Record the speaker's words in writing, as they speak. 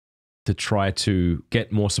to try to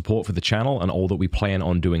get more support for the channel and all that we plan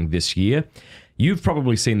on doing this year. You've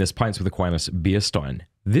probably seen this Pints with Aquinas beer stein.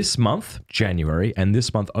 This month, January, and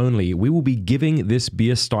this month only, we will be giving this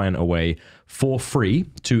beer stein away for free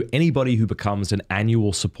to anybody who becomes an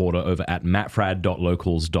annual supporter over at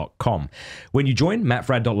mattfrad.locals.com. When you join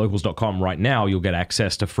mattfrad.locals.com right now, you'll get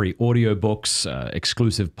access to free audiobooks,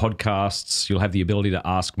 exclusive podcasts. You'll have the ability to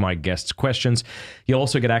ask my guests questions. You'll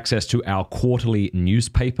also get access to our quarterly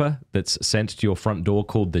newspaper that's sent to your front door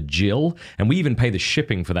called The Jill. And we even pay the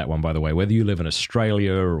shipping for that one, by the way, whether you live in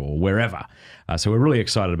Australia or wherever. So we're really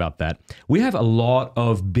excited about that. We have a lot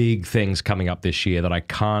of big things coming up this year that I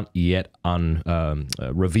can't yet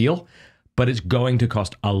reveal, but it's going to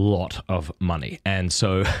cost a lot of money. And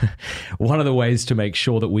so one of the ways to make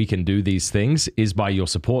sure that we can do these things is by your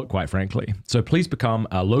support, quite frankly. So please become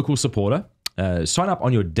a local supporter. Sign up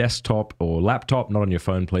on your desktop or laptop, not on your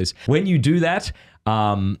phone, please. When you do that,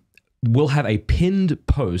 we'll have a pinned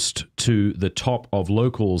post to the top of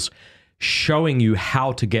Locals showing you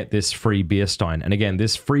how to get this free beer stein. And again,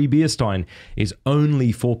 this free beer stein is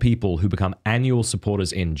only for people who become annual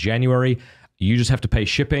supporters in January. You just have to pay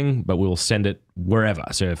shipping, but we'll send it wherever.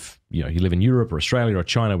 So if you live in Europe or Australia or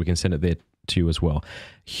China, we can send it there to you as well.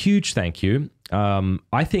 Huge thank you.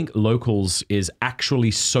 I think Locals is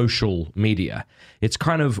actually social media. It's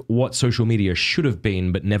kind of what social media should have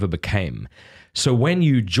been, but never became. So when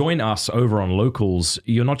you join us over on Locals,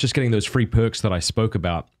 you're not just getting those free perks that I spoke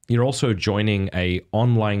about. You're also joining a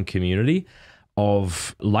online community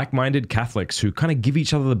of like-minded Catholics who kind of give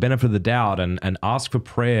each other the benefit of the doubt and ask for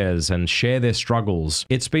prayers and share their struggles.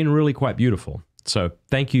 It's been really quite beautiful. So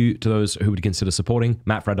thank you to those who would consider supporting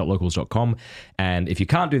mattfrad.locals.com. And if you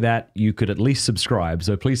can't do that, you could at least subscribe.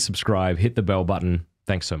 So please subscribe, hit the bell button.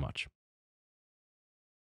 Thanks so much.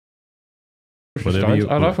 I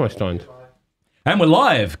love my steins. And we're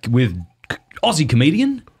live with Aussie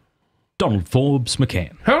comedian Donald Forbes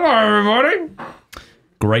McCann. Hello, everybody.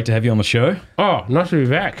 Great to have you on the show. Oh, nice to be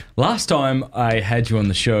back. Last time I had you on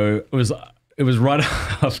the show, it was right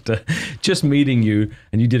after just meeting you,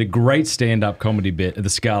 and you did a great stand-up comedy bit at the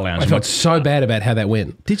Scar Lounge. I felt so bad about how that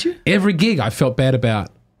went. Did you? Every gig I felt bad about.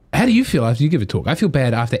 How do you feel after you give a talk? I feel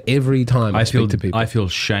bad after every time I speak to people. I feel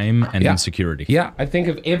shame and insecurity. Yeah, I think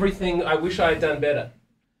of everything I wish I had done better.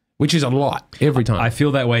 Which is a lot, every time. I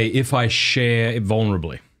feel that way if I share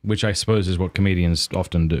vulnerably, which I suppose is what comedians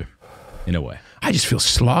often do, in a way. I just feel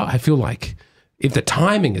slow. I feel like if the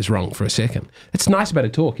timing is wrong for a second. It's nice about a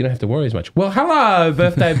talk. You don't have to worry as much. Well, hello,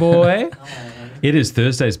 birthday boy. It is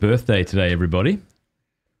Thursday's birthday today, everybody.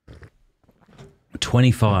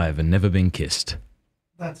 25 and never been kissed.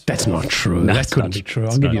 That's not true. That couldn't be true.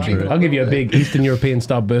 I'll give you a big Eastern European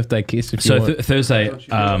style birthday kiss if you want.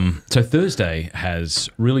 Thursday has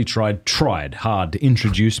really tried hard to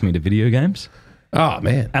introduce me to video games. Oh,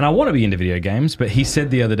 man. And I want to be into video games, but he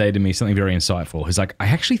said the other day to me something very insightful. He's like, I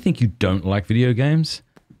actually think you don't like video games.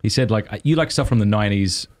 He said, like, you like stuff from the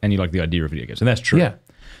 90s and you like the idea of video games. And that's true. Yeah.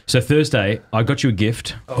 So Thursday, I got you a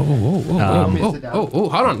gift. Hold on.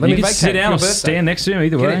 Let me can sit down or stand next to him,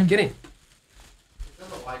 either way. Get in.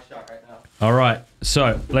 All right,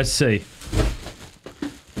 so let's see.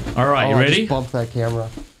 All right, you ready? Just bump that camera.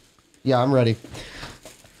 Yeah, I'm ready.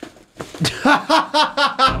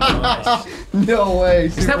 No way.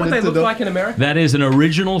 Is that what they look like in America? That is an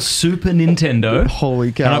original Super Nintendo.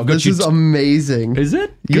 Holy cow, this is amazing. Is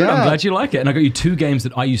it? Good, yeah. I'm glad you like it. And I got you two games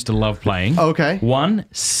that I used to love playing. Okay. One,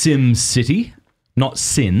 Sim City. Not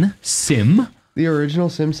Sin, Sim. The original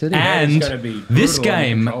Sim City. And this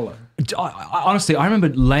game... honestly, I remember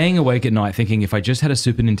laying awake at night thinking if I just had a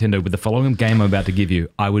Super Nintendo with the following game I'm about to give you,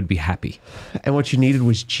 I would be happy. And what you needed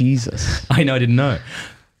was Jesus. I know, I didn't know.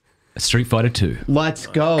 Street Fighter 2. Let's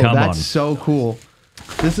go. Come That's on. so cool.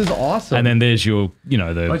 This is awesome. And then there's your,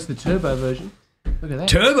 Oh, it's the turbo version. Look at that.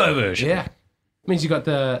 Turbo version. Yeah. Means you got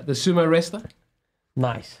the sumo wrestler.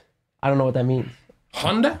 Nice. I don't know what that means.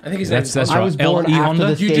 Honda? I think his That's name's right. I was born L-E after Honda?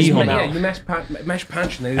 this You game just came yeah, out. you mash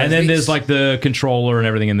punch and And then there's like the controller and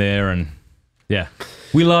everything in there, and yeah.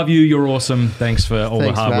 We love you. You're awesome. Thanks for all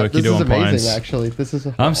the hard work you do on Pints. This is amazing, actually. This is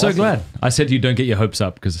I'm so glad. I said to you, don't get your hopes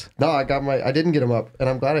up because. No, I didn't get them up, and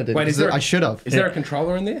I'm glad I didn't. Wait, I should have. Is there a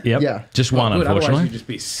controller in there? Yep. Yeah. Just one, Good, unfortunately. Otherwise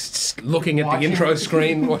you'd just be looking at the intro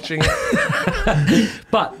screen, watching it.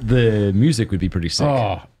 But the music would be pretty sick.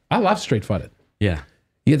 Oh, I love Street Fighter. Yeah.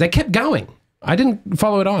 Yeah, they kept going. I didn't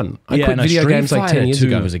follow it on. I quit video Street games like Fighter 10 years 2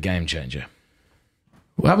 ago. was a game changer.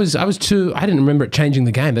 Well, I was too. I didn't remember it changing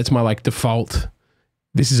the game. That's my like default.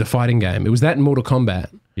 This is a fighting game. It was that in Mortal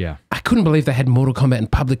Kombat. Yeah. I couldn't believe they had Mortal Kombat in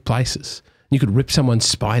public places. You could rip someone's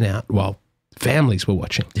spine out while families were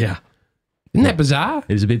watching. Yeah. Isn't that bizarre?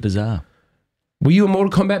 It is a bit bizarre. Were you a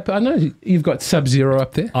Mortal Kombat? I know you've got Sub-Zero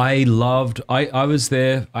up there. I was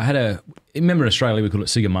there. Remember in Australia we call it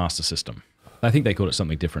Sega Master System. I think they called it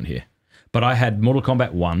something different here. But I had Mortal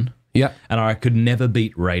Kombat 1. Yeah. And I could never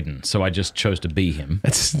beat Raiden, so I just chose to be him.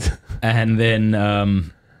 That's And then,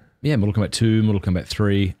 Mortal Kombat 2, Mortal Kombat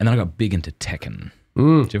 3, and then I got big into Tekken.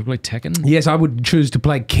 Did you ever play Tekken? Yes, I would choose to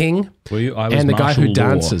play King. Were you? I was and the guy Martial who Law.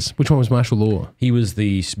 dances. Which one was Martial Law? He was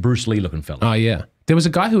the Bruce Lee looking fella. Oh, yeah. There was a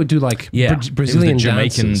guy who would do like Brazilian it was the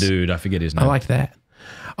Jamaican dances. dude. I forget his name. I liked that.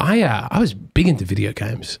 I was big into video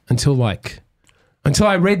games until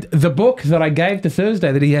I read the book that I gave to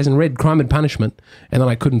Thrsdy that he hasn't read, Crime and Punishment, and then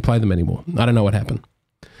I couldn't play them anymore. I don't know what happened.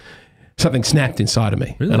 Something snapped inside of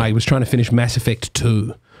me, Really? and I was trying to finish Mass Effect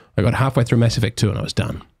 2. I got halfway through Mass Effect 2 and I was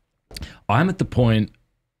done. I'm at the point,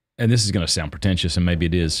 and this is going to sound pretentious, and maybe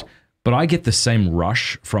it is, but I get the same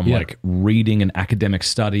rush from like reading an academic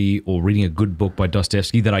study or reading a good book by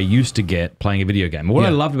Dostoevsky that I used to get playing a video game. What I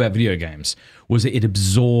loved about video games was that it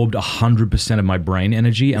absorbed 100% of my brain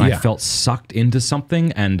energy, and I felt sucked into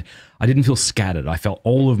something, and I didn't feel scattered. I felt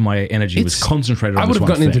all of my energy was concentrated on I this would have one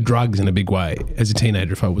gotten into thing. drugs in a big way as a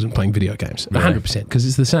teenager if I wasn't playing video games. 100%, because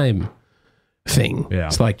it's the same thing. Yeah.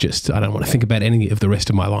 It's like just, I don't want to think about any of the rest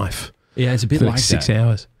of my life. Yeah, it's a bit For like like 6 that.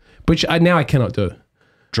 hours. Which now I cannot do.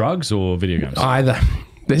 Drugs or video games? Either.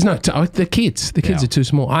 There's no, the kids are too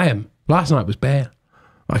small. Last night was bad.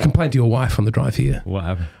 I complained to your wife on the drive here. What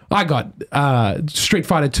happened? I got Street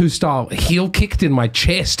Fighter 2 style heel kicked in my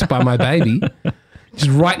chest by my baby.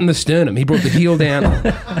 Just right in the sternum. He brought the heel down.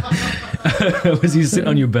 Was he sitting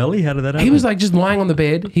on your belly? How did that happen? He was like just lying on the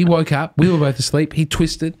bed. He woke up. We were both asleep. He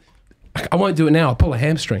twisted. I won't do it now. I'll pull a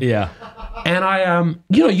hamstring. Yeah. And I,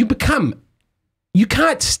 you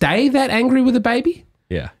can't stay that angry with a baby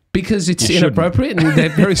Yeah. because it's You shouldn't. inappropriate and they're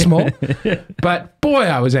very small. But boy,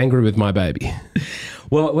 I was angry with my baby.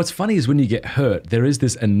 Well, what's funny is when you get hurt, there is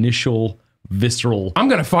this initial visceral. I'm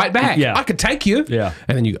going to fight back. Yeah. I could take you. Yeah.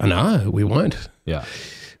 And then you go, no, we won't. Yeah.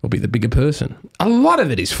 We'll be the bigger person. A lot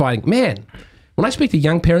of it is fighting. Man, when I speak to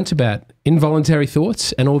young parents about involuntary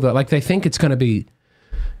thoughts and all that, like they think it's going to be,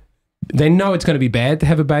 they know it's going to be bad to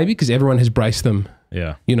have a baby because everyone has braced them.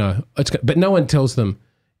 Yeah. You know, but no one tells them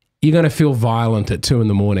you're going to feel violent at 2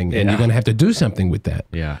 a.m. and you're going to have to do something with that.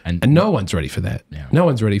 Yeah. And no one's ready for that. Yeah. No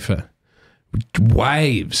one's ready for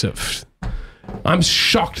waves of. I'm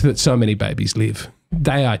shocked that so many babies live.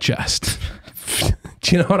 They are just.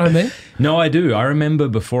 Do you know what I mean? No, I do. I remember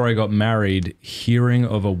before I got married hearing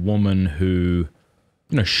of a woman who,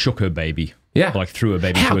 shook her baby. Yeah. Like threw her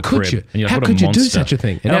baby How to a could crib. you? And you're like, How what a could you do monster. such a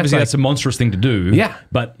thing? And And obviously I was that's a monstrous thing to do. Yeah.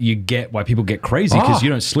 But you get why people get crazy because you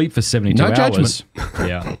don't sleep for 72 No hours. judgment.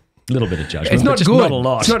 Yeah. A little bit of judgment. It's but not just good. Not a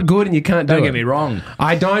lot. It's not good and you can't do it. Don't get me wrong.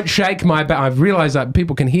 I don't shake my back. I've realized that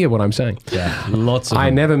people can hear what I'm saying. Yeah. Lots of I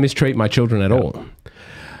them. never mistreat my children at all.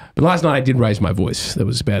 But last night I did raise my voice. That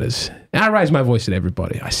was about as... I raised my voice at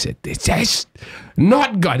everybody. I said, it's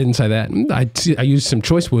not good. I didn't say that. I used some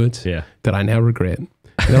choice words that I now regret.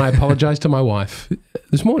 And then I apologized to my wife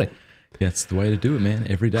this morning. Yeah, it's the way to do it, man.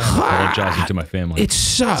 Every day I'm apologizing to my family.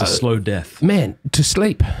 It's a slow death. Man, to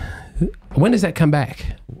sleep. When does that come back?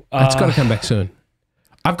 It's got to come back soon.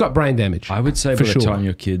 I've got brain damage. I would say for by the sure. time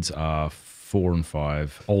your kids are 4 and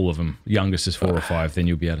 5, all of them, youngest is 4 or 5, then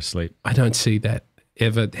you'll be able to sleep. I don't see that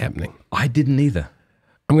ever happening. I didn't either.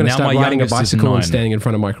 I'm going to Now start my riding a youngest is bicycle 9. and standing in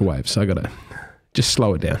front of microwaves. So I got to just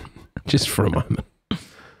slow it down, just for a moment.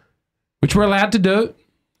 Which we're allowed to do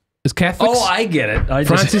as Catholics. Oh, I get it.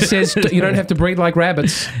 Francis says you don't have to breed like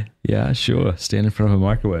rabbits. Yeah, sure. Stand in front of a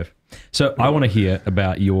microwave. So I want to hear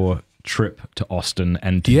about your trip to Austin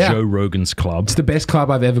and to Joe Rogan's club. It's the best club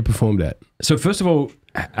I've ever performed at. So first of all,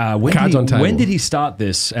 Cards on table. when did he start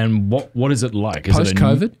this and what is it like? Is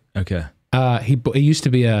Post-COVID. Okay. He used to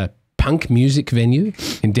be a punk music venue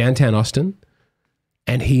in downtown Austin.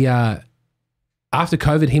 And he, after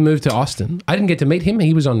COVID, he moved to Austin. I didn't get to meet him.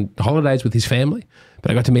 He was on holidays with his family.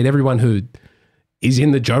 But I got to meet everyone who is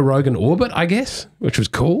in the Joe Rogan orbit, I guess, which was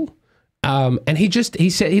cool. And he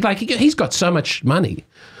said, he's got so much money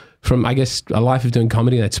from, I guess, a life of doing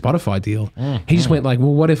comedy and that Spotify deal. He just went like,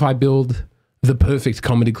 well, what if I build the perfect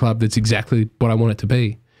comedy club that's exactly what I want it to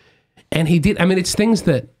be? And he did. I mean, it's things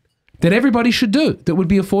that everybody should do that would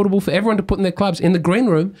be affordable for everyone to put in their clubs. In the green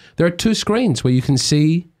room, there are 2 screens where you can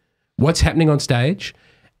see what's happening on stage,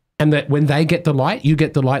 and that when they get the light, you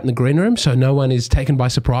get the light in the green room, so no one is taken by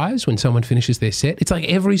surprise when someone finishes their set. It's like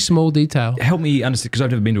every small detail. Help me understand, because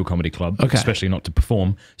I've never been to a comedy club, especially not to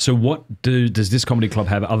perform. So what does this comedy club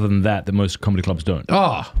have other than that most comedy clubs don't?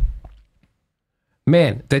 Oh,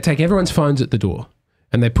 man, they take everyone's phones at the door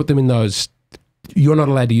and they put them in those you're not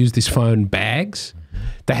allowed to use this phone bags.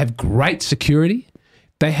 They have great security.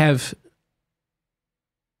 They have,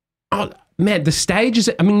 oh man, the stage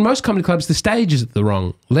is, I mean, most comedy clubs, the stage is at the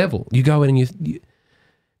wrong level. You go in and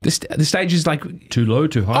the stage is like Too low,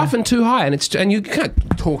 too high? often too high, and you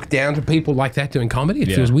can't talk down to people like that doing comedy.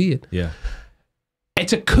 It feels weird. Yeah.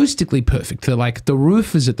 It's acoustically perfect. The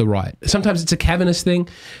roof is at the right. Sometimes it's a cavernous thing.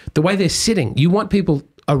 The way they're sitting, you want people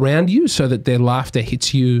around you so that their laughter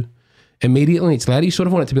hits you immediately. It's loud. You sort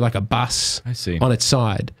of want it to be like a bus I see. on its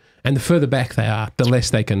side. And the further back they are, the less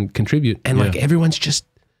they can contribute. And like everyone's just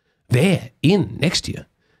there, next to you.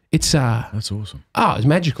 It's That's awesome. Oh, it's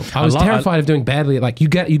magical. I was terrified of doing badly. Like you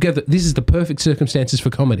get this is the perfect circumstances for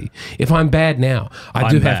comedy. If I'm bad now, I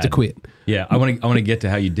do have to quit. Yeah, I want to get to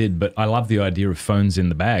how you did, but I love the idea of phones in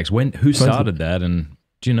the bags. Who started that? And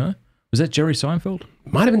do you know? Was that Jerry Seinfeld?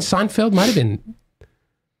 Might have been Seinfeld. Might have been.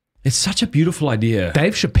 It's such a beautiful idea.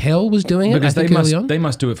 Dave Chappelle was doing it. Because I think early on. they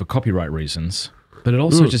must do it for copyright reasons, but it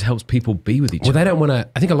also just helps people be with each other. Well, they don't want to.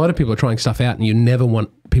 I think a lot of people are trying stuff out, and you never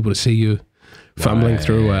want people to see you fumbling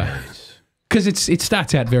through. Because it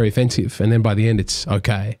starts out very offensive, and then by the end, it's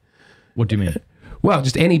okay. What do you mean? Well,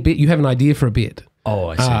 just any bit. You have an idea for a bit. Oh,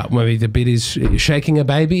 I see. Maybe the bit is shaking a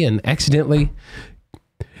baby and accidentally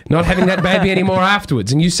not having that baby anymore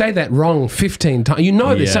afterwards. And you say that wrong 15 times. You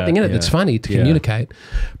know there's something in it that's funny to communicate.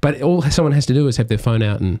 But all someone has to do is have their phone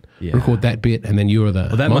out and record that bit, and then you're the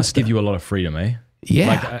that monster. must give you a lot of freedom, eh? Yeah.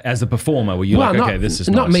 Like as a performer, were you okay, this is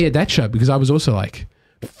not nice. me at that show, because I was also like,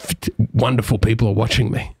 wonderful people are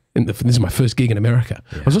watching me. And this is my first gig in America.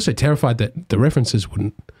 I was also terrified that the references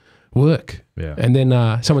wouldn't work. Yeah. And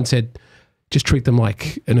then someone said, just treat them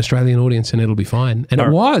like an Australian audience and it'll be fine. And it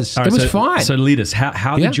was fine. So lead us.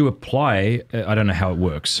 How did you apply? I don't know how it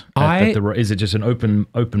works. Is it just an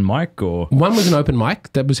open mic or? One was an open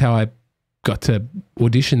mic. That was how I got to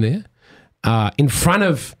audition there. In front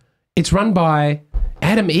of, it's run by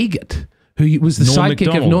Adam Egert, who was the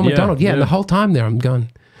sidekick of Norm Macdonald. Yeah, and the whole time there I'm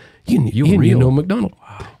going, you knew Norm Macdonald.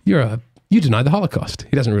 You deny the Holocaust.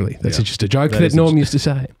 He doesn't really. That's just a joke that Norm used to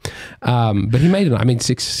say. But he made it. I mean,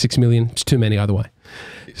 6 million. It's too many other way.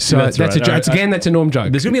 So that's a joke. Right. Again, that's a Norm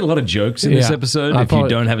joke. There's going to be a lot of jokes in this episode. If you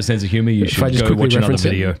don't have a sense of humor, you should go watch another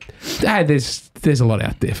video. There's a lot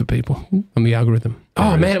out there for people on the algorithm.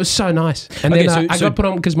 Oh, man, it was so nice. And then I got put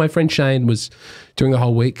on because my friend Shane was doing the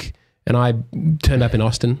whole week, and I turned up in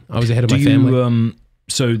Austin. I was ahead of my family.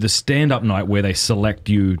 So the stand-up night where they select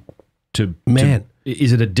you to... Man.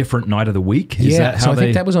 Is it a different night of the week? Is that how I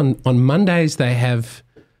think that was on Mondays. They have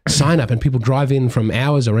sign up and people drive in from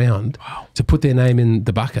hours around to put their name in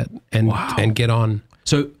the bucket and get on.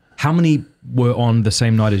 So how many were on the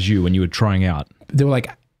same night as you when you were trying out? There were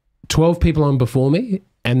like 12 people on before me,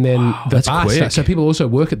 and then the bar started. So people also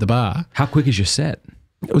work at the bar. How quick is your set?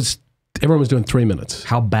 Everyone was doing 3 minutes.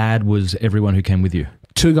 How bad was everyone who came with you?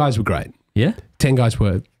 2 guys were great. Yeah? 10 guys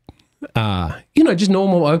were... just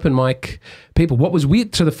normal open mic people. What was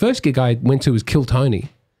weird, so the first gig I went to was Kill Tony,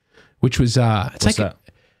 which was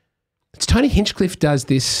it's Tony Hinchcliffe does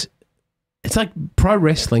this, it's like pro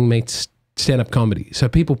wrestling meets stand-up comedy. So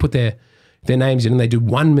people put their names in and they do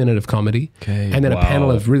 1 minute of comedy, and then a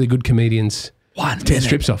panel of really good comedians 10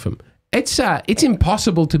 strips off them. It's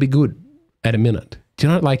impossible to be good at a minute. Do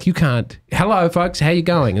you know, like you can't, hello folks, how you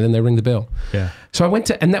going? And then they ring the bell. Yeah. So I went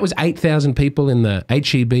to, and that was 8,000 people in the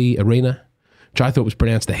HEB arena, which I thought was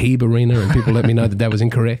pronounced the Hebe arena, and people let me know that was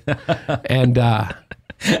incorrect. And I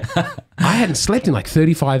hadn't slept in like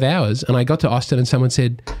 35 hours, and I got to Austin and someone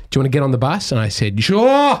said, do you want to get on the bus? And I said,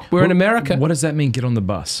 sure, we're in America. What does that mean, get on the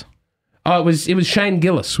bus? Oh, it was Shane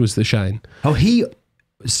Gillis was the Shane. Oh,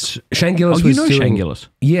 Shane Gillis was doing, Shane Gillis?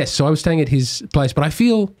 Yes, so I was staying at his place, but I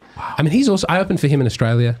feel, I mean, I opened for him in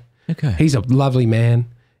Australia. Okay. He's a lovely man,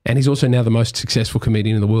 and he's also now the most successful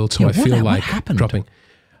comedian in the world, so I feel like dropping.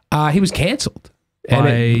 He was cancelled.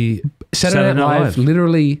 By Saturday Night Live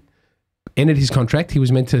literally ended his contract. He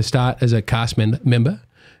was meant to start as a cast member,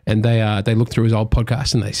 and they looked through his old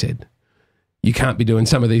podcast and they said, you can't be doing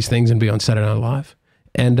some of these things and be on Saturday Night Live.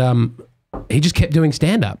 And he just kept doing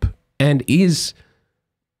stand-up and is...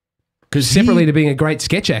 Because separately to being a great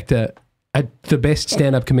sketch actor, the best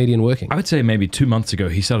stand-up comedian working. I would say maybe 2 months ago,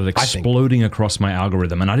 he started exploding across my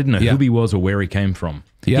algorithm, and I didn't know who he was or where he came from.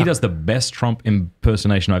 Yeah. He does the best Trump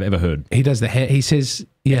impersonation I've ever heard. He does he says,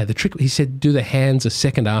 the trick, he said, do the hands a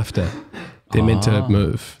second after they're meant to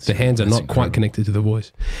move. The hands are not quite connected to the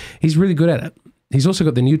voice. He's really good at it. He's also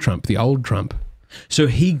got the new Trump, the old Trump. So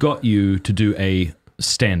he got you to do a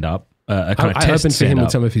stand-up. I opened for him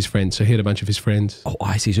with some of his friends, so he had a bunch of his friends. Oh,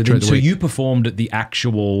 I see. So you performed at the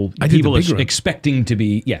actual people expecting to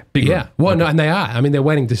be bigger. Yeah. Well, no, and they are. I mean, they're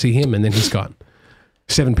waiting to see him, and then he's gone.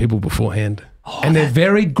 7 people beforehand. And they're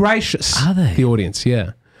very gracious. Are they? The audience,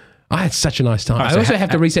 yeah. I had such a nice time. Right, I so also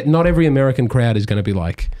have to reset. Not every American crowd is going to be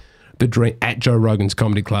like the dream at Joe Rogan's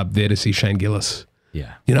Comedy Club there to see Shane Gillis.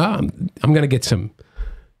 Yeah. You know, I'm going to get some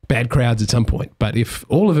bad crowds at some point. But if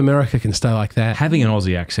all of America can stay like that, Having an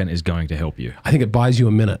Aussie accent is going to help you. I think it buys you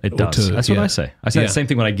a minute. It or does. two. That's what I say. I say the same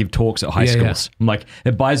thing when I give talks at high schools. I'm like,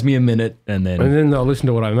 it buys me a minute, and then they'll listen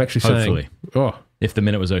to what I'm actually saying. hopefully, if the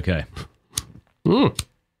minute was okay.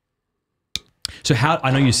 So I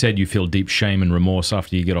know you said you feel deep shame and remorse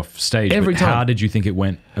after you get off stage. Every time. How did you think it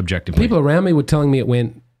went objectively? People around me were telling me it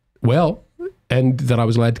went well and that I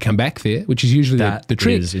was allowed to come back there, which is usually the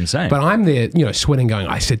trick. That is insane. But I'm there, you know, sweating, going,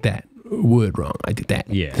 I said that word wrong. I did that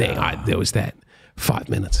thing. There was that 5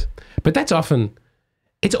 minutes. But that's often,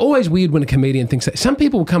 it's always weird when a comedian thinks that. Some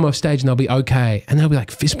people will come off stage and they'll be okay and they'll be like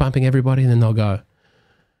fist bumping everybody and then they'll go,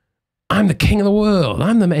 I'm the king of the world.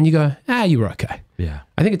 I'm the man. And you go, you were okay. Yeah.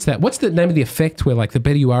 I think it's that. What's the name of the effect where like the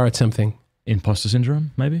better you are at something? Imposter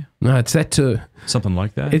syndrome, maybe? No, it's that too. Something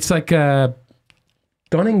like that? It's like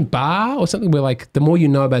Donning Bar or something where like the more you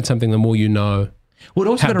know about something, the more you know. Well, it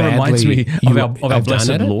also how kind of reminds me of our have Blessed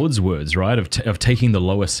done it. Lord's words, right? Of taking the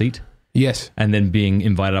lower seat Yes. and then being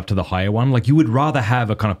invited up to the higher one. Like you would rather have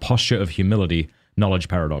a kind of posture of humility, knowledge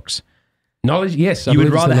paradox. Knowledge, yes. I You would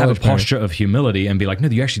believe it's the rather have a knowledge paradox. posture of humility and be like, no,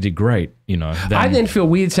 you actually did great, you know. I then feel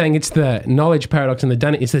weird saying it's the knowledge paradox and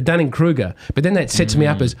it's the Dunning-Kruger, but then that sets me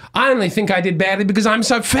up as, I only think I did badly because I'm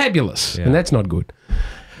so fabulous. Yeah. And that's not good.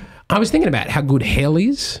 I was thinking about how good hell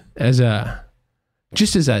is to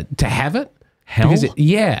have it. Hell? Because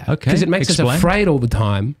okay. Because it makes Explain. us afraid all the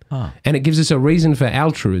time and it gives us a reason for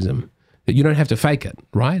altruism that you don't have to fake it,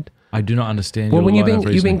 right? I do not understand Well, your when line of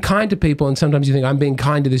you're reasoning. being kind to people and sometimes you think, I'm being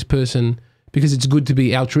kind to this person because it's good to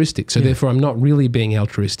be altruistic. So therefore I'm not really being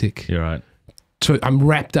altruistic. You're right. So I'm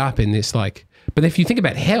wrapped up in this but if you think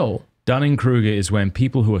about hell. Dunning-Kruger is when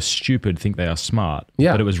people who are stupid think they are smart.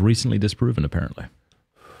 Yeah. But it was recently disproven, apparently.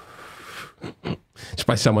 It's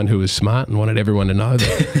by someone who was smart and wanted everyone to know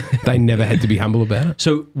that they never had to be humble about it.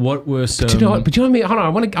 So what were some... Do you know what? But you know what I mean? Hold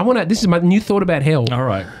on. I want to, this is my new thought about hell. All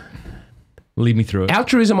right. Lead me through it.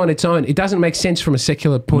 Altruism on its own, it doesn't make sense from a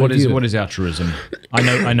secular point of view. What is altruism?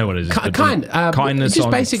 I know what it is. but kindness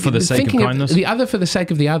just basic, for the sake of thinking kindness? the other for the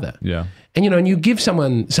sake of the other. Yeah. And, and you give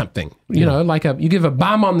someone something, you know, like you give a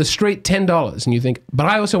bum on the street $10 and you think, but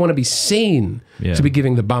I also want to be seen to be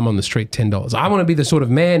giving the bum on the street $10. I want to be the sort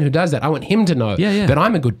of man who does that. I want him to know that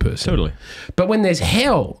I'm a good person. Totally. But when there's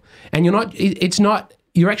hell and you're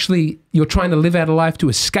trying to live out a life to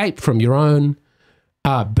escape from your own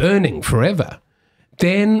burning forever,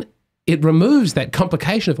 then it removes that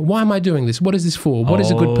complication of why am I doing this? What is this for? What is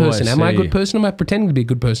a good person? Am I a good person? Am I pretending to be a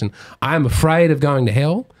good person? I am afraid of going to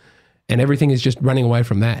hell, and everything is just running away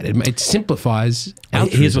from that. It simplifies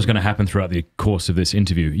altruism. Here's what's going to happen throughout the course of this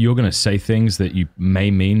interview. You're going to say things that you may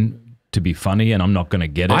mean to be funny, and I'm not going to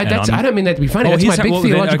get it. I don't mean that to be funny. That's my big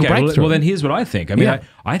theological breakthrough. Well, then here's what I think.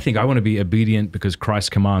 I think I want to be obedient because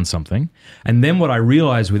Christ commands something. And then what I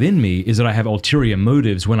realize within me is that I have ulterior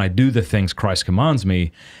motives when I do the things Christ commands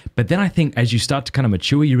me. But then I think as you start to kind of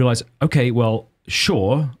mature, you realize, okay, well,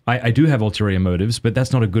 sure, I do have ulterior motives, but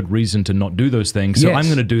that's not a good reason to not do those things. So I'm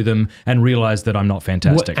going to do them and realize that I'm not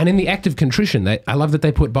fantastic. And in the act of contrition, I love that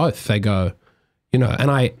they put both. They go,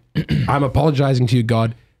 and I'm apologizing to you,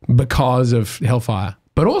 God, because of hellfire,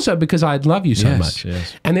 but also because I love you so much.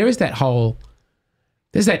 Yes. And there's that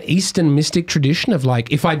Eastern mystic tradition of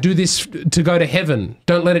like, if I do this to go to heaven,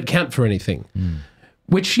 don't let it count for anything,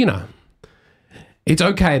 which, it's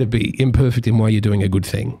okay to be imperfect in why you're doing a good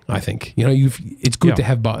thing, I think. It's good to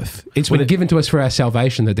have both. It's been given to us for our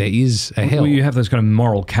salvation that there is a hell. Well, you have those kind of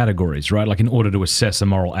moral categories, right? Like in order to assess a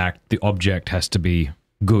moral act, the object has to be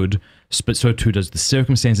good, but so too does the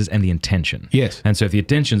circumstances and the intention. Yes. And so if the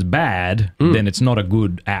intention's bad, then it's not a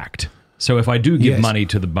good act. So if I do give money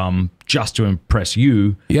to the bum just to impress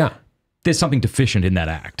you, there's something deficient in that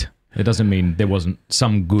act. It doesn't mean there wasn't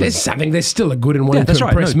some good. There's still a good in wanting to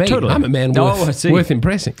impress me. Totally. I'm a man worth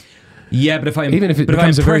impressing. Yeah, but even if it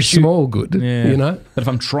becomes a very small good, But if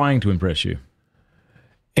I'm trying to impress you.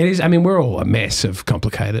 It is, we're all a mess of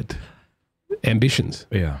complicated ambitions.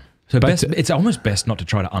 Yeah. So it's almost best not to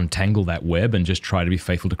try to untangle that web and just try to be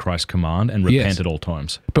faithful to Christ's command and repent at all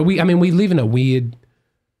times. But we live in a weird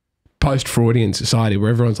post-Freudian society where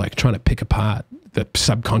everyone's like trying to pick apart the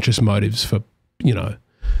subconscious motives for,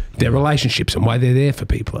 their relationships and why they're there for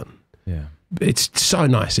people. And it's so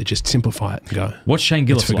nice to just simplify it and go. What's Shane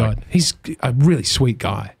Gillis like? God. He's a really sweet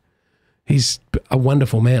guy. He's a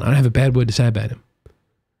wonderful man. I don't have a bad word to say about him.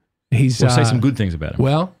 Say some good things about him.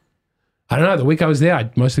 Well, I don't know. The week I was there,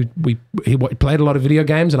 he played a lot of video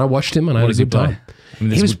games, and I watched him, and I had a good time. I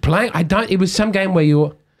mean, He was playing. It was some game where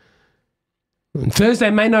you're. Thursday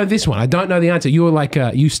may know this one. I don't know the answer. You were like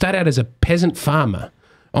you start out as a peasant farmer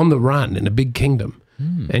on the run in a big kingdom,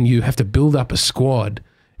 and you have to build up a squad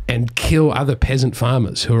and kill other peasant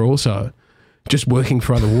farmers who are also just working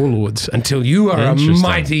for other warlords until you are a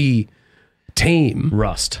mighty team.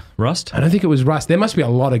 Rust. I don't think it was Rust. There must be a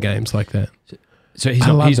lot of games like that. So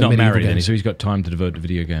he's not married then, so he's got time to devote to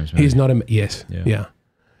video games. Maybe. He's not a yes. Yeah.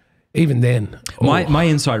 Even then, my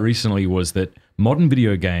insight recently was that modern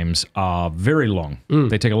video games are very long.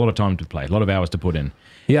 They take a lot of time to play, a lot of hours to put in.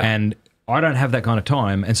 Yeah. And I don't have that kind of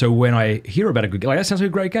time. And so when I hear about a good game, like, that sounds like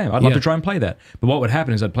a great game. I'd love to try and play that. But what would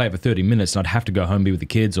happen is I'd play it for 30 minutes and I'd have to go home, be with the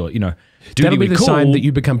kids, or, that'll be the sign that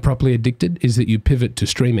you become properly addicted, is that you pivot to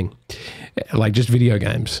streaming, like just video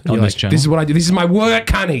games. On this channel. This is what I do. This is my work,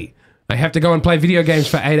 honey. I have to go and play video games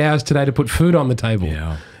for 8 hours today to put food on the table.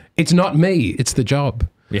 Yeah. It's not me. It's the job.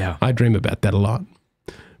 Yeah. I dream about that a lot.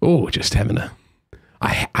 Oh, just having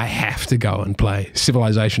I have to go and play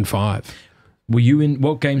Civilization 5. Were you in,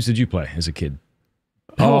 what games did you play as a kid?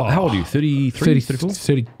 How old are you? 33?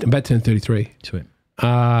 30, I'm about to turn 33. Sweet.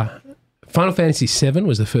 Final Fantasy 7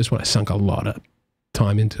 was the first one I sunk a lot of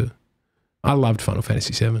time into. I loved Final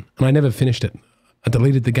Fantasy 7, and I never finished it. I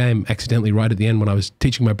deleted the game accidentally right at the end when I was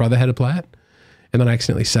teaching my brother how to play it, and then I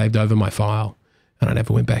accidentally saved over my file, and I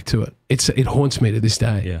never went back to it. It haunts me to this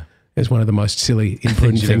day. Yeah. It's one of the most silly,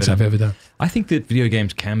 imprudent things I've ever done. I think that video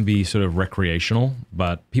games can be sort of recreational,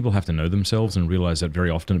 but people have to know themselves and realize that very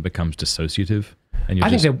often it becomes dissociative. And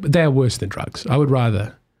I think they're worse than drugs. I would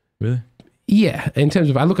rather. Really? Yeah, in terms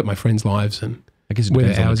of, I look at my friends' lives and I guess it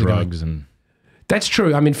depends on the drugs and. That's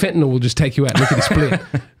true. I mean, fentanyl will just take you out and look at a split.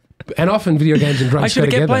 And often video games and drugs I should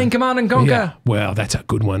have kept playing Command and Conquer. Yeah. Well, that's a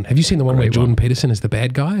good one. Have you seen the one where Jordan Peterson is the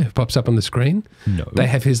bad guy who pops up on the screen? No. They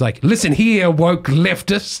have his like, listen here, woke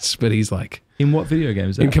leftists, but he's like... In what video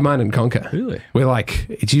game is that? In Command and Conquer. Really? Where like,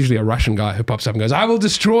 it's usually a Russian guy who pops up and goes, I will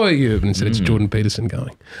destroy you. But instead it's Jordan Peterson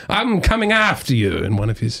going, I'm coming after you, in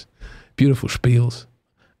one of his beautiful spiels.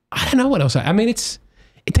 I don't know what else. I mean, it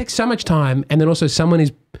takes so much time, and then also someone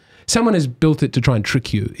has built it to try and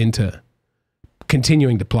trick you into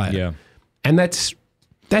continuing to play it. Yeah. And that's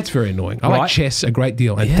very annoying. I like chess a great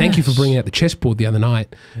deal. And thank you for bringing out the chessboard the other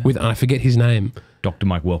night with, and I forget his name. Dr.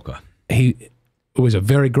 Mike Welker. He was a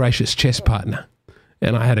very gracious chess partner,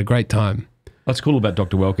 and I had a great time. What's cool about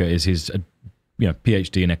Dr. Welker is his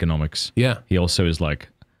PhD in economics. Yeah. He also is like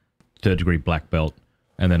third degree black belt,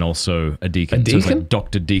 and then also a deacon. A deacon? So it's like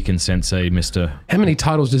Dr. Deacon Sensei, Mr. How many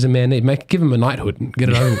titles does a man need? Give him a knighthood and get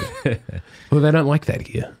it over with. Well, they don't like that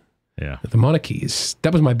here. Yeah. The monarchy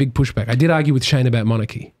that was my big pushback. I did argue with Shane about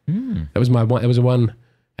monarchy. That was one,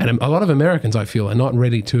 and a lot of Americans, I feel, are not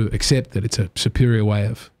ready to accept that it's a superior way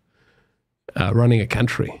of running a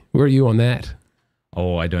country. Where are you on that?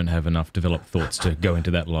 Oh, I don't have enough developed thoughts to go into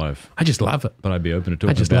that live. I just love it. But I'd be open to talking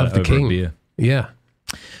I just about love it the over king. a beer. Yeah.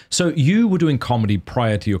 So you were doing comedy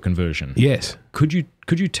prior to your conversion. Yes. Could you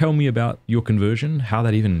tell me about your conversion, how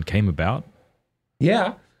that even came about?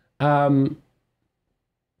 Yeah.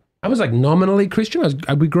 I was like nominally Christian.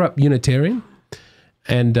 We grew up Unitarian,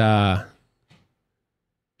 and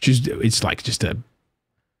it's like just a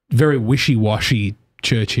very wishy-washy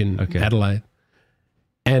church in Adelaide.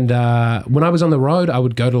 And when I was on the road, I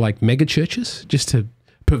would go to like mega churches just to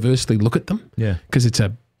perversely look at them. Yeah, because it's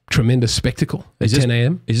a tremendous spectacle at 10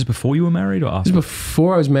 a.m. Is this before you were married or after? This is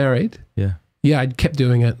before I was married. Yeah. Yeah, I kept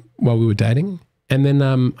doing it while we were dating. And then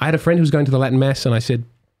I had a friend who was going to the Latin Mass, and I said,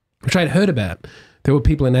 which I'd heard about, there were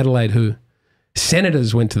people in Adelaide who,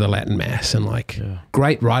 senators went to the Latin Mass and like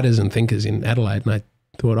great writers and thinkers in Adelaide. And I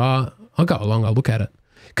thought, I'll go along, I'll look at it.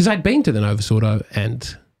 Because I'd been to the Novus Ordo,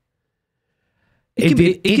 and it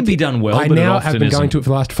can be done well. I now have been going to it for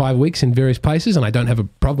the last 5 weeks in various places, and I don't have a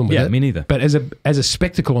problem with it. Yeah, me neither. But as a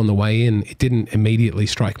spectacle on the way in, it didn't immediately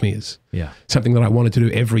strike me as something that I wanted to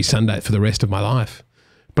do every Sunday for the rest of my life.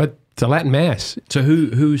 But the Latin Mass. So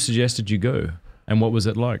who suggested you go, and what was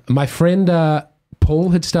it like? My friend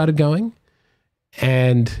Paul had started going,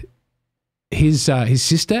 and his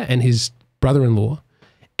sister and his brother-in-law,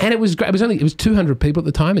 and it was great. It was 200 people at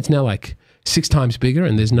the time. It's now like 6 times bigger,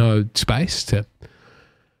 and there's no space to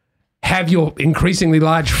have your increasingly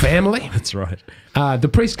large family. That's right. The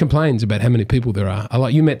priest complains about how many people there are.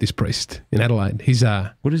 You met this priest in Adelaide. He's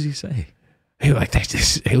what does he say?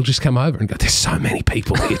 He'll just come over and go, "There's so many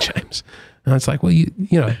people here, James." And it's like, well, you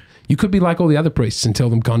could be like all the other priests and tell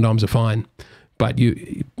them condoms are fine, but you're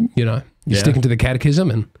sticking to the catechism,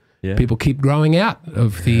 and people keep growing out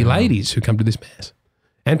of the ladies who come to this Mass.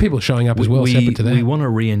 And people showing up as well, separate to that. We want a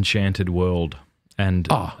re-enchanted world, and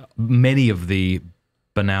many of the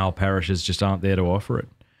banal parishes just aren't there to offer it.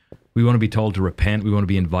 We want to be told to repent. We want to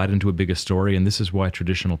be invited into a bigger story, and this is why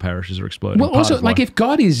traditional parishes are exploding. Well, also, like if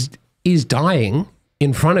God is dying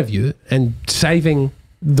in front of you and saving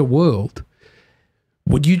the world,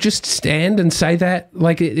 would you just stand and say that?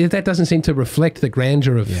 Like that doesn't seem to reflect the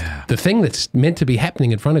grandeur of the thing that's meant to be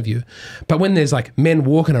happening in front of you. But when there's like men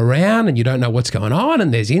walking around and you don't know what's going on,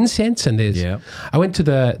 and there's incense and there's, I went to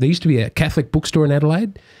there used to be a Catholic bookstore in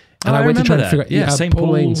Adelaide, and I went to try to figure out, St.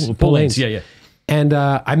 Pauline's. Yeah. And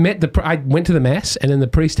I went to the mass, and then the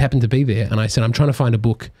priest happened to be there, and I said, I'm trying to find a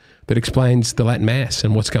book that explains the Latin Mass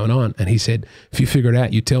and what's going on. And he said, if you figure it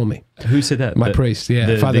out, you tell me. Who said that? My priest,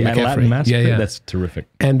 Father the McCaffrey. Latin Mass? Yeah. That's terrific.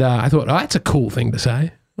 And I thought, that's a cool thing to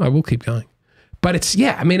say. I will keep going. But it's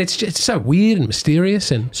just so weird and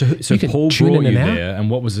mysterious. And so you can Paul tune brought in and you out. there, and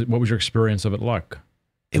what was your experience of it like?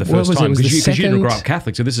 The What first was it? time? It was Because you didn't grow second- up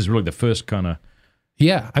Catholic, so this is really the first kind of...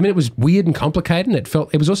 Yeah, I mean, it was weird and complicated, and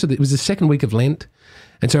it was the second week of Lent,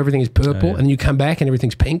 and so everything is purple, and you come back and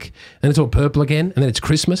everything's pink, and it's all purple again, and then it's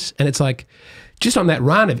Christmas, and it's like, just on that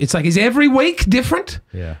run, it's like, is every week different?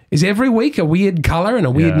 Yeah. Is every week a weird color and a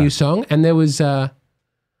weird new song? And there was, I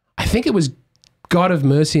think it was God of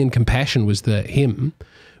Mercy and Compassion was the hymn,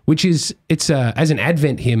 which is, it's as an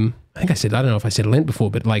Advent hymn, I don't know if I said Lent before,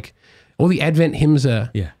 but like all the Advent hymns are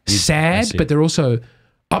sad, but they're also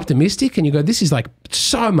optimistic, and you go, this is like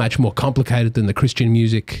so much more complicated than the Christian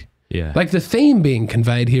music. Yeah. Like the theme being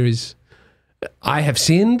conveyed here is, I have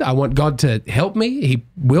sinned. I want God to help me. He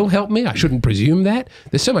will help me. I shouldn't presume that.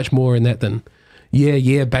 There's so much more in that than,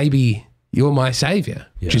 baby, you're my savior,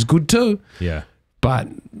 which is good too. Yeah. But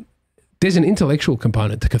there's an intellectual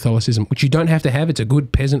component to Catholicism, which you don't have to have. It's a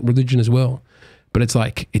good peasant religion as well. But it's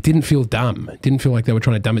like, it didn't feel dumb. It didn't feel like they were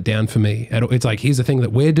trying to dumb it down for me at all. It's like, here's the thing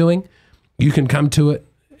that we're doing. You can come to it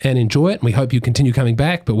and enjoy it. And we hope you continue coming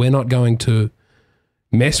back, but we're not going to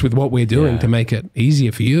mess with what we're doing to make it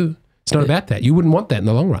easier for you. It's not about that. You wouldn't want that in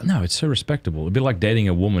the long run. No, it's so respectable. It'd be like dating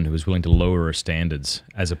a woman who is willing to lower her standards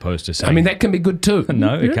as opposed to saying... I mean, that can be good too.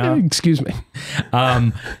 No, it can't. Excuse me.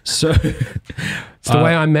 So... It's the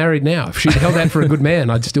way I'm married now. If she'd held that for a good man,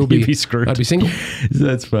 I'd still be... You'd be screwed. I'd be single.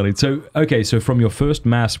 That's funny. So, okay, so from your first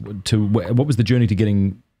mass to... What was the journey to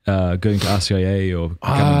getting... going to RCIA or...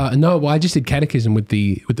 No, well, I just did catechism with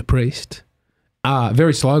the priest.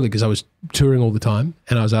 Very slowly because I was touring all the time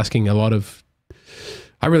and I was asking a lot of...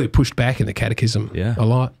 I really pushed back in the catechism a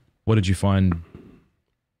lot. What did you find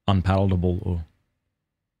unpalatable or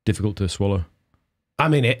difficult to swallow? I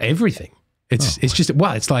mean, everything. It's just,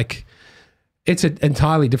 well, it's like, it's an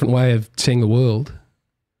entirely different way of seeing the world.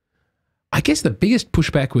 I guess the biggest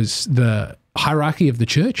pushback was the hierarchy of the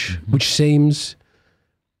church, which seems,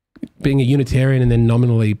 being a Unitarian and then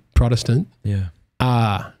nominally Protestant,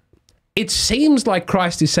 it seems like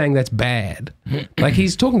Christ is saying that's bad. Like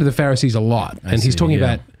he's talking to the Pharisees a lot, and he's talking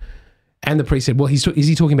about, and the priest said, well, is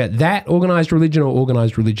he talking about that organized religion or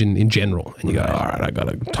organized religion in general? And you go, all right, I got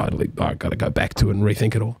to go back to it and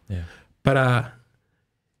rethink it all. Yeah. But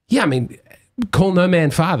I mean, call no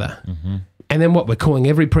man father. And then what, we're calling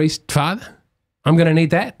every priest father? I'm going to need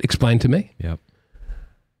that explained to me. Yep.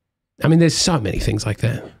 I mean, there's so many things like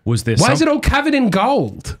that. Why is it all covered in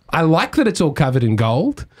gold? I like that it's all covered in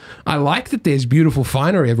gold. I like that there's beautiful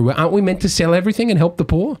finery everywhere. Aren't we meant to sell everything and help the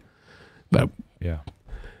poor? But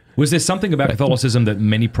was there something about Catholicism that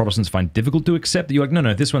many Protestants find difficult to accept? That you're like,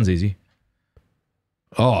 no, this one's easy.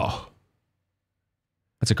 Oh,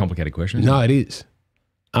 that's a complicated question. No, it is.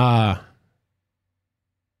 I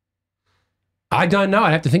don't know. I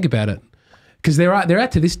have to think about it because there are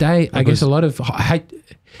to this day, I guess, a lot of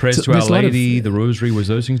prayers to Our Lady, the Rosary. Was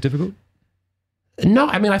those things difficult? No,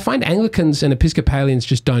 I mean, I find Anglicans and Episcopalians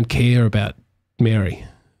just don't care about Mary.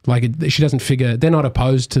 Like, she doesn't figure, they're not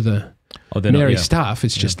opposed to the Mary stuff.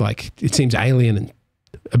 It's just like, it seems alien and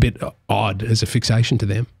a bit odd as a fixation to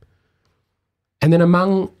them. And then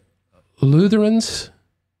among Lutherans,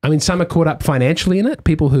 I mean, some are caught up financially in it.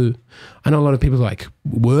 People who, I know a lot of people like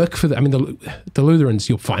work for, I mean, the Lutherans,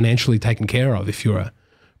 you're financially taken care of if you're a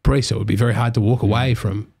priest, so it would be very hard to walk away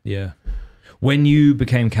from. Yeah. When you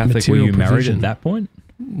became Catholic, were you married at that point?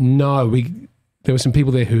 No, there were some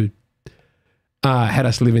people there who had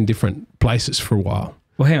us live in different places for a while.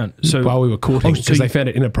 Well, hang on. So while we were courting, because they found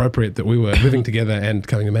it inappropriate that we were living together and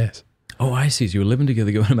coming to mass. Oh, I see. So you were living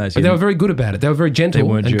together, going to mass. But they were very good about it. They were very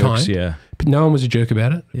gentle and jerks, kind. Yeah. But no one was a jerk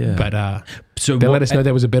about it. Yeah. But so they let us know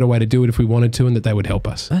there was a better way to do it if we wanted to, and that they would help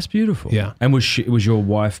us. That's beautiful. Yeah. And was your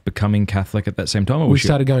wife becoming Catholic at that same time? Or we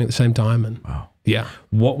started going at the same time, and wow. Yeah.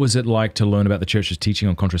 What was it like to learn about the church's teaching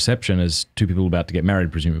on contraception as two people about to get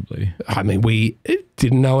married, presumably? I mean, we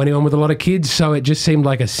didn't know anyone with a lot of kids, so it just seemed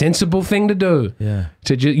like a sensible thing to do. Yeah.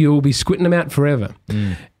 You'll be squitting them out forever.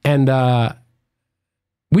 And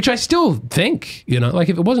which I still think, like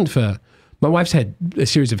if it wasn't for, my wife's had a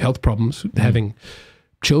series of health problems having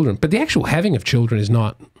children, but the actual having of children is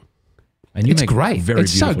not, and you it's make great. Very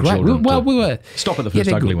it's so beautiful great. children. Well, we were. Stop at the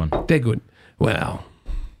first ugly one. They're good. Well,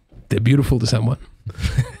 they're beautiful to someone.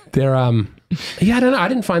 They're, yeah, I don't know. I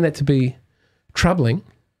didn't find that to be troubling.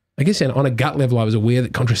 I guess on a gut level, I was aware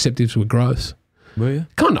that contraceptives were gross. Were you?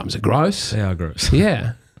 Condoms are gross. They are gross.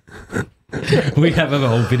 Yeah. We have a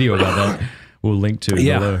whole video about that. We'll link to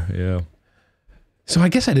below. Yeah. So I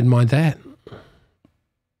guess I didn't mind that.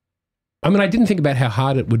 I mean, I didn't think about how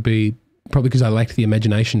hard it would be, probably because I lacked the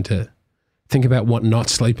imagination to think about what not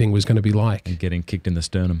sleeping was going to be like. And getting kicked in the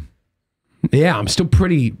sternum. Yeah, I'm still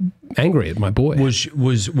pretty angry at my boy. Was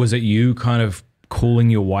it you kind of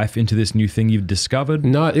calling your wife into this new thing you've discovered?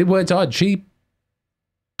 No, it's odd. She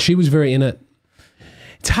was very in it.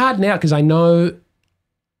 It's hard now because I know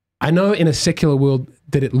in a secular world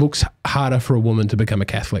that it looks harder for a woman to become a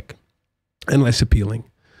Catholic and less appealing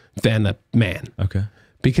than a man. Okay.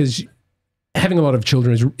 Because having a lot of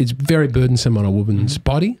children is very burdensome on a woman's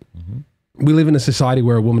body. We live in a society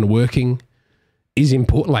where a woman working is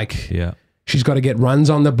important. Like, she's got to get runs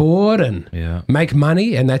on the board and make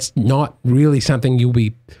money, and that's not really something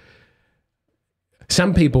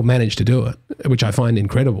some people manage to do it, which I find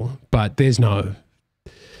incredible, but there's no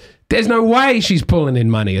way she's pulling in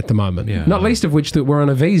money at the moment, not least of which that we're on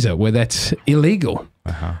a visa where that's illegal.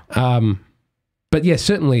 But yeah,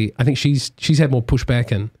 certainly I think she's had more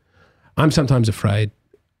pushback, and I'm sometimes afraid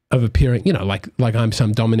of appearing, like I'm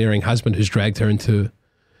some domineering husband who's dragged her into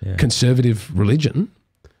conservative religion.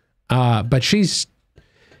 But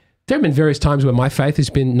there have been various times where my faith has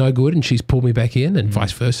been no good and she's pulled me back in, and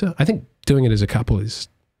vice versa. I think doing it as a couple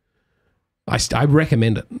I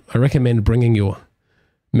recommend it. I recommend bringing your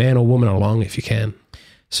man or woman along if you can.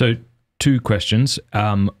 So 2 questions.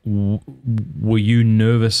 Were you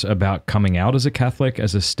nervous about coming out as a Catholic,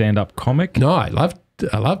 as a stand-up comic? No, I love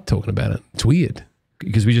talking about it. It's weird.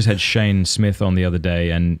 Because we just had Shane Smith on the other day,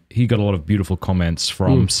 and he got a lot of beautiful comments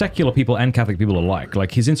from secular people and Catholic people alike.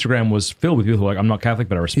 Like, his Instagram was filled with people who were like, I'm not Catholic,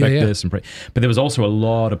 but I respect this. But there was also a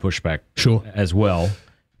lot of pushback as well.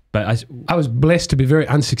 But I was blessed to be very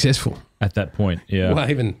unsuccessful. At that point, yeah. Well,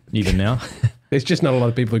 even now? There's just not a lot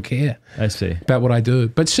of people who care. I see. About what I do.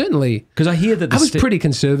 But certainly, because I hear that I was pretty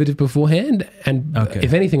conservative beforehand, and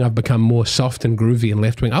if anything, I've become more soft and groovy and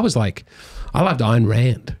left-wing. I was like, I loved Ayn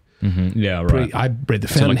Rand. Yeah, right. I read The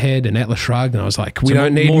Fountainhead and Atlas Shrugged, and I was like, we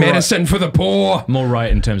don't need medicine for the poor. More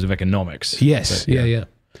right in terms of economics. Yes, but, yeah.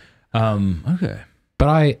 Okay.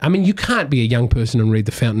 But I mean, you can't be a young person and read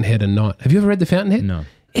The Fountainhead and not. Have you ever read The Fountainhead? No.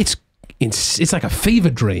 It's like a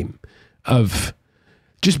fever dream of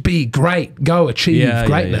just be great, go achieve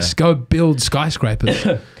greatness, go build skyscrapers.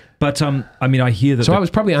 But I mean, I hear that. So I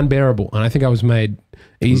was probably unbearable, and I think I was made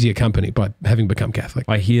easier company by having become Catholic.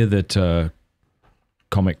 I hear that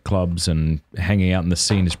comic clubs and hanging out in the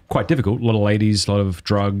scene is quite difficult. A lot of ladies, a lot of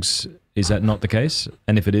drugs. Is that not the case?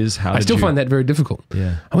 And if it is, how? I still find that very difficult.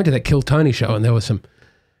 Yeah. I went to that Kill Tony show, and there were some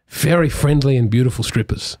very friendly and beautiful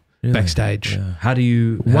strippers backstage. Yeah. How do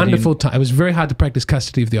you? Wonderful time. It was very hard to practice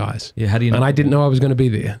custody of the eyes. Yeah. How do you? And I didn't know I was going to be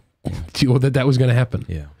there, or that was going to happen.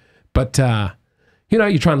 Yeah. But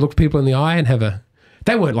you try and look people in the eye and have a.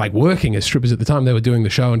 They weren't like working as strippers at the time. They were doing the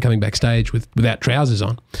show and coming backstage without trousers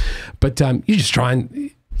on. But you just try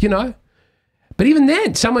and But even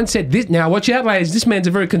then, someone said, "This now watch out, ladies. This man's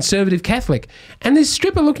a very conservative Catholic." And this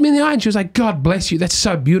stripper looked me in the eye and she was like, "God bless you. That's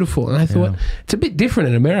so beautiful." And I thought, it's a bit different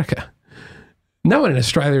in America. No one in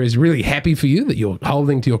Australia is really happy for you that you're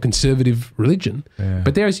holding to your conservative religion. Yeah.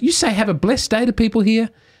 But you say, "Have a blessed day" to people here,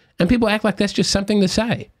 and people act like that's just something to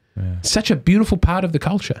say. Yeah. Such a beautiful part of the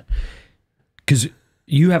culture. Because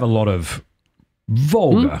you have a lot of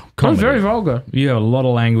vulgar comedy. I'm very vulgar. You have a lot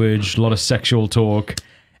of language, a lot of sexual talk.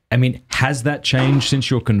 I mean, has that changed since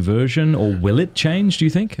your conversion, or will it change, do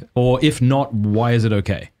you think? Or if not, why is it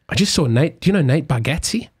okay? I just saw Nate. Do you know Nate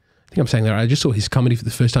Bargatze? I think I'm saying that right. I just saw his comedy for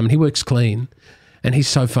the first time, and he works clean, and he's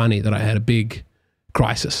so funny that I had a big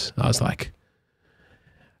crisis. I was like,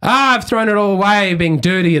 I've thrown it all away being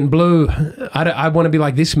dirty and blue. I want to be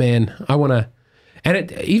like this man. I want to...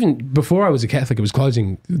 And even before I was a Catholic, it was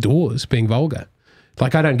closing doors, being vulgar.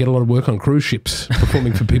 Like, I don't get a lot of work on cruise ships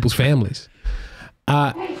performing for people's families.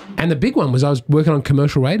 And the big one was I was working on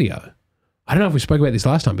commercial radio. I don't know if we spoke about this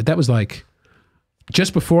last time, but that was like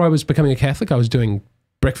just before I was becoming a Catholic. I was doing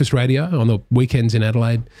breakfast radio on the weekends in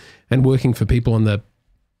Adelaide and working for people on the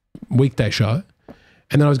weekday show.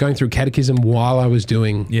 And then I was going through Catechism while I was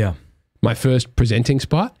doing my first presenting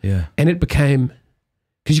spot. Yeah. And it became,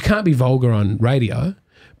 because you can't be vulgar on radio,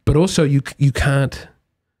 but also you can't,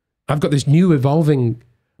 I've got this new evolving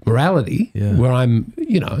morality where I'm,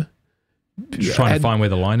 Just trying to find where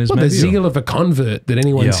the line is, well, maybe? the zeal of a convert that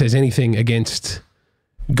anyone says anything against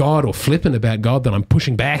God or flippant about God, that I'm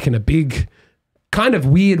pushing back in a big kind of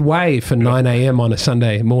weird way for 9 a.m. on a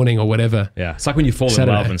Sunday morning or whatever. Yeah, it's like when you fall in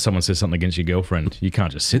love and someone says something against your girlfriend. You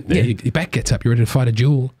can't just sit there. Yeah, your back gets up. You're ready to fight a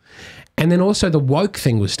duel. And then also the woke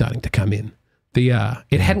thing was starting to come in.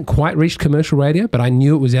 It hadn't quite reached commercial radio, but I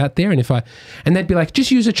knew it was out there. And they'd be like, just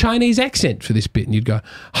use a Chinese accent for this bit. And you'd go,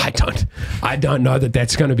 I don't know that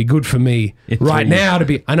that's going to be good for me now to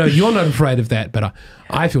be, I know you're not afraid of that, but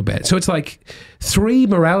I feel bad. So it's like 3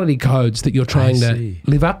 morality codes that you're trying to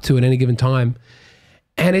live up to at any given time.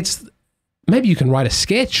 And it's, maybe you can write a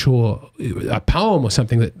sketch or a poem or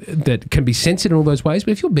something that can be censored in all those ways.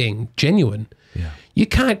 But if you're being genuine, you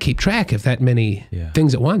can't keep track of that many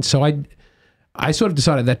things at once. So I sort of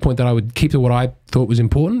decided at that point that I would keep to what I thought was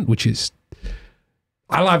important, which is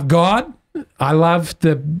I love God, I love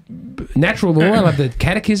the natural law, I love the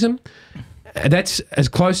catechism. That's as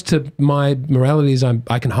close to my morality as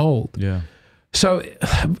I can hold. Yeah. So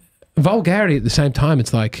vulgarity at the same time,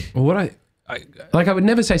 it's like, well, I would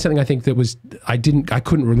never say something I think that was I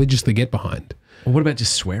couldn't religiously get behind. Well, what about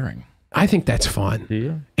just swearing? I think that's fine.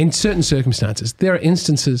 Yeah. In certain circumstances, there are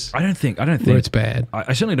instances. I don't think where it's bad.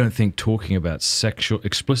 I certainly don't think talking about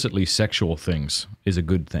explicitly sexual things is a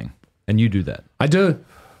good thing, and you do that. I do.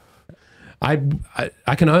 I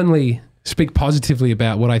can only speak positively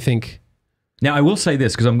about what I think. Now, I will say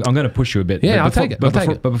this because I'm going to push you a bit. Yeah, I'll take it. But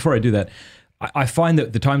before I do that, I find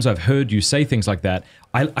that the times I've heard you say things like that,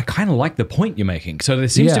 I kind of like the point you're making. So there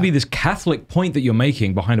seems to be this Catholic point that you're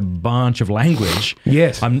making behind a bunch of language.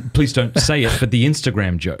 Yes. Please don't say it, but the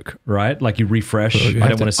Instagram joke, right? Like you refresh. I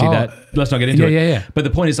don't want to see that. Let's not get into it. Yeah. But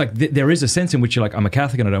the point is like there is a sense in which you're like, I'm a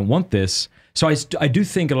Catholic and I don't want this. So I do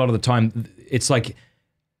think a lot of the time it's like,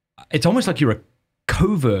 it's almost like you're a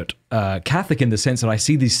covert Catholic in the sense that I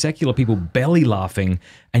see these secular people belly laughing,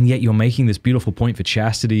 and yet you're making this beautiful point for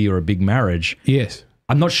chastity or a big marriage. Yes.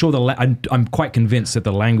 I'm not sure I'm quite convinced that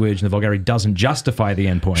the language and the vulgarity doesn't justify the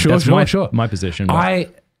end point. Sure, That's sure. my position. I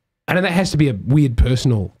know that has to be a weird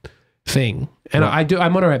personal thing, and right. I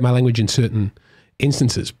moderate my language in certain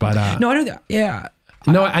instances, but no, I don't. Yeah.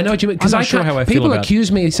 No, I know what you mean. Because people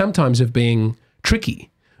accuse me sometimes of being tricky,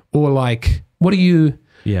 or like, what are you?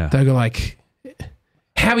 Yeah. They go like,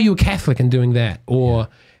 how are you a Catholic and doing that? Or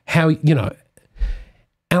how, and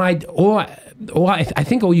I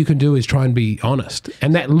think all you can do is try and be honest.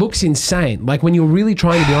 And that looks insane. Like when you're really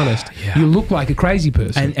trying to be honest, you look like a crazy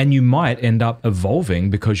person. And you might end up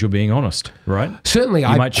evolving because you're being honest, right? Certainly,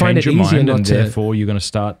 I might change your mind and therefore you're going to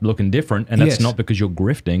start looking different. And that's not because you're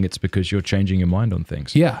grifting, it's because you're changing your mind on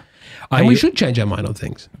things. Yeah. And we should change our mind on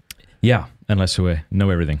things. Yeah, unless we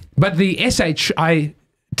know everything. But the SHIT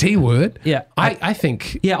word, I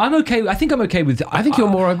think. Yeah, I'm okay. I think I'm okay with. I think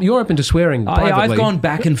you're open to swearing privately. I've gone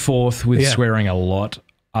back and forth with swearing a lot.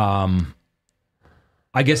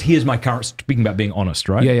 I guess here's my current, speaking about being honest,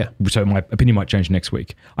 right? Yeah. So my opinion might change next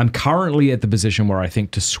week. I'm currently at the position where I think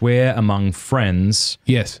to swear among friends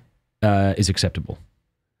is acceptable.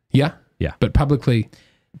 Yeah? Yeah. But publicly...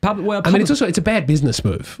 I mean, it's a bad business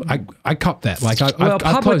move. I cop that. Like, I've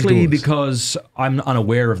publicly because I'm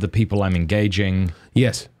unaware of the people I'm engaging.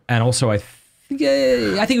 Yes. And also, I think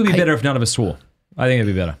it would be better if none of us swore. I think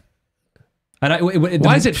it'd be better. And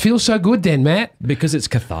why does it feel so good then, Matt? Because it's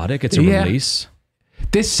cathartic. It's a release.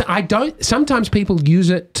 Sometimes people use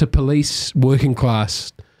it to police working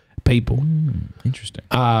class people. Interesting.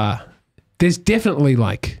 There's definitely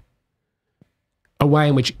like a way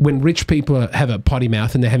in which when rich people have a potty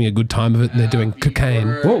mouth and they're having a good time of it and they're doing cocaine.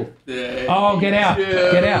 Whoa. Oh, get out.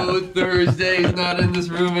 Get out. Thrsdy's not in this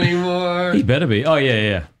room anymore. He better be. Oh,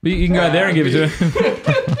 yeah. You can go there and give it to him.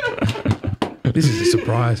 This is a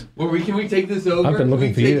surprise. Can we take this over? I've been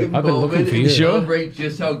looking for you. Celebrate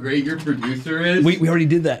just how great your producer is. We already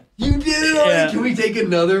did that. You did it already? Yeah. Can we take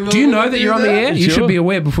another moment? Do you know that you're on the air? You should be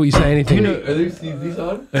aware before you say anything. Are these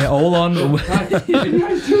on? All on.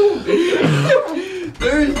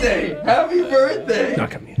 Thrsdy, happy birthday. No,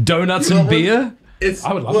 come here. Donuts and beer?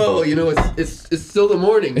 I would love it's still the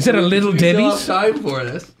morning. Is it a Little Debbie's? Still have time for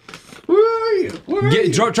this. Where are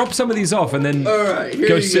you? Drop some of these off and then all right,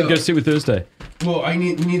 go sit with Thrsdy. Well, I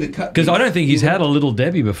need the cut. Because I don't think he's had a Little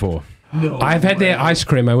Debbie before. No. I've had their ice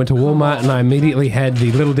cream. I went to Walmart and I immediately had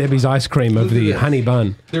the Little Debbie's ice cream of the honey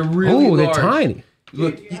bun. They're really large. They're tiny.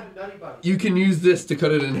 Look, you can use this to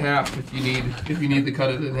cut it in half if you need to cut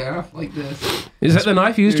it in half like this. Is that the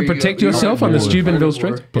knife you use to protect yourself on the Steubenville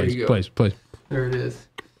streets? Please. There it is.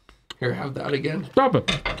 Here, have that again. Stop it.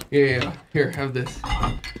 Yeah. Here, have this.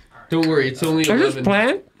 Don't worry, it's only Is 11. this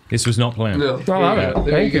planned? This was not planned. No. I love it.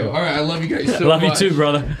 There Thank you go. you. All right, I love you guys so much. Love you too,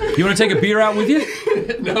 brother. You want to take a beer out with you?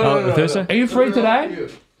 No. Thursday? Are you free today?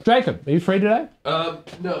 Jacob, are you free today?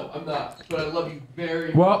 No, I'm not. But I love you very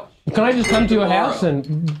much. Well, can I just come to your Tomorrow. house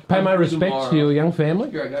and pay my respects to your young family?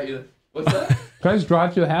 Here, I got you this. What's that? Can I just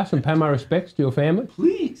drive to your house and pay my respects to your family?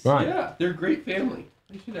 Please. Right. Yeah, they're a great family.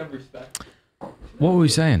 They should have respect. What were we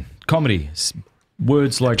saying? Comedy.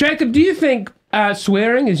 Words like... Jacob, do you think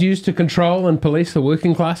swearing is used to control and police the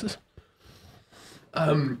working classes?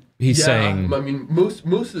 He's saying... I mean, most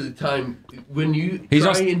of the time, when you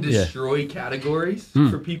try and destroy categories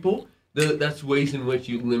for people, that's ways in which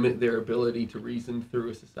you limit their ability to reason through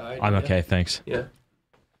a society. I'm okay, thanks. Yeah.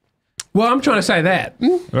 Well, I'm trying to say that.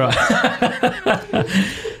 Right.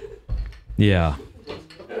 Yeah.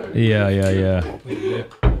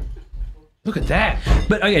 Look at that.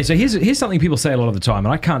 But okay, so here's something people say a lot of the time,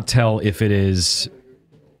 and I can't tell if it is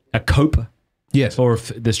a cope Yes. or if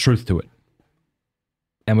there's truth to it.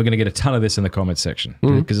 And we're going to get a ton of this in the comments section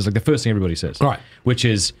because it's like the first thing everybody says. Right. Which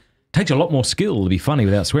is, takes a lot more skill to be funny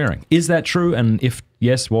without swearing. Is that true? And if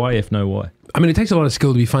yes, why? If no, why? I mean, it takes a lot of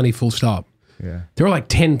skill to be funny, full stop. Yeah. There are like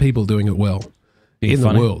 10 people doing it well Being in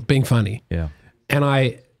funny? the world, being funny. Yeah. And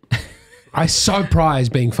I so prize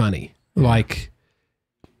being funny. Like,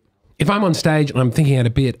 if I'm on stage and I'm thinking out a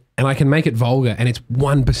bit and I can make it vulgar and it's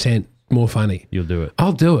 1% more funny, You'll do it.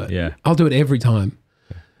 I'll do it. Yeah. I'll do it every time.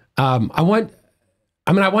 I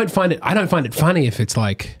don't find it funny if it's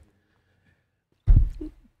like,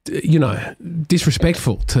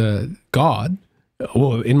 disrespectful to God,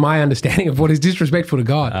 or in my understanding of what is disrespectful to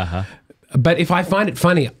God. Uh-huh. But if I find it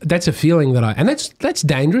funny, that's a feeling that and that's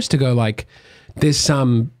dangerous to go like, there's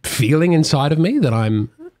some feeling inside of me that I'm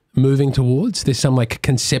moving towards. There's some like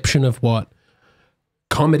conception of what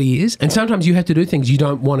comedy is. And sometimes you have to do things you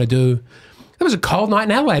don't want to do. There was a cold night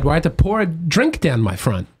in Adelaide where I had to pour a drink down my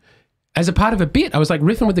front. As a part of a bit, I was like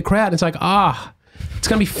riffing with the crowd. And it's like, it's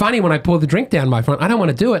going to be funny when I pour the drink down my front. I don't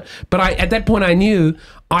want to do it. But at that point, I knew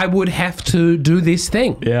I would have to do this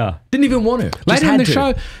thing. Yeah. Didn't even want to. Later in the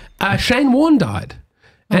show, Shane Warne died.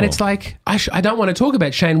 And it's like, I don't want to talk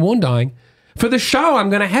about Shane Warne dying. For the show, I'm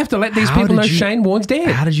going to have to let these people know Shane Warne's dead.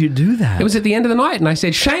 How did you do that? It was at the end of the night, and I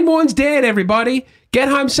said, Shane Warne's dead, everybody. Get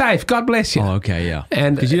home safe. God bless you. Oh, okay, yeah.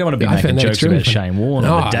 And because you don't want to be I making found that jokes about extremely Shane Warne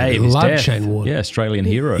on the day of his I love death. Shane Warne. Yeah, Australian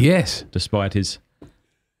hero. Yes. Despite his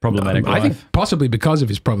problematic I life. think possibly because of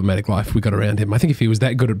his problematic life we got around him. I think if he was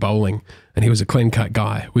that good at bowling and he was a clean-cut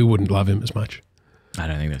guy, we wouldn't love him as much. I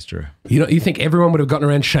don't think that's true. You think everyone would have gotten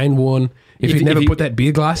around Shane Warne if he'd never put that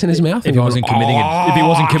beer glass in his mouth? If he wasn't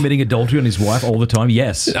committing adultery on his wife all the time,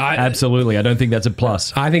 yes, absolutely. I don't think that's a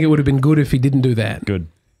plus. I think it would have been good if he didn't do that. Good.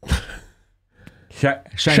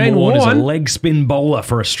 Shane Warne is a leg spin bowler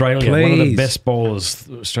for Australia. One of the best bowlers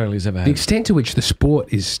Australia's ever had. The extent to which the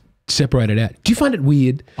sport is separated out. Do you find it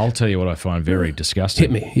weird? I'll tell you what I find very disgusting.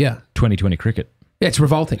 Hit me, yeah. 2020 cricket. Yeah, it's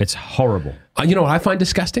revolting. It's horrible. You know what I find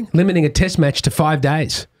disgusting? Limiting a test match to 5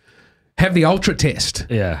 days. Have the ultra test.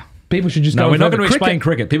 Yeah. People should just go. No, we're not going to explain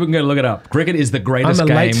cricket. People can go look it up. Cricket is the greatest game on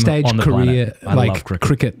the planet. I'm a late stage career. I love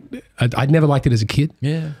cricket. I'd never liked it as a kid.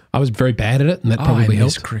 Yeah. I was very bad at it, and that probably I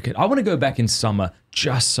miss helped. cricket. I want to go back in summer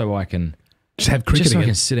just so I can just have cricket just so again. I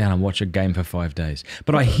can sit down and watch a game for 5 days.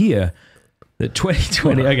 But I hear that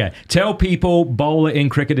 2020. Okay, tell people bowler in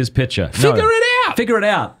cricket is pitcher. Figure it out. Figure it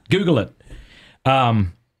out. Google it. But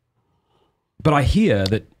I hear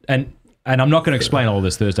that, and I'm not going to explain all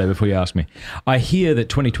this Thursday before you ask me. I hear that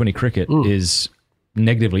 2020 cricket is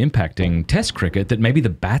negatively impacting Test cricket, that maybe the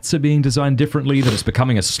bats are being designed differently, that it's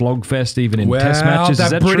becoming a slogfest even in Test matches. Is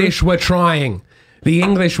the that British true? were trying. The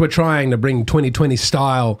English were trying to bring 2020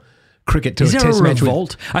 style cricket to a Test match.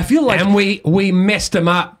 Revolt? I feel like... And we messed them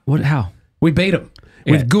up. What? How? We beat them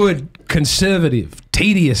with good, conservative,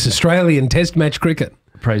 tedious Australian Test match cricket.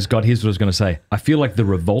 Praise God. Here's what I was going to say. I feel like the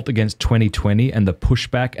revolt against 2020 and the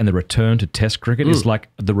pushback and the return to Test cricket is like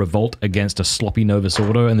the revolt against a sloppy Novus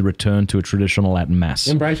Ordo and the return to a traditional Latin mass.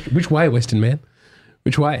 Embrace. Which way, Western man?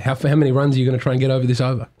 Which way? How many runs are you going to try and get over this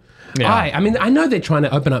over? Yeah. I mean, I know they're trying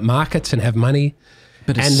to open up markets and have money,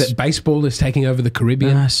 and that baseball is taking over the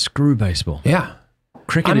Caribbean. Screw baseball. Yeah.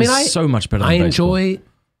 Cricket is so much better than baseball. I enjoy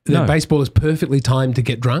that baseball is perfectly timed to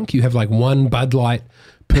get drunk. You have like one Bud Light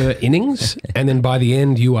per innings, and then by the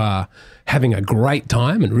end you are having a great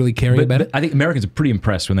time and really caring about it. I think Americans are pretty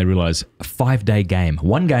impressed when they realize a 5-day game.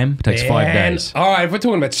 One game takes 5 days. All right, if we're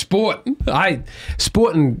talking about sport,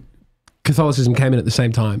 sport and Catholicism came in at the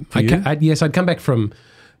same time. Yes, I'd come back from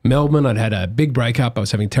Melbourne. I'd had a big breakup. I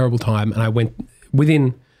was having a terrible time, and I went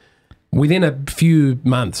within a few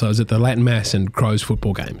months. I was at the Latin Mass and Crows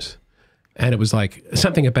football games, and it was like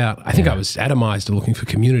something about. I think I was atomized or looking for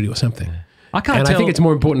community or something. I think it's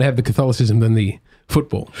more important to have the Catholicism than the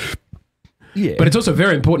football. Yeah, but it's also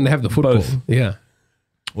very important to have the football. Both. Yeah.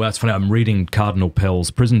 Well, that's funny. I'm reading Cardinal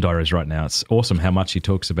Pell's prison diaries right now. It's awesome how much he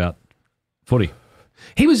talks about footy.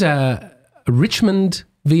 He was a Richmond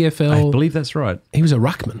VFL. I believe that's right. He was a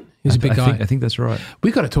ruckman. He was a big guy. I think that's right.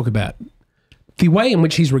 We've got to talk about the way in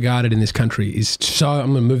which he's regarded in this country is so,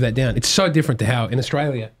 I'm going to move that down. It's so different to how in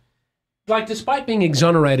Australia, like despite being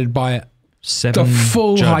exonerated by 7 the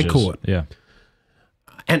full judges. High Court. Yeah.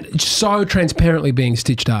 And so transparently being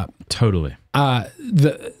stitched up. Totally.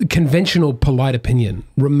 The conventional polite opinion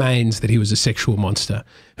remains that he was a sexual monster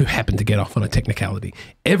who happened to get off on a technicality.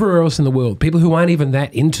 Everywhere else in the world, people who aren't even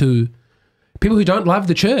that into, people who don't love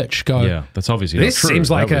the church go, yeah, that's obviously this not true. Seems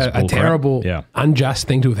like a terrible, unjust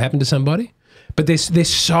thing to have happened to somebody. But they're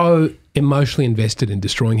so emotionally invested in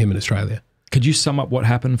destroying him in Australia. Could you sum up what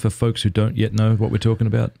happened for folks who don't yet know what we're talking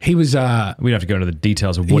about? He was... we don't have to go into the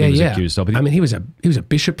details of what he was accused of. I mean, he was a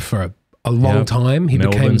bishop for a long time. He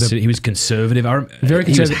Melbourne he was conservative. Very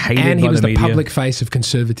conservative. He was hated and he was the media. Public face of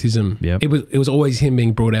conservatism. Yep. It was always him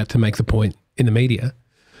being brought out to make the point in the media.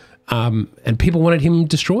 And people wanted him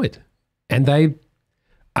destroyed. And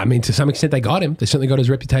to some extent they got him. They certainly got his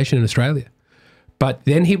reputation in Australia. But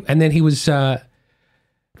then he was... the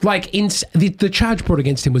charge brought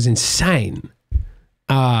against him was insane.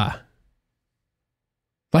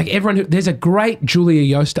 There's a great Julia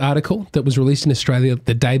Yost article that was released in Australia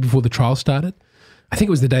the day before the trial started. I think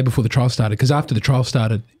it was the day before the trial started because after the trial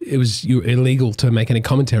started, you were illegal to make any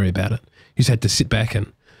commentary about it. You just had to sit back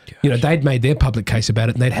and, they'd made their public case about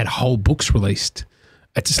it and they'd had whole books released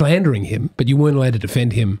slandering him, but you weren't allowed to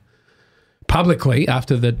defend him publicly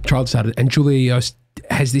after the trial started. And Julia Yost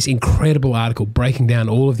has this incredible article breaking down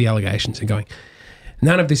all of the allegations and going,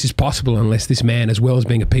 none of this is possible unless this man, as well as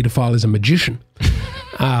being a paedophile, is a magician.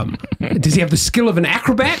 Does he have the skill of an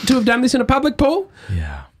acrobat to have done this in a public pool?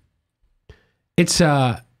 Yeah. It's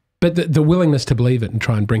but the willingness to believe it and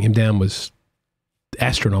try and bring him down was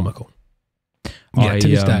astronomical. Yeah, to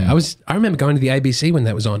this day. I remember going to the ABC when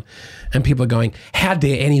that was on, and people are going, how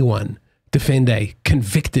dare anyone defend a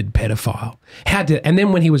convicted pedophile? And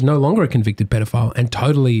then when he was no longer a convicted pedophile and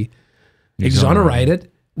totally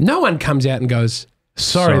exonerated, no one comes out and goes,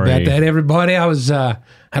 sorry about that, everybody. I was had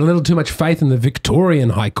a little too much faith in the Victorian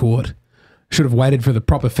High Court. Should have waited for the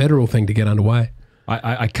proper federal thing to get underway.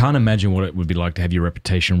 I can't imagine what it would be like to have your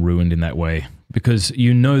reputation ruined in that way, because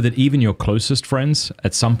you know that even your closest friends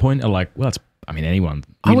at some point are like, well, anyone.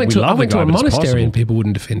 I went to a monastery and people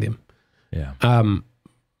wouldn't defend him. Yeah.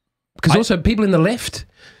 Because also people in the left,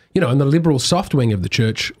 in the liberal soft wing of the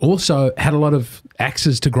church also had a lot of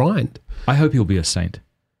axes to grind. I hope he'll be a saint.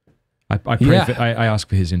 I pray I ask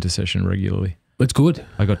for his intercession regularly. It's good.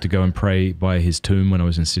 I got to go and pray by his tomb when I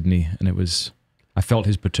was in Sydney, and I felt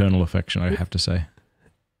his paternal affection, I have to say.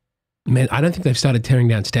 Man, I don't think they've started tearing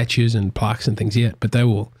down statues and plaques and things yet, but they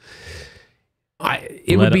will.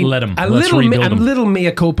 Let them. A little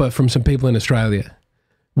mea culpa from some people in Australia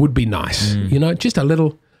would be nice. Just a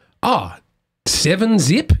little, 7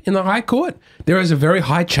 zip in the High Court. There is a very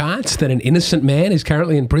high chance that an innocent man is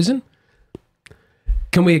currently in prison.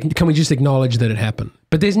 Can we just acknowledge that it happened?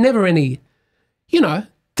 But there's never any, the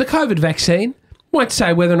COVID vaccine won't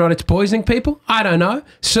say whether or not it's poisoning people. I don't know.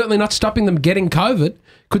 Certainly not stopping them getting COVID.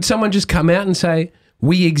 Could someone just come out and say,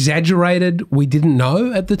 we exaggerated, we didn't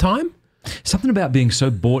know at the time? Something about being so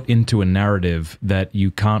bought into a narrative that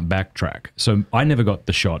you can't backtrack. So I never got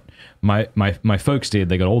the shot. My folks did.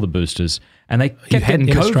 They got all the boosters, and they kept getting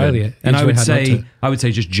COVID. Australia, and I would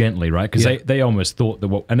say just gently, right? Because they almost thought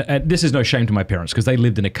that. And this is no shame to my parents because they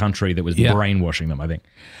lived in a country that was brainwashing them, I think.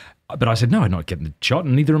 But I said, no, I'm not getting the shot,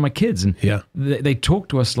 and neither are my kids. And they talked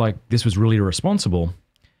to us like this was really irresponsible.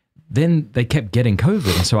 Then they kept getting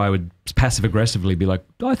COVID, and so I would passive-aggressively be like,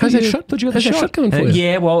 I thought you had the shot going for you?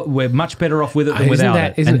 Yeah, well, we're much better off with it than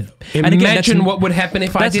without it. Imagine what would happen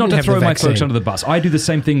if I didn't have the vaccine. That's not to throw my folks under the bus. I do the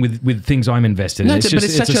same thing with things I'm invested in. No, it's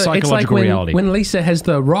a psychological reality. When Lisa has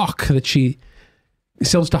the rock that she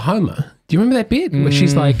sells to Homer, do you remember that bit? Where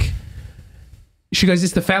she's like, she goes,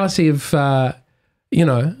 it's the fallacy of, there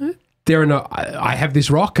are no, I have this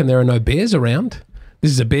rock and there are no bears around.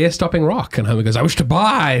 this is a bear-stopping rock. And Homer goes, I wish to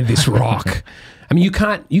buy this rock. I mean, you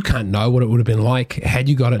can't know what it would have been like had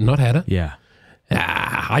you got it and not had it. Yeah.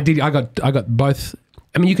 I did. I got both.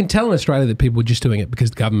 I mean, you can tell in Australia that people were just doing it because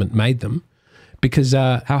the government made them. Because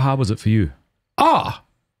how hard was it for you?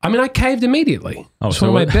 I mean, I caved immediately. It's one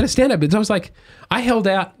of my better stand-up bits. I was like, I held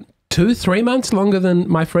out 2-3 months longer than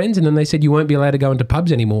my friends, and then they said you won't be allowed to go into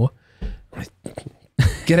pubs anymore.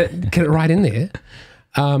 Get it right in there.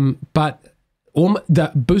 But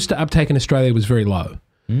the booster uptake in Australia was very low.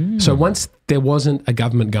 So once there wasn't a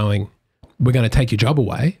government going, we're going to take your job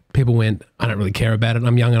away, people went, I don't really care about it.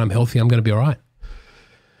 I'm young and I'm healthy. I'm going to be all right.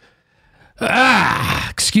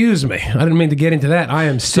 Excuse me. I didn't mean to get into that. I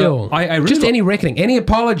am still... So I really just any reckoning, any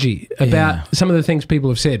apology about some of the things people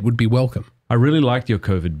have said would be welcome. I really liked your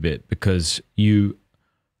COVID bit because you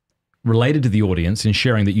related to the audience in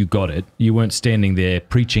sharing that you got it. You weren't standing there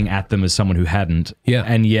preaching at them as someone who hadn't. Yeah.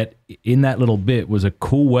 And yet in that little bit was a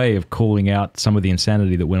cool way of calling out some of the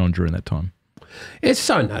insanity that went on during that time. It's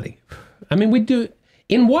so nutty. I mean, we do...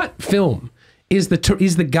 In what film... Is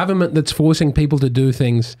the government that's forcing people to do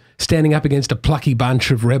things, standing up against a plucky bunch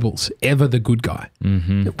of rebels, ever the good guy?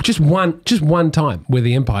 Mm-hmm. Just one time where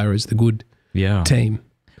the Empire is the good team.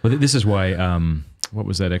 Well, this is why, what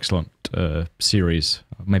was that excellent series?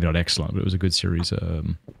 Maybe not excellent, but it was a good series.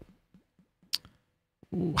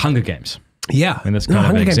 Hunger Games. Yeah. And that's kind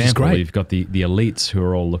of an example where you've got the elites who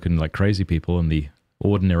are all looking like crazy people and the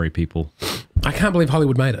ordinary people. I can't believe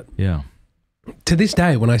Hollywood made it. Yeah. To this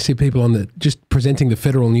day, when I see people on just presenting the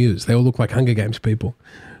federal news, they all look like Hunger Games people.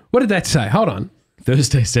 What did that say? Hold on.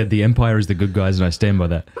 Thrsdy said the Empire is the good guys, and I stand by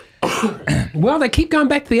that. Well, they keep going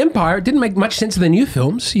back to the Empire. It didn't make much sense of the new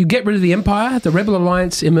films. You get rid of the Empire, the Rebel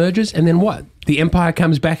Alliance emerges, and then what? The Empire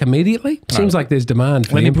comes back immediately? Seems like there's demand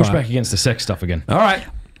for the Empire. Let me push back against the sex stuff again. All right.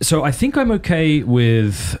 So I think I'm okay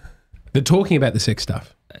with... the talking about the sex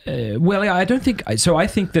stuff. Well, I don't think so. I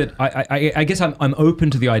think that I guess I'm open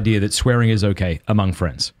to the idea that swearing is okay among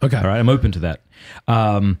friends. Okay, all right, I'm open to that.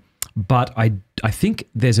 But I think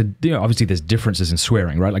there's obviously there's differences in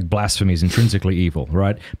swearing, right? Like blasphemy is intrinsically evil,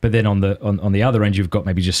 right? But then on the other end, you've got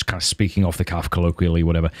maybe just kind of speaking off the cuff, colloquially,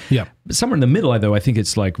 whatever. Yeah. But somewhere in the middle, though, I think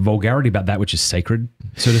it's like vulgarity about that which is sacred.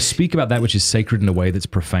 So to speak about that which is sacred in a way that's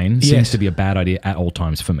profane seems to be a bad idea at all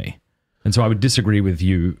times for me. And so I would disagree with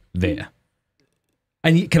you there.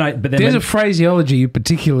 And but then there's a phraseology you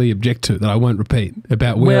particularly object to that I won't repeat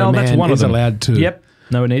about where a man is allowed to. Yep.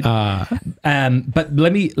 No need. But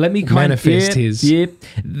let me kind manifest his an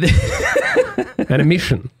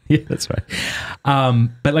emission. Yeah, that's right.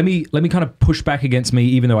 But let me kind of push back against me,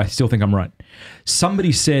 even though I still think I'm right.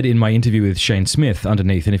 Somebody said in my interview with Shane Smith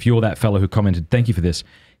underneath, and if you're that fellow who commented, thank you for this.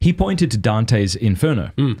 He pointed to Dante's Inferno,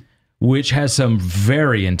 which has some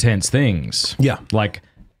very intense things. Yeah. Like,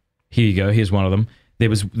 here you go. Here's one of them. There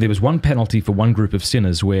was one penalty for one group of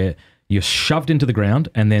sinners where you're shoved into the ground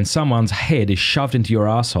and then someone's head is shoved into your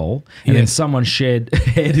asshole and then someone's head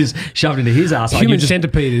is shoved into his asshole. Human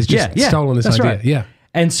centipede is just stolen this idea. Right. Yeah.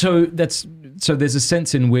 And so there's a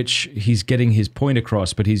sense in which he's getting his point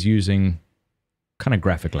across, but he's using kind of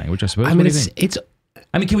graphic language, I suppose. I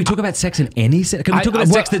mean, can we talk about sex in any sex? Can we talk about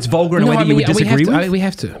sex that's vulgar in a way that you would disagree with? We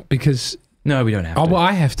have to, because... No, we don't have to. Oh, well,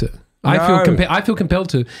 I have to. I feel compelled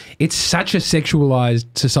to. It's such a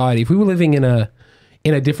sexualized society. If we were living in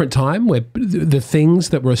a different time where the things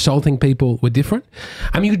that were assaulting people were different,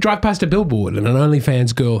 I mean, you could drive past a billboard and an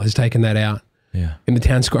OnlyFans girl has taken that out in the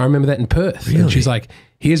town square. I remember that in Perth. Really? And she's like,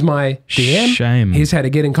 here's my DM. Shame. Here's how to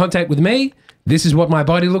get in contact with me. This is what my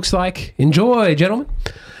body looks like. Enjoy, gentlemen.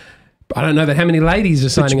 I don't know how many ladies are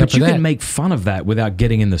signing up for that. But you can make fun of that without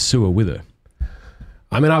getting in the sewer with her.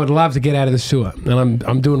 I mean, I would love to get out of the sewer, and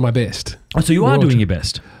I'm doing my best. Oh, so you are doing your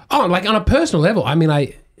best? Oh, like on a personal level. I mean,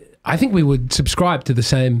 I think we would subscribe to the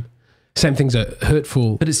same things are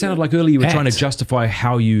hurtful. But it sounded like earlier you were trying to justify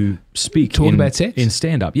how you speak about sex? In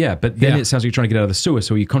stand-up. Yeah, but then it sounds like you're trying to get out of the sewer.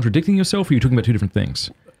 So are you contradicting yourself, or are you talking about two different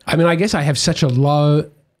things? I mean, I guess I have such a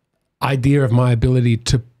low idea of my ability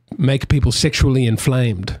to make people sexually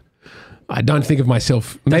inflamed. I don't think of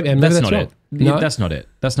myself... Maybe that's not wrong. it. No? That's not it.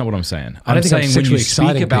 That's not what I'm saying. I'm saying when you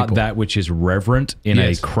speak about people. that which is reverent in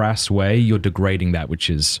a crass way, you're degrading that which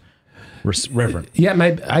is reverent. Yeah,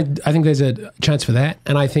 maybe. I think there's a chance for that.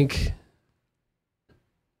 And I think...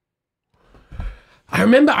 I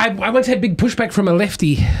remember I once had big pushback from a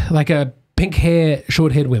lefty, like a pink hair,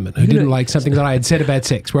 short haired woman who didn't like something that I had said about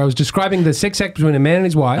sex, where I was describing the sex act between a man and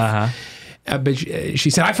his wife. But she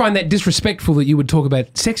said, I find that disrespectful that you would talk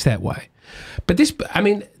about sex that way. But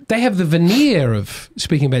they have the veneer of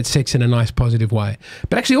speaking about sex in a nice, positive way.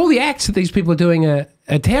 But actually all the acts that these people are doing are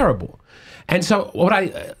terrible. And so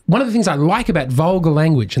one of the things I like about vulgar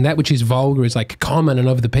language, and that which is vulgar is like common and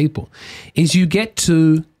of the people, is you get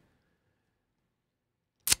to,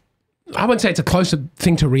 I wouldn't say it's a closer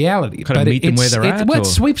thing to reality, kind of meet them where they're at. Well, it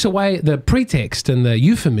sweeps away the pretext and the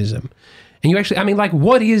euphemism. And you actually, I mean, like,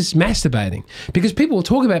 what is masturbating? Because people will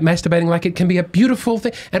talk about masturbating like it can be a beautiful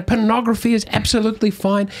thing, and pornography is absolutely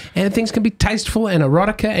fine, and things can be tasteful and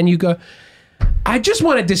erotica, and you go, I just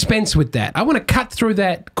want to dispense with that. I want to cut through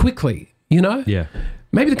that quickly, you know? Yeah.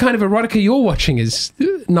 Maybe the kind of erotica you're watching is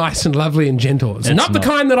nice and lovely and gentle. It's not the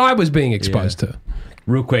kind that I was being exposed to.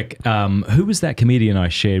 Real quick, who was that comedian I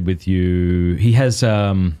shared with you? He has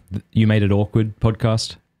You Made It Awkward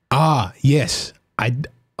podcast. Ah, yes.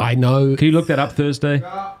 I know. Can you look that up, Thrsdy?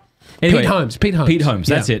 Anyway, Pete Holmes.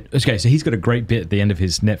 That's it. Okay, so he's got a great bit at the end of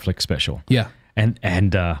his Netflix special. Yeah. And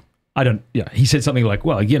I don't, he said something like,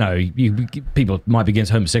 well, you know, people might be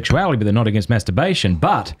against homosexuality, but they're not against masturbation.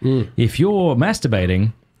 But if you're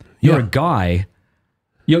masturbating, you're a guy.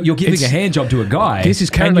 You're giving a hand job to a guy,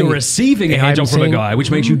 and you're receiving a hand job from a guy, which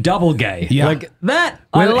makes you double gay. Yeah. Like that,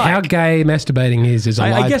 well, how gay masturbating is a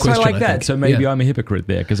live I guess question, I like that. So maybe I'm a hypocrite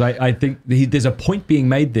there, because I think there's a point being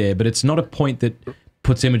made there, but it's not a point that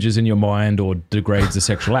puts images in your mind or degrades the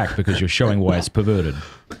sexual act, because you're showing why it's perverted.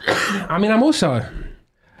 I mean, I'm also...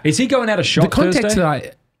 Is he going out of shot? The context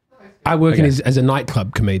that I work in is as a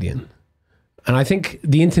nightclub comedian, and I think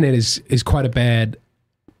the internet is quite a bad...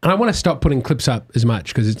 And I want to stop putting clips up as much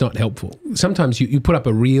because it's not helpful. Sometimes you put up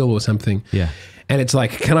a reel or something, and it's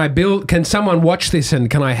like, can someone watch this and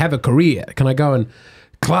can I have a career? Can I go and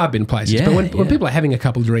club in places? But when people are having a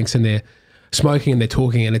couple of drinks and they're smoking and they're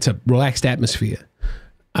talking and it's a relaxed atmosphere,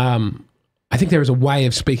 I think there is a way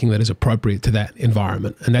of speaking that is appropriate to that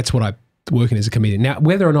environment, and that's what I work in as a comedian. Now,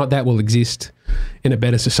 whether or not that will exist in a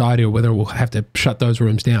better society or whether we'll have to shut those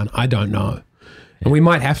rooms down, I don't know, and we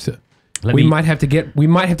might have to. We might have to get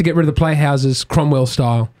rid of the playhouses, Cromwell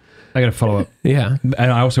style. I got to follow up. Yeah.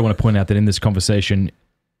 And I also want to point out that in this conversation,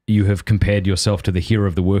 you have compared yourself to the hero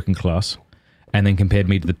of the working class, and then compared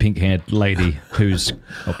me to the pink-haired lady who's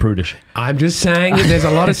prudish. I'm just saying that there's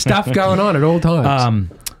a lot of stuff going on at all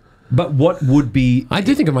times. But what would be... I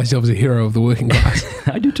do think of myself as a hero of the working class.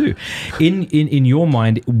 I do too. In your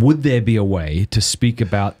mind, would there be a way to speak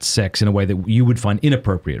about sex in a way that you would find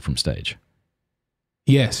inappropriate from stage?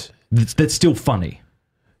 Yes. That's still funny.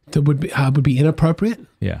 That would be inappropriate?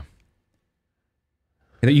 Yeah.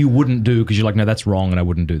 That you wouldn't do because you're like, no, that's wrong and I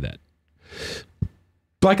wouldn't do that.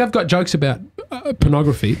 Like, I've got jokes about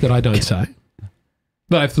pornography that I don't say,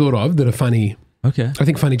 that I've thought of that are funny. Okay. I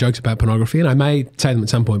think funny jokes about pornography, and I may say them at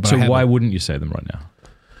some point, but so why wouldn't you say them right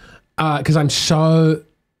now? Because I'm so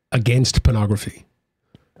against pornography.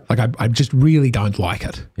 Like, I just really don't like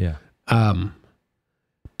it. Yeah.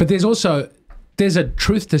 But there's a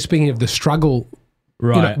truth to speaking of the struggle,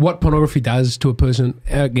 right? You know, what pornography does to a person,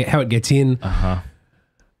 how it gets in,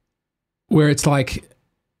 where it's like,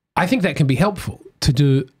 I think that can be helpful to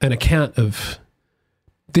do an account of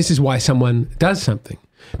this is why someone does something.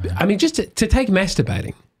 I mean, just to take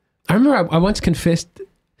masturbating. I remember I once confessed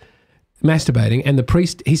masturbating, and the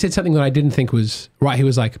priest, he said something that I didn't think was right. He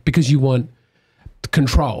was like, because you want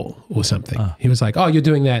control or something. He was like, oh, you're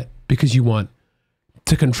doing that because you want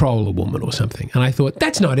to control a woman or something. And I thought,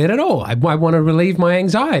 that's not it at all. I want to relieve my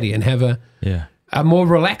anxiety and have a more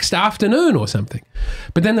relaxed afternoon or something.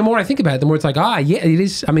 But then the more I think about it, the more it's like, it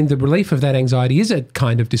is. I mean, the relief of that anxiety is a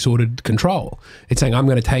kind of disordered control. It's saying, I'm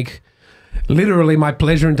going to take literally my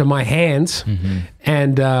pleasure into my hands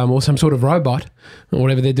and or some sort of robot or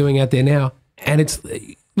whatever they're doing out there now. And it's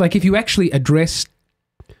like, if you actually address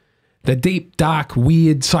the deep, dark,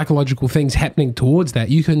 weird psychological things happening towards that,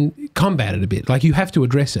 you can combat it a bit. Like, you have to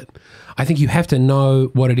address it. I think you have to know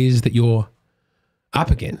what it is that you're up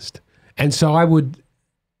against. And so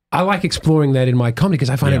I like exploring that in my comedy because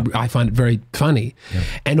I find it very funny. Yeah.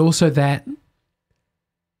 And also that,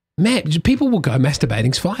 man, people will go,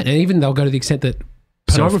 masturbating's fine. And even they'll go to the extent that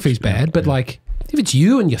pornography's bad, but like, if it's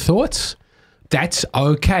you and your thoughts, that's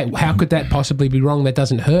okay. How could that possibly be wrong? That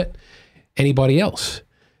doesn't hurt anybody else.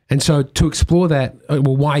 And so to explore that,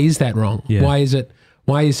 well, why is that wrong? Yeah.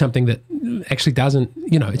 Why is something that actually doesn't,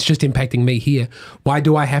 it's just impacting me here? Why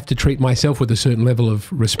do I have to treat myself with a certain level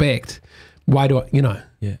of respect? Why do I,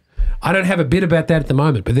 Yeah. I don't have a bit about that at the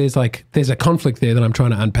moment, but there's a conflict there that I'm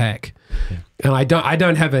trying to unpack. Yeah. And I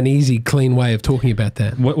don't have an easy, clean way of talking about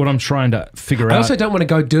that. What I'm trying to figure out. I also don't want to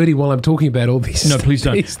go dirty while I'm talking about all these. No, please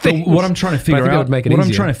don't. What I'm trying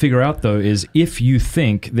to figure out though is if you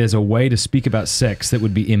think there's a way to speak about sex that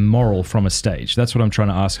would be immoral from a stage. That's what I'm trying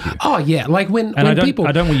to ask you. Oh yeah, like when I people.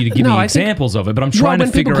 don't want you to give me examples of it, but I'm trying to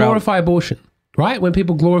figure out. When people glorify abortion. right? When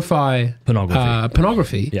people glorify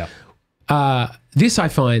pornography. Yeah. This I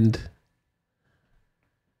find,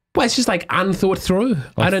 well, it's just like unthought through.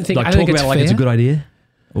 I don't think, like, I don't think talk it's about fair. like it's a good idea.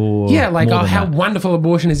 Or yeah, like, more oh, than how that? wonderful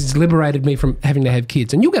abortion is. It's liberated me from having to have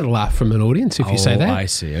kids. And you'll get a laugh from an audience if you say that. I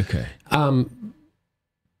see, okay.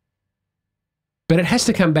 But it has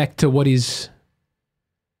to come back to what is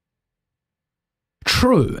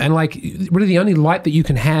true. And like, really the only light that you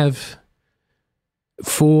can have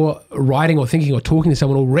for writing or thinking or talking to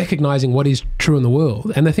someone or recognizing what is true in the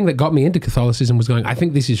world. And the thing that got me into Catholicism was going, I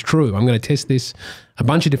think this is true. I'm going to test this a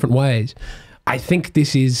bunch of different ways. I think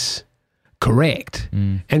this is correct.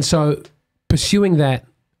 And so pursuing that,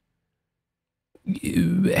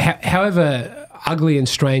 however ugly and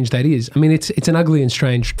strange that is, I mean, it's an ugly and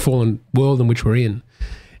strange fallen world in which we're in.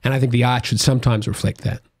 And I think the art should sometimes reflect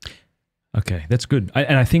that. Okay, that's good.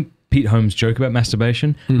 And I think Pete Holmes' joke about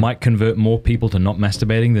masturbation might convert more people to not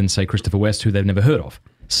masturbating than, say, Christopher West, who they've never heard of.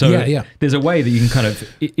 So there's a way that you can kind of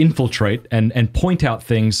infiltrate and point out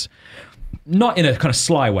things, not in a kind of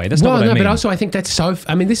sly way. That's not what I mean. But also I think that's so,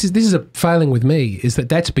 I mean, this is a failing with me, is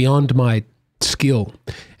that's beyond my skill.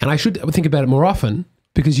 And I should think about it more often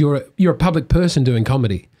because you're a public person doing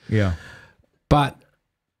comedy. Yeah. But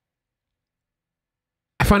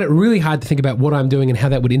I find it really hard to think about what I'm doing and how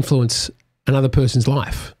that would influence another person's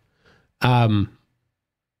life.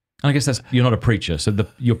 I guess that's, you're not a preacher, so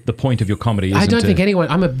the point of your comedy isn't I don't think anyone,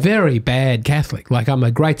 I'm a very bad Catholic. Like, I'm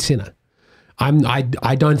a great sinner. I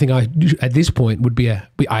don't think I, at this point, would be I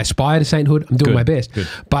aspire to sainthood. I'm doing my best. Good.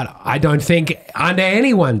 But I don't think under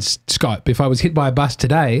anyone's scope, if I was hit by a bus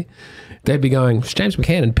today, they'd be going, James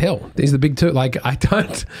McCann and Pell. These are the big two. Like, I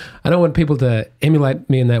don't want people to emulate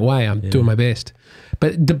me in that way. I'm doing my best.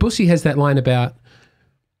 But Debussy has that line about,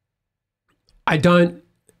 I don't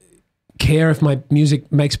care if my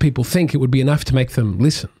music makes people think, it would be enough to make them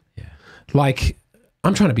listen. Yeah. Like,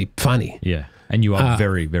 I'm trying to be funny. Yeah. And you are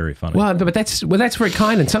very, very funny. Well, but that's very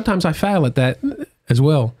kind, and sometimes I fail at that as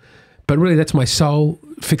well. But really, that's my sole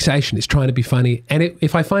fixation, is trying to be funny. And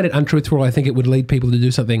if I find it untruthful, I think it would lead people to do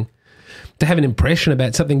something, to have an impression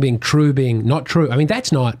about something being true, being not true. I mean,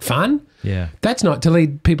 that's not fun. Yeah. That's not, to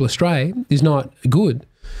lead people astray is not good.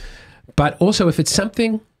 But also, if it's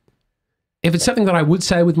something that I would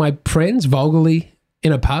say with my friends vulgarly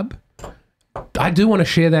in a pub, I do want to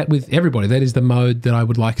share that with everybody. That is the mode that I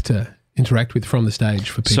would like to interact with from the stage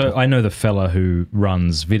for people. So I know the fella who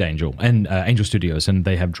runs VidAngel and Angel Studios, and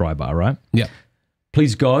they have Dry Bar, right? Yeah.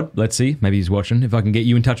 Please God, let's see, maybe he's watching, if I can get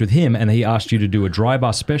you in touch with him and he asked you to do a Dry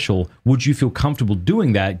Bar special, would you feel comfortable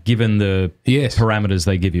doing that given the parameters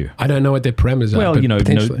they give you? I don't know what their parameters are. Well, you know,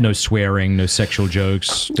 no swearing, no sexual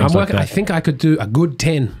jokes, things like that. I think I could do a good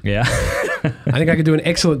 10. Yeah. I think I could do an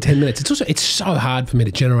excellent 10 minutes. It's so hard for me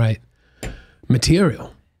to generate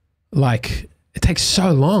material. Like, it takes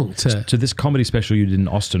so long to... So this comedy special you did in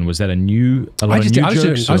Austin, was that a lot of new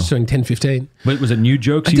jokes? I was doing 10, 15. But was it new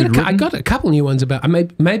jokes I got a couple new ones about...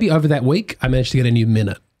 Maybe over that week, I managed to get a new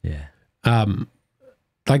minute. Yeah.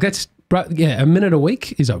 Like that's... Yeah, a minute a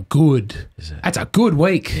week is a good... That's a good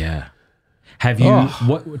week. Yeah. Have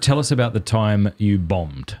you... Tell us about the time you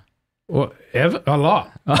bombed. Well, a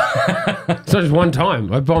lot. It's not just one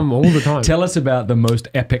time. I bomb all the time. Tell us about the most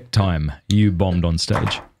epic time you bombed on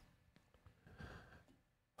stage.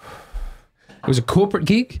 It was a corporate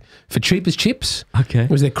gig for Cheap as Chips. Okay.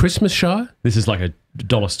 It was their Christmas show. This is like a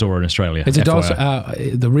dollar store in Australia. It's a dollar store.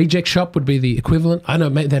 The Reject Shop would be the equivalent. I know,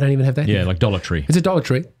 they don't even have that. Yeah, like Dollar Tree. It's a Dollar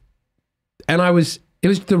Tree. And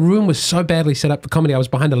the room was so badly set up for comedy, I was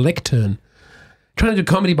behind a lectern. Trying to do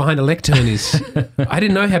comedy behind a lectern is, I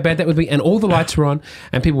didn't know how bad that would be. And all the lights were on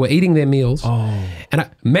and people were eating their meals. Oh. And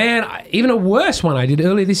even a worse one I did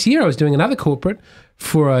earlier this year, I was doing another corporate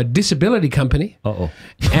for a disability company.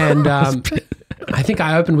 And I think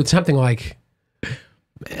I opened with something like,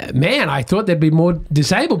 man, I thought there'd be more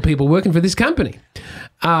disabled people working for this company.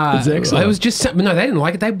 That's excellent. It was just something, no, they didn't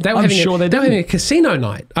like it. They were having a casino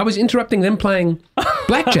night. I was interrupting them playing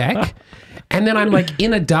blackjack. And then I'm like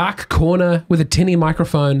in a dark corner with a tinny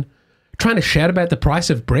microphone trying to shout about the price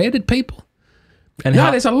of bread at people. And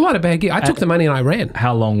there's a lot of bad gigs. I took the money and I ran.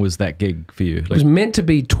 How long was that gig for you? It was meant to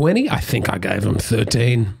be 20. I think I gave them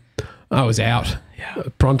 13. I was out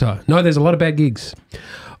pronto. No, there's a lot of bad gigs.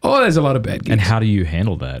 Oh, there's a lot of bad gigs. And how do you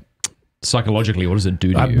handle that? Psychologically, what does it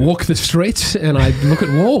do to you? I walk the streets and I look at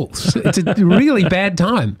walls. It's a really bad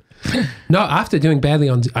time. No, after doing badly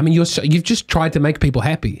you've just tried to make people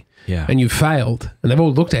happy. Yeah. And you failed, and they've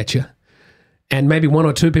all looked at you, and maybe one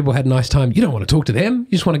or two people had a nice time. You don't want to talk to them.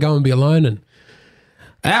 You just want to go and be alone. And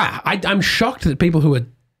I'm shocked that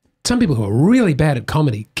some people who are really bad at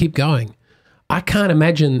comedy keep going. I can't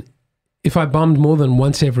imagine if I bombed more than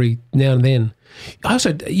once every now and then.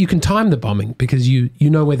 Also, you can time the bombing because you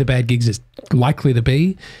know where the bad gigs is likely to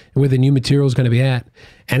be and where the new material is going to be at.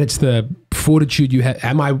 And it's the fortitude you have.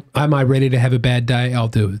 Am I ready to have a bad day? I'll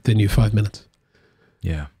do the new 5 minutes.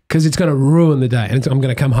 Yeah. Because it's going to ruin the day. And I'm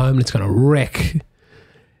going to come home and it's going to wreck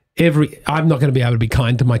I'm not going to be able to be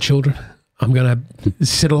kind to my children. I'm going to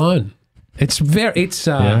sit alone.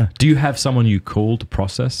 Do you have someone you call to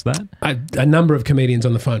process that? A number of comedians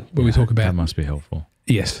on the phone where we talk about. That must be helpful.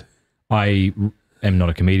 Yes. I am not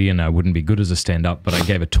a comedian. I wouldn't be good as a stand-up, but I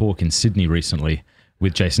gave a talk in Sydney recently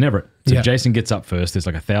with Jason Everett. So Jason gets up first. There's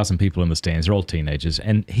like 1,000 people in the stands. They're all teenagers,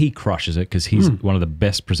 and he crushes it because he's one of the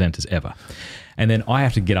best presenters ever. And then I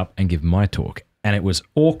have to get up and give my talk, and it was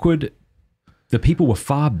awkward. The people were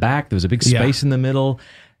far back. There was a big space in the middle.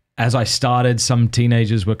 As I started, some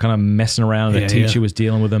teenagers were kind of messing around and the teacher was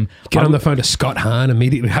dealing with them. Get on the phone to Scott Hahn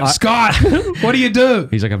immediately. Scott, what do you do?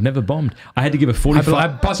 He's like, I've never bombed. I had to give a 45... I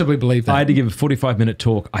possibly believe that. I had to give a 45-minute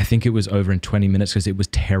talk. I think it was over in 20 minutes because it was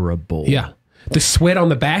terrible. Yeah. The sweat on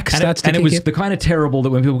the back starts to kick in. And it was the kind of terrible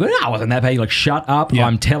that when people go, no, I wasn't that bad. You're like, shut up. Yeah.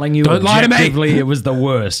 I'm telling you. Don't lie to me. It was the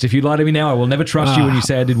worst. If you lie to me now, I will never trust you when you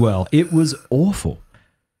say I did well. It was awful.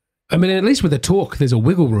 I mean, at least with a talk, there's a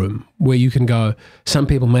wiggle room where you can go, some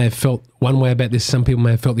people may have felt one way about this, some people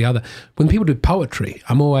may have felt the other. When people do poetry,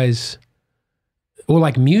 I'm always, or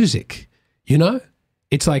like music, you know?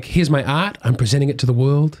 It's like, here's my art, I'm presenting it to the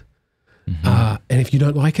world. And if you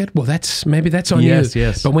don't like it, well, maybe that's on you.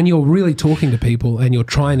 Yes. But when you're really talking to people and you're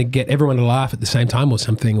trying to get everyone to laugh at the same time or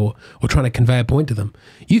something, or trying to convey a point to them,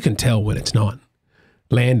 you can tell when it's not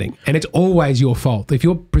landing. And it's always your fault. If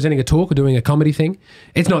you're presenting a talk or doing a comedy thing,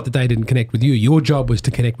 it's not that they didn't connect with you. Your job was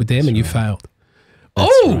to connect with them and you failed.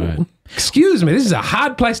 Excuse me. This is a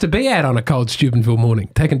hard place to be at on a cold Steubenville morning.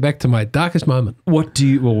 Taken back to my darkest moment.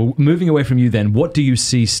 Moving away from you then, what do you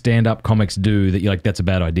see stand-up comics do that you're like, that's a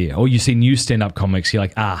bad idea? Or you see new stand-up comics, you're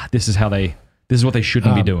like, this is what they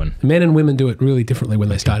shouldn't be doing. Men and women do it really differently when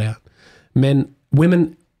they start out.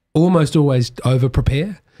 Women almost always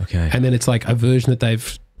over-prepare. Okay. And then it's like a version that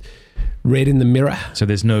they've read in the mirror. So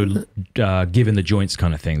there's no give in the joints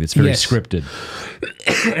kind of thing. It's very scripted.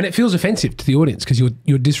 And it feels offensive to the audience because you're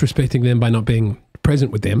disrespecting them by not being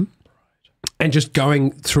present with them and just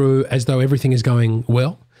going through as though everything is going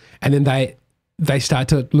well. And then they start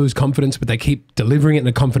to lose confidence, but they keep delivering it in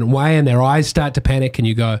a confident way and their eyes start to panic and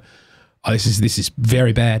you go, oh, this is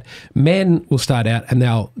very bad. Men will start out and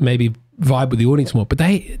they'll maybe vibe with the audience more, but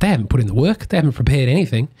they haven't put in the work. They haven't prepared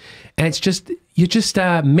anything. And it's just, you're just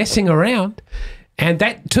messing around. And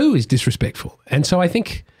that too is disrespectful. And so I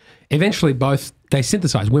think eventually both, they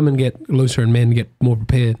synthesize. Women get looser and men get more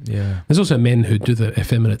prepared. Yeah. There's also men who do the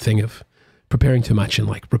effeminate thing of preparing too much and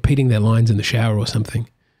like repeating their lines in the shower or something.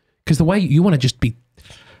 Because the way you want to just be,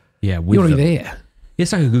 you want to be there.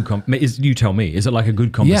 It's like a good you tell me. Is it like a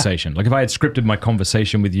good conversation? Like if I had scripted my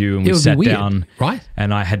conversation with you and we sat down, right?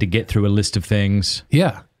 And I had to get through a list of things.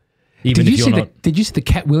 Yeah. Even if you're not. Did you see the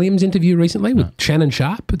Cat Williams interview recently with Shannon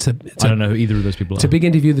Sharp? I don't know who either of those people are. It's a big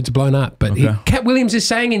interview that's blown up. But Cat Williams is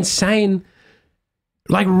saying insane,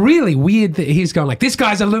 like really weird that he's going like, this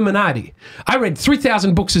guy's Illuminati. I read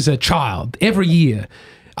 3,000 books as a child every year.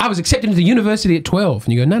 I was accepted into the university at 12.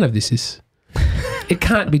 And you go, none of this is, it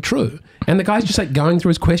can't be true. And the guy's just like going through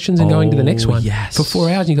his questions and going to the next one for 4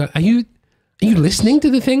 hours. And you go, are you listening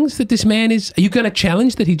to the things that this man is? Are you going to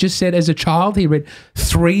challenge that he just said as a child he read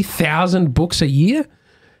 3,000 books a year?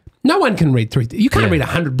 No one can read You can't read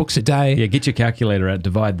 100 books a day. Yeah, get your calculator out,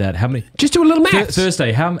 divide that. How many? Just do a little maths.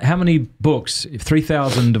 Thursday, how many books?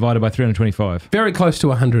 3,000 divided by 325. Very close to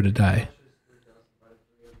 100 a day.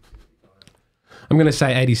 I'm going to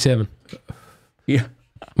say 87. Yeah.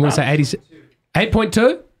 I'm going to say 87.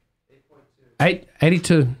 8.2?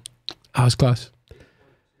 82. I was close.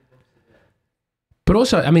 But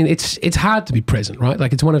also, I mean, it's hard to be present, right?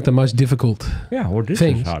 Like it's one of the most difficult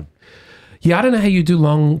things. Hard. Yeah, I don't know how you do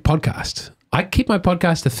long podcasts. I keep my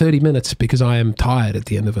podcast to 30 minutes because I am tired at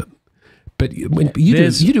the end of it. But when you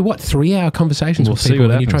do what, 3-hour conversations with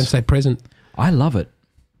people and you try and stay present? I love it.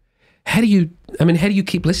 How do you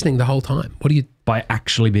keep listening the whole time? By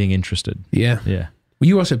actually being interested. Yeah. Yeah. Well,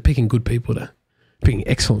 you're also picking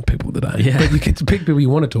excellent people today. Yeah. But you can pick people you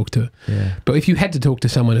want to talk to. Yeah. But if you had to talk to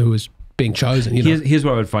someone who was being chosen, Here's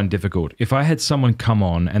what I would find difficult. If I had someone come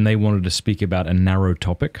on and they wanted to speak about a narrow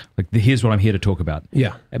topic, like here's what I'm here to talk about.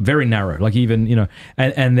 Yeah. Very narrow, like even,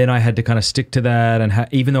 and then I had to kind of stick to that. And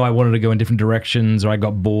even though I wanted to go in different directions or I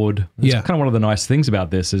got bored, it's kind of one of the nice things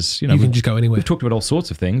about this is, you can just go anywhere. We've talked about all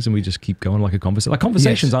sorts of things and we just keep going like a conversation. Like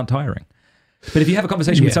conversations aren't tiring. But if you have a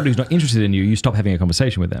conversation with somebody who's not interested in you, you stop having a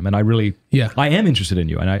conversation with them. And I am interested in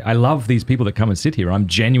you. And I love these people that come and sit here. I'm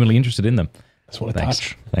genuinely interested in them. Just want to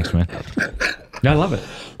touch. Thanks, man. Yeah, I love it.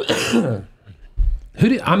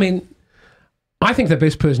 I think the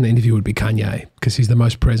best person to interview would be Kanye because he's the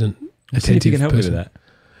most present, attentive see if you can help person. me with that.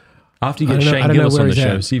 After you get Shane Gillis on the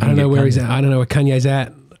show, see if you can get where he's at. I don't know where Kanye's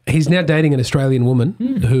at. He's now dating an Australian woman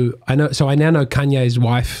who I know. So I now know Kanye's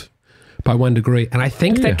wife by 1 degree. And I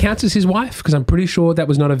think that counts as his wife because I'm pretty sure that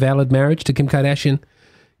was not a valid marriage to Kim Kardashian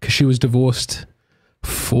because she was divorced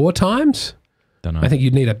 4 times. Don't know. I think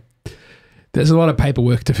you'd need there's a lot of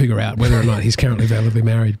paperwork to figure out whether or not he's currently validly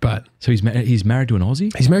married. But so he's married to an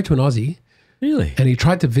Aussie? He's married to an Aussie. Really? And he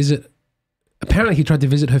tried to visit, apparently he tried to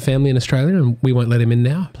visit her family in Australia and we won't let him in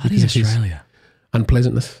now. Bloody Australia.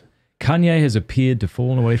 Unpleasantness. Kanye has appeared to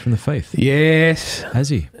fallen away from the faith. Yes. Has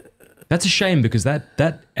he? That's a shame because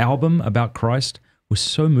that album about Christ was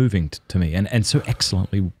so moving to me and so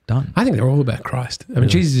excellently done. I think they're all about Christ. I mean,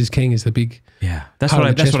 Jesus is King is the big... Yeah, that's what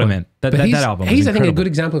I meant. That album He's, I think, a good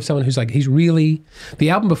example of someone who's like, he's really...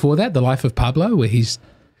 The album before that, The Life of Pablo, where he's...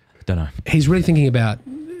 Don't know. He's really thinking about...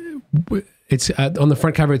 It's on the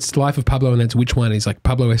front cover, it's Life of Pablo, and that's which one? He's like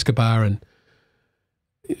Pablo Escobar and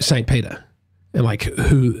St. Peter. And like,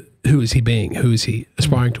 who is he being? Who is he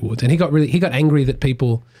aspiring towards? And he got angry that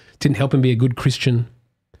people didn't help him be a good Christian.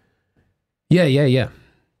 Yeah.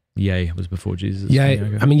 Yay was before Jesus. Yeah,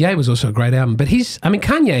 I mean, Yay was also a great album. But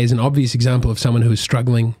Kanye is an obvious example of someone who is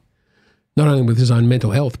struggling not only with his own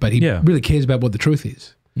mental health, but he really cares about what the truth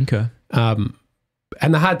is. Okay.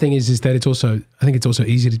 And the hard thing is that I think it's also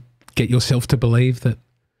easy to get yourself to believe that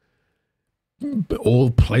all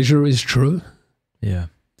pleasure is true. Yeah.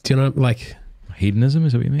 Do you know, like... Hedonism,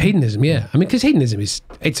 is that what you mean? Hedonism, yeah. I mean, because hedonism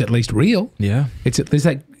it's at least real. Yeah. There's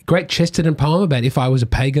that great Chesterton poem about if I was a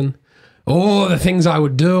pagan, all the things I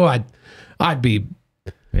would do, I'd be,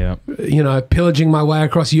 pillaging my way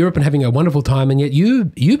across Europe and having a wonderful time. And yet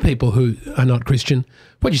you people who are not Christian,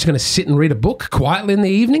 what, you're just going to sit and read a book quietly in the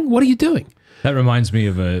evening? What are you doing? That reminds me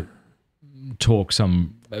of a talk.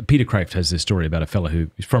 Peter Kraft has this story about a fella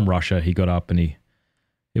who's from Russia. He got up and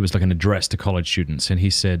it was like an address to college students, and he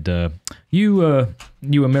said, you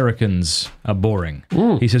Americans are boring.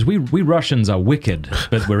 He says, we Russians are wicked,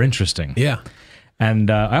 but we're interesting. Yeah. And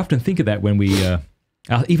I often think of that when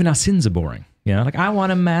even our sins are boring. You know, like, I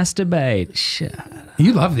want to masturbate. Shut up.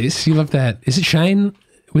 You love this. You love that. Is it Shane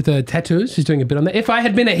with the tattoos who's doing a bit on that? If I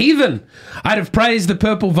had been a heathen, I'd have praised the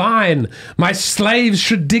purple vine. My slaves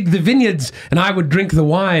should dig the vineyards and I would drink the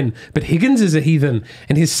wine. But Higgins is a heathen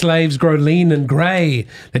and his slaves grow lean and grey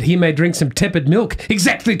that he may drink some tepid milk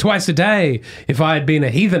exactly twice a day. If I had been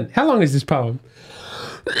a heathen. How long is this poem?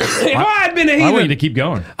 If I had been a heathen, I want you to keep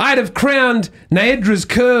going. I'd have crowned Naedra's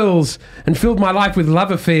curls and filled my life with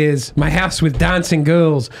love affairs, my house with dancing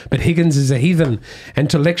girls. But Higgins is a heathen,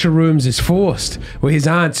 and to lecture rooms is forced, where his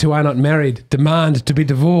aunts who are not married demand to be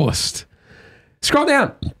divorced. Scroll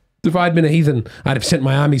down. If I'd been a heathen, I'd have sent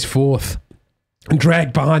my armies forth and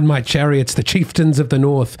dragged behind my chariots the chieftains of the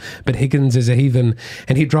north. But Higgins is a heathen,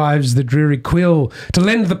 and he drives the dreary quill to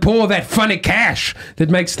lend the poor that funny cash that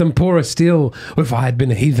makes them poorer still. Or if I had been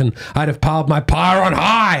a heathen, I'd have piled my pyre on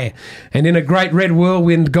high, and in a great red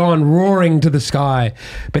whirlwind gone roaring to the sky.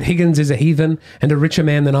 But Higgins is a heathen, and a richer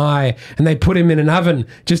man than I, and they put him in an oven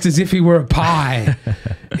just as if he were a pie.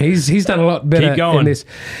 He's done a lot better in this.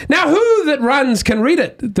 Now who that runs can read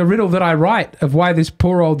it, the riddle that I write of why this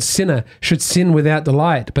poor old sinner should sin without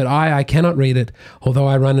delight. But I cannot read it, although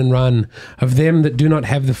I run and run, of them that do not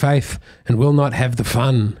have the faith and will not have the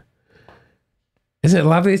fun. Isn't it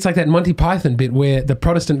lovely? It's like that Monty Python bit where the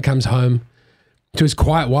Protestant comes home to his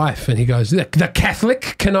quiet wife and he goes, the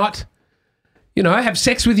Catholic cannot, have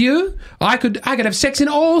sex with you. I could have sex in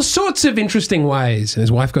all sorts of interesting ways. And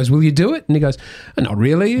his wife goes, will you do it? And he goes, not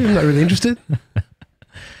really. I'm not really interested.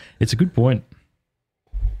 It's a good point.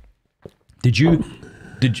 Did you,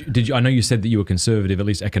 I know you said that you were conservative, at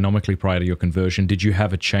least economically, prior to your conversion. Did you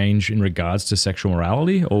have a change in regards to sexual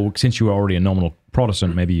morality? Or since you were already a nominal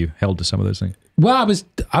Protestant, maybe you held to some of those things? Well,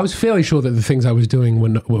 I was fairly sure that the things I was doing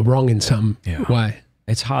were wrong in some way.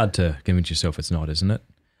 It's hard to convince yourself it's not, isn't it?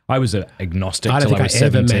 I was an agnostic till I was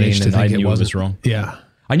 17 and I knew it was wrong. Yeah.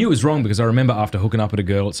 I knew it was wrong because I remember after hooking up with a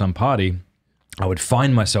girl at some party, I would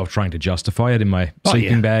find myself trying to justify it in my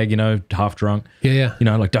sleeping bag, half drunk. Yeah.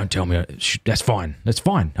 Like, don't tell me. That's fine. That's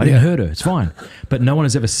fine. I didn't hurt her. It's fine. But no one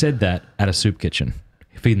has ever said that at a soup kitchen,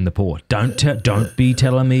 feeding the poor. Don't be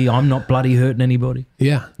telling me I'm not bloody hurting anybody.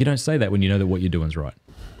 Yeah. You don't say that when you know that what you're doing is right.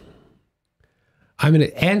 I mean,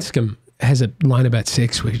 Anscombe has a line about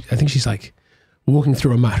sex where I think she's like, walking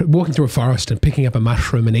through a forest and picking up a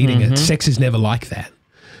mushroom and eating it. Sex is never like that.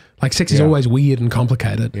 Like sex is always weird and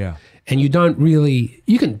complicated. Yeah. And you don't really,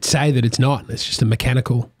 you can say that it's not. It's just a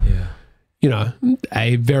mechanical,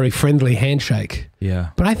 a very friendly handshake. Yeah.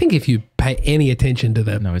 But I think if you pay any attention to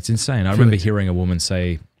that. No, it's insane. I remember hearing a woman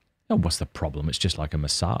say, oh, what's the problem? It's just like a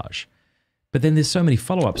massage. But then there's so many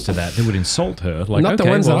follow-ups to that would insult her. Like, not the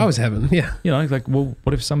ones that I was having, yeah. You know, like, well,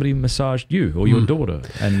 what if somebody massaged you or your daughter?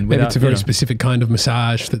 And maybe it's a very specific kind of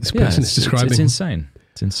massage that this person is describing. It's insane.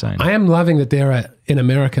 It's insane. I am loving that there are, in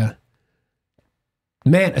America,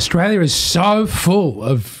 man, Australia is so full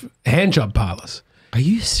of handjob parlours. Are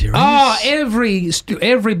you serious? Oh,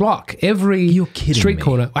 every block, every street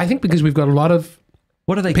corner. I think because we've got a lot of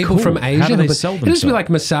what are they people called? from Asia. How do they sell them? It used to be like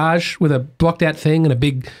massage with a blocked out thing and a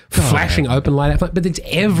big flashing open light out. But it's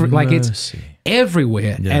it's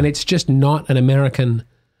everywhere, and it's just not an American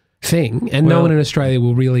thing. And no one in Australia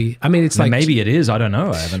will really. I mean, it's like maybe it is. I don't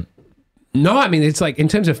know. I haven't. No, I mean it's like in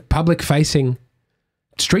terms of public facing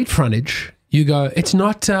street frontage. You go. It's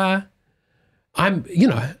not. I'm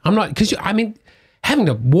not because I mean having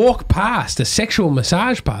to walk past a sexual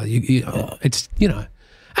massage parlor. It's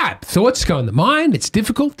thoughts go in the mind. It's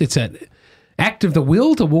difficult. It's an act of the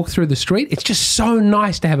will to walk through the street. It's just so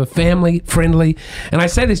nice to have a family friendly. And I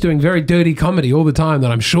say this doing very dirty comedy all the time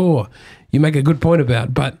that I'm sure you make a good point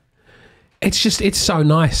about. But it's so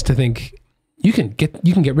nice to think you can get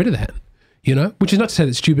rid of that. Which is not to say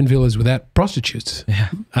that Steubenville is without prostitutes.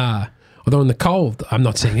 Yeah. Although in the cold, I'm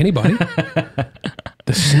not seeing anybody.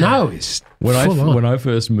 The snow is full on. When I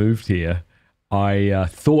first moved here, I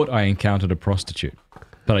thought I encountered a prostitute.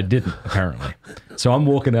 But I didn't, apparently. So I'm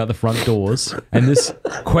walking out the front doors, and this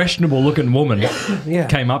questionable-looking woman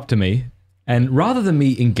came up to me, and rather than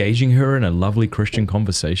me engaging her in a lovely Christian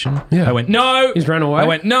conversation, I went, no! He's run away? I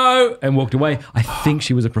went, no! And walked away. I think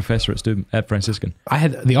she was a professor at Franciscan. I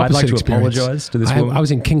had the opposite experience. I'd like to apologise to this woman. I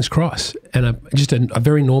was in King's Cross, and just a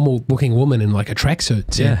very normal-looking woman in like a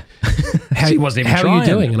tracksuit said, she wasn't even how are you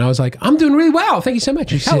doing? And I was like, I'm doing really well. Thank you so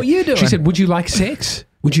much. How are you doing? She said, would you like sex?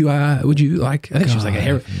 Would you like, I think she was like a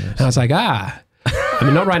heroin. Yes. And I was like, I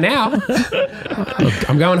mean, not right now.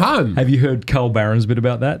 I'm going home. Have you heard Carl Barron's bit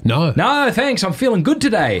about that? No. No, thanks. I'm feeling good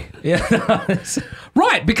today. Yeah.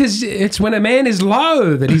 Right, because it's when a man is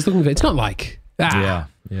low that he's looking for, it's not like, yeah.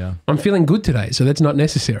 I'm feeling good today, so that's not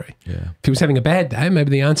necessary. Yeah. If he was having a bad day,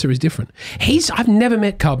 maybe the answer is different. I've never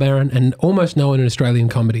met Carl Barron, and almost no one in Australian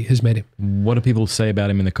comedy has met him. What do people say about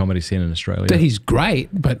him in the comedy scene in Australia? That he's great,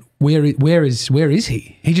 but where is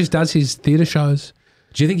he? He just does his theatre shows.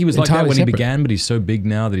 Do you think he was like that when he began, but he's so big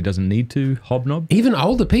now that he doesn't need to hobnob? Even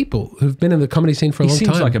older people who've been in the comedy scene for a long time. He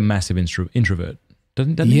seems like a massive introvert,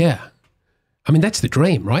 doesn't he? Yeah. I mean, that's the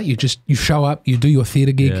dream, right? You show up, you do your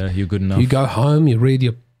theatre gig. Yeah, you're good enough. You go home, you read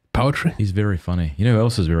your poetry. He's very funny. You know who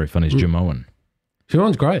else is very funny is Jamoan.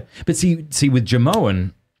 Jamoan's great. But see, with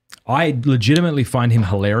Jamoan, I legitimately find him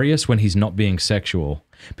hilarious when he's not being sexual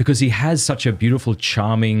because he has such a beautiful,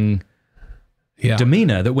 charming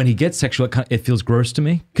demeanor that when he gets sexual, it feels gross to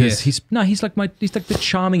me because he's like the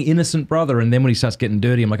charming, innocent brother. And then when he starts getting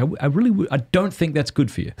dirty, I'm like, I don't think that's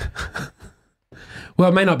good for you. Well,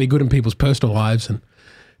 it may not be good in people's personal lives and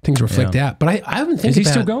things reflect out. But I haven't think about... Is he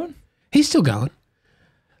still going? He's still going.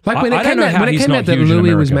 Like when it came out that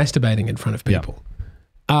Louis was masturbating in front of people.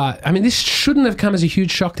 I mean, this shouldn't have come as a huge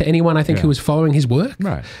shock to anyone, I think, who was following his work.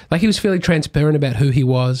 Right. Like he was fairly transparent about who he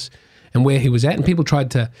was and where he was at. And people tried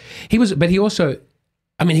to... But he also...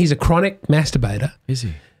 I mean, he's a chronic masturbator. Is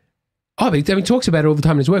he? Oh, but he talks about it all the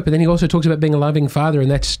time in his work, but then he also talks about being a loving father,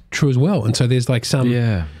 and that's true as well. And so there's like some...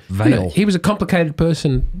 veil. He was a complicated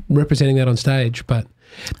person representing that on stage, but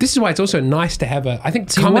this is why it's also nice to have I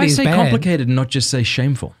think comedy is bad. Why say complicated and not just say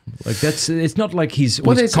shameful? Like it's not like he's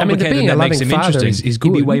complicated and that makes him interesting. Is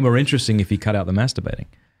good. He'd be way more interesting if he cut out the masturbating.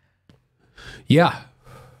 Yeah.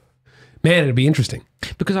 Man, it'd be interesting.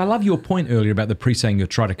 Because I love your point earlier about the priest saying you'll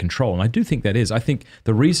try to control, and I do think that is. I think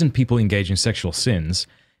the reason people engage in sexual sins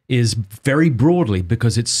is very broadly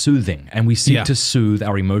because it's soothing, and we seek to soothe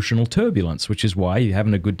our emotional turbulence, which is why you're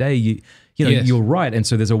having a good day. You're right, and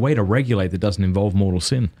so there's a way to regulate that doesn't involve mortal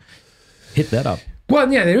sin. Hit that up.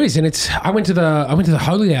 Well, yeah, there is, and I went to the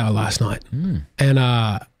Holy Hour last night, and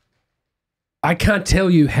I can't tell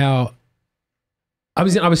you how I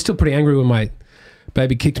was still pretty angry when my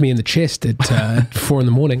baby kicked me in the chest at 4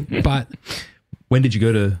 a.m. But when did you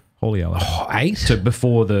go to Holy Hour? 8. So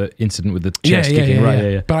before the incident with the chest kicking, right?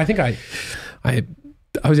 Yeah. But I think I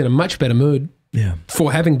was in a much better mood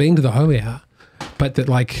for having been to the Holy Hour. But that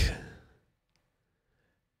like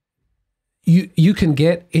you can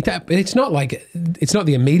get it. It's not like it's not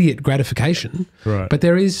the immediate gratification, right? But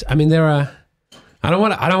there is. I mean, there are. I don't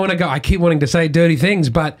want to go. I keep wanting to say dirty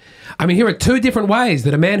things, but I mean, here are two different ways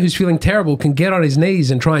that a man who's feeling terrible can get on his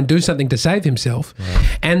knees and try and do something to save himself.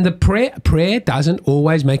 Yeah. And the prayer doesn't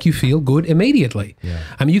always make you feel good immediately. Yeah.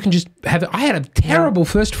 I mean, you can just have. I had a terrible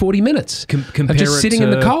first 40 minutes of just sitting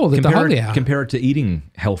in the cold at the holy hour. Compare it to eating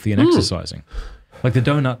healthy and exercising. Like the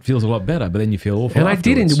donut feels a lot better, but then you feel awful. And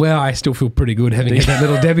afterwards. I still feel pretty good having had that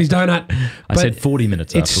little Debbie's donut. I said 40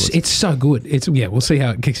 minutes afterwards. It's so good. We'll see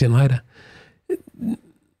how it kicks in later.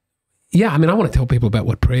 Yeah, I mean, I want to tell people about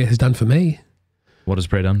what prayer has done for me. What has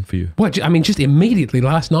prayer done for you? I mean, just immediately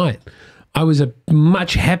last night, I was a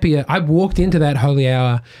much happier. I walked into that holy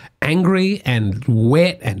hour angry and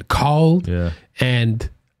wet and cold. Yeah. And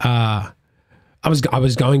I was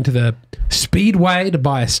going to the Speedway to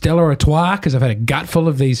buy a Stella Artois because I've had a gut full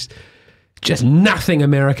of these just nothing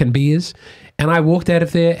American beers. And I walked out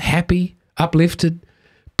of there happy, uplifted,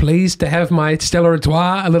 pleased to have my Stella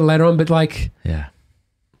Artois a little later on, but yeah.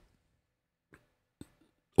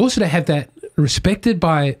 Also to have that respected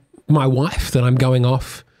by my wife that I'm going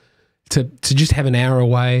off to just have an hour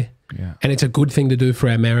away. Yeah. And it's a good thing to do for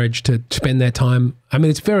our marriage to spend that time. I mean,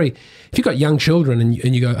 if you've got young children and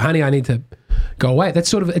you go, honey, I need to go away,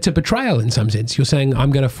 that's it's a betrayal in some sense. You're saying,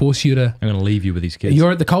 I'm going to force you to. I'm going to leave you with these kids.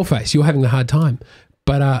 You're at the coalface. You're having the hard time.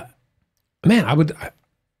 But, man, I'm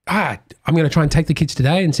going to try and take the kids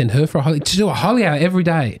today and send her to do a holy hour every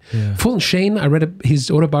day. Yeah. Fulton Sheen, I read his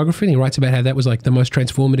autobiography and he writes about how that was like the most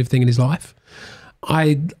transformative thing in his life.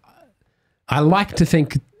 I like to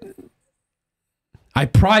think, I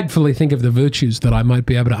pridefully think of the virtues that I might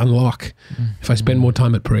be able to unlock if I spend more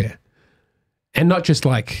time at prayer. And not just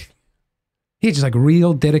just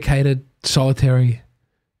real, dedicated, solitary.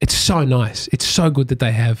 It's so nice. It's so good that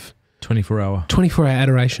they have 24-hour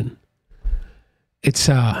adoration. It's,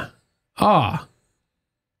 yeah,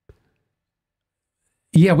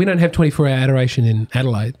 we don't have 24-hour adoration in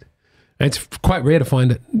Adelaide. It's quite rare to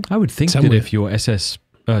find it. I would think somewhere. that if your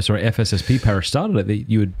FSSP parish started it, that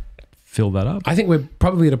you would fill that up. I think we're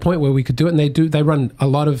probably at a point where we could do it, and they run a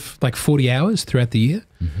lot of 40 hours throughout the year.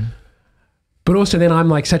 Mm-hmm. But also then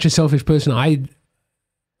I'm such a selfish person. I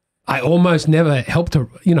almost never help to,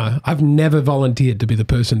 I've never volunteered to be the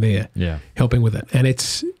person there helping with it. And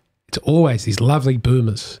it's always these lovely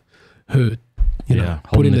boomers who,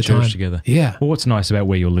 put in the church time together. Yeah. Well, what's nice about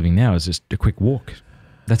where you're living now is just a quick walk.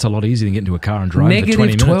 That's a lot easier than getting into a car and drive for 20 minutes.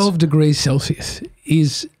 Negative 12 degrees Celsius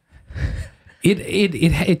is...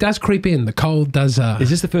 It does creep in. The cold does...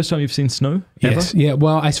 Is this the first time you've seen snow ever? Yes. Yeah,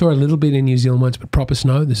 well, I saw a little bit in New Zealand once, but proper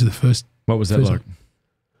snow. This is the first... What was that like?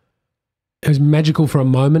 It was magical for a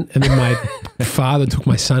moment, and then my father took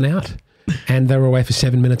my son out, and they were away for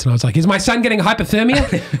 7 minutes, and I was like, is my son getting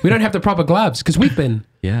hypothermia? We don't have the proper gloves, because we've been...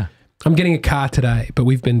 Yeah. I'm getting a car today, but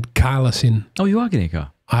we've been carless in... Oh, you are getting a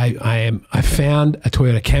car? I found a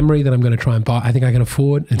Toyota Camry that I'm going to try and buy. I think I can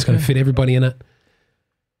afford, and it's going to fit everybody in it.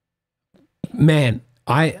 Man,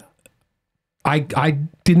 I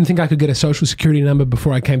didn't think I could get a social security number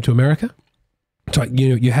before I came to America. So,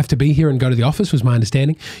 you have to be here and go to the office, was my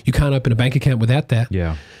understanding. You can't open a bank account without that.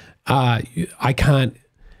 Yeah. I can't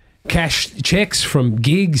cash checks from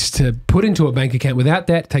gigs to put into a bank account without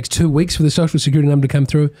that. It takes 2 weeks for the social security number to come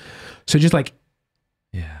through. So just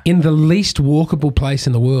in the least walkable place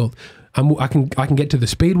in the world, I can get to the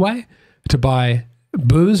Speedway to buy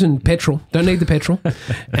booze and petrol. Don't need the petrol.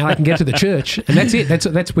 And I can get to the church, and that's it.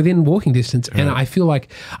 That's within walking distance. Right. And I feel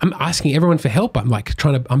like I'm asking everyone for help. I'm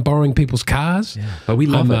I'm borrowing people's cars. Yeah. But we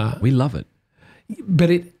love it. We love it. But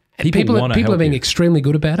people are being extremely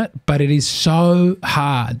good about it, but it is so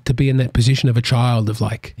hard to be in that position of a child of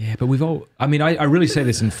Yeah, but we've all, I mean, I really say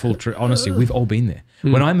this in full honesty, we've all been there.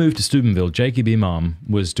 When I moved to Steubenville, Jacob Imam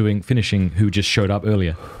was finishing, who just showed up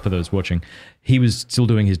earlier for those watching. He was still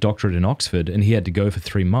doing his doctorate in Oxford, and he had to go for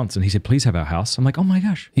 3 months, and he said, please have our house. I'm like, oh my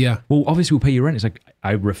gosh. Yeah. Well, obviously we'll pay you rent. It's like,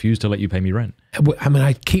 I refuse to let you pay me rent. I mean,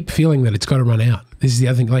 I keep feeling that it's got to run out. This is the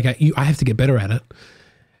other thing. I have to get better at it.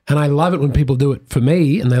 And I love it when people do it for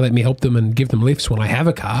me and they let me help them and give them lifts when I have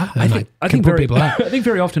a car. And I think put people out. I think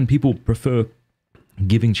very often people prefer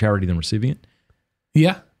giving charity than receiving it.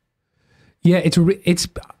 Yeah. Yeah,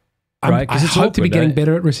 I hope to be getting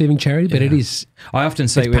better at receiving charity, but it is. I often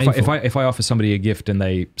say if I offer somebody a gift and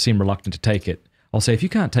they seem reluctant to take it, I'll say, if you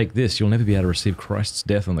can't take this, you'll never be able to receive Christ's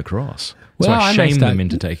death on the cross. Well, so I shame them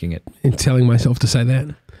into taking it. In telling myself to say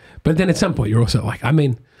that. But then at some point you're also like, I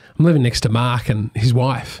mean, I'm living next to Mark and his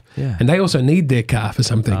wife, and they also need their car for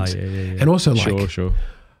some things. And also sure.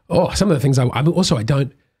 Some of the things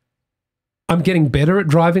I'm getting better at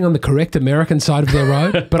driving on the correct American side of their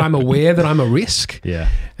road, but I'm aware that I'm a risk. Yeah.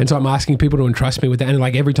 And so I'm asking people to entrust me with that. And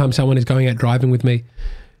every time someone is going out driving with me,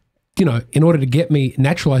 you know, in order to get me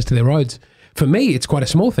naturalized to their roads, for me, it's quite a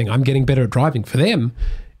small thing. I'm getting better at driving. For them,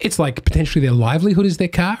 it's like potentially their livelihood is their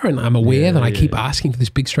car, and I'm aware that I keep asking for this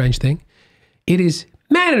big strange thing. It is,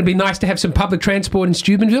 man, it'd be nice to have some public transport in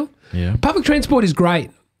Steubenville. Yeah. Public transport is great.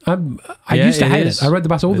 I used to hate it. I rode the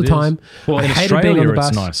bus all the time. Well, in Australia,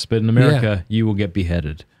 it's nice, but in America, you will get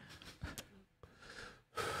beheaded.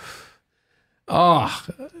 Oh,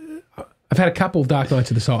 I've had a couple of dark nights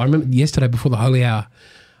of the soul. I remember yesterday before the holy hour,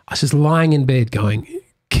 I was just lying in bed going,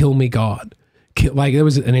 kill me, God. Like there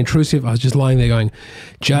was an intrusive, I was just lying there going,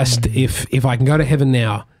 just if I can go to heaven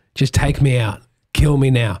now, just take me out, kill me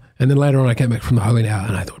now. And then later on I came back from the holy hour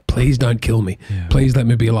and I thought, please don't kill me. Yeah. Please let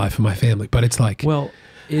me be alive for my family. But it's like, well,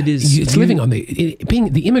 it is. It's living on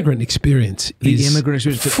being the immigrant experience.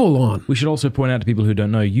 Full on. We should also point out to people who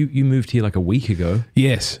don't know, you moved here like a week ago.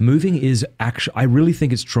 Yes. Moving is actually, I really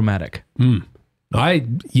think it's traumatic.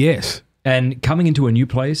 Yes. And coming into a new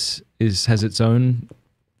place has its own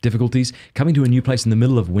difficulties. Coming to a new place in the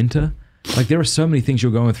middle of winter, like there are so many things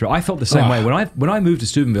you're going through. I felt the same way when I moved to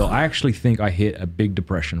Steubenville. I actually think I hit a big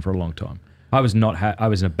depression for a long time. I was in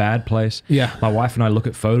a bad place. Yeah. My wife and I look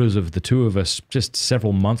at photos of the two of us just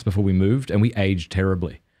several months before we moved, and we aged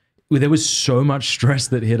terribly. There was so much stress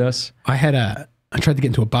that hit us. I tried to get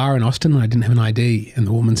into a bar in Austin and I didn't have an ID, and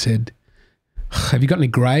the woman said, have you got any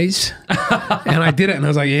greys? And I did it, and I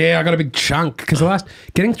was like, yeah, I got a big chunk. Because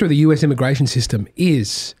getting through the US immigration system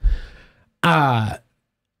is,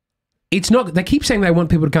 it's not, they keep saying they want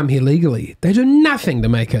people to come here legally. They do nothing to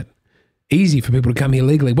make it easy for people to come here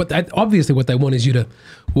legally. Obviously what they want is you to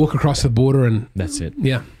walk across the border and... That's it.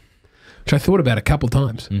 Yeah. Which I thought about a couple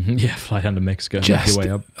times. Mm-hmm. Yeah, fly down to Mexico, make your way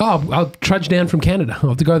up. Oh, I'll trudge down from Canada.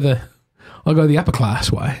 I'll go the upper class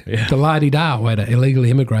way, the la-di-da way to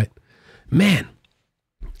illegally immigrate. Man,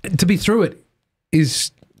 to be through it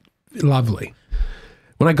is lovely.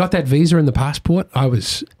 When I got that visa and the passport,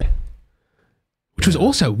 which was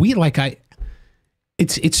also weird. Like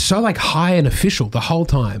it's so like high and official the whole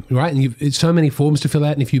time, right? And it's so many forms to fill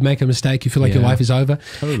out, and if you make a mistake, you feel like your life is over.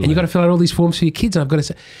 Totally. And you've got to fill out all these forms for your kids. And I've got to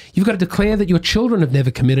say, you've got to declare that your children have never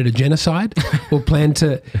committed a genocide or plan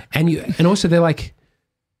to, and also they're like,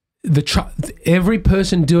 every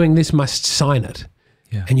person doing this must sign it.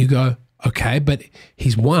 Yeah. And you go, okay, but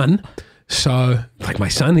he's one, so like my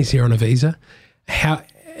son is here on a visa.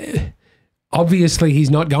 Obviously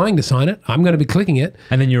he's not going to sign it. I'm going to be clicking it.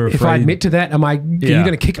 And then you're afraid. If I admit to that, are you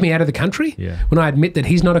going to kick me out of the country? Yeah. When I admit that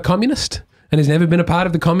he's not a communist and has never been a part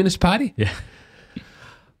of the Communist Party? Yeah.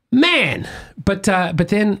 Man, but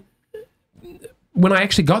then when I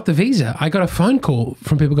actually got the visa, I got a phone call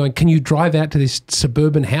from people going, can you drive out to this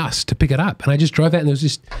suburban house to pick it up? And I just drove out, and there was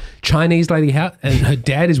this Chinese lady out, and her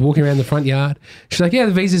dad is walking around the front yard. She's like, yeah,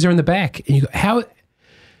 the visas are in the back. And you go,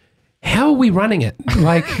 how are we running it?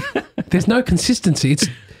 Like, there's no consistency.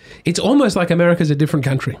 It's almost like America's a different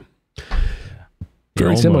country.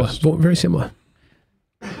 Very similar. Very similar.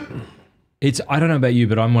 I don't know about you,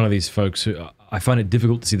 but I'm one of these folks who I find it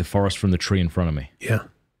difficult to see the forest from the tree in front of me. Yeah.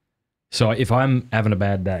 So if I'm having a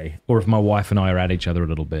bad day, or if my wife and I are at each other a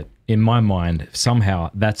little bit, in my mind, somehow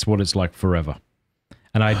that's what it's like forever.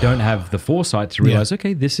 And I don't have the foresight to realize,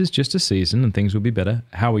 okay, this is just a season and things will be better.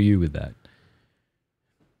 How are you with that?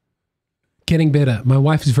 Getting better. My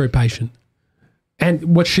wife is very patient.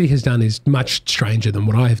 And what she has done is much stranger than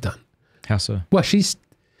what I have done. How so? Well,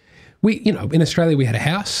 in Australia we had a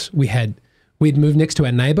house. We'd moved next to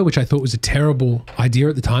our neighbour, which I thought was a terrible idea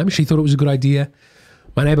at the time. She thought it was a good idea.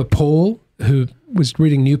 My neighbour Paul, who was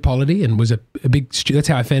reading New Polity and was a big, that's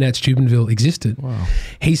how I found out Steubenville existed. Wow.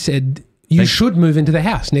 He said, you should move into the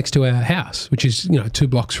house next to our house, which is, 2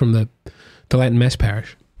 blocks from the Leighton Mass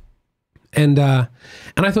Parish. And I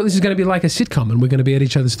thought this is going to be like a sitcom, and we're going to be at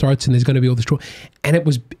each other's throats, and there's going to be all this trouble. And it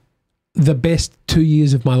was the best 2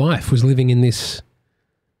 years of my life was living in this,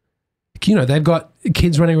 they've got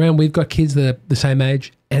kids running around. We've got kids that are the same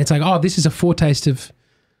age. And it's like, oh, this is a foretaste of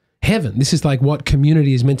heaven. This is like what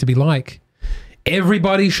community is meant to be like.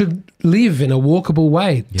 Everybody should live in a walkable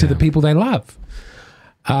way to the people they love.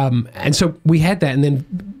 And so we had that, and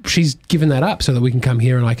then she's given that up so that we can come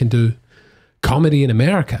here and I can do comedy in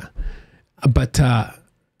America. But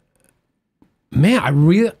man,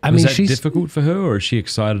 was that she's difficult for her, or is she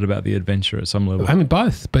excited about the adventure at some level? I mean,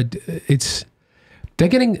 both, but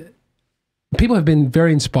people have been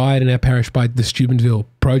very inspired in our parish by the Steubenville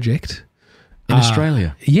project. In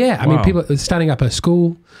Australia? Yeah. I mean, people are starting up a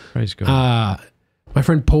school. Praise God. My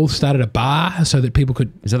friend Paul started a bar so that people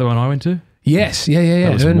could... Is that the one I went to? Yes, yeah.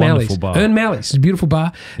 That was a Ern wonderful Malley's. bar. Ern Malley's. It's a beautiful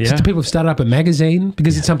bar. Yeah. Some people have started up a magazine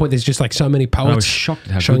because at some point there's just like so many poets. I was shocked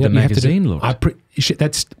at how showing good the up. You have to magazine looked.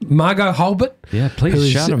 That's Margot Hulbert. Yeah, please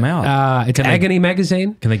shout them out. It's Agony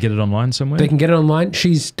magazine. Can they get it online somewhere? They can get it online.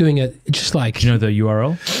 She's doing it just like... Do you know the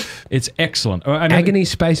URL? It's excellent. I mean, Agony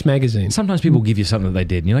Space magazine. Sometimes people give you something that they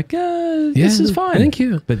did and you're like, this is fine. Thank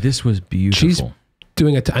you. But this was beautiful. She's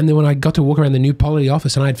doing it. And then when I got to walk around the new polity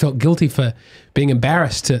office and I'd felt guilty for being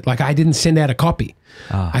embarrassed to, like, I didn't send out a copy.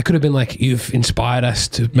 I could have been like, you've inspired us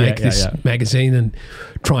to make this magazine and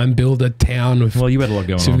try and build a town of you had a lot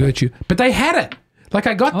going on. virtue. But they had it. Like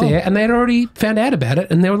I got there and they had already found out about it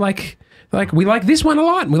and they were like, we like this one a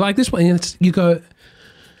lot and we like this one. And you go,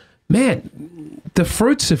 man, the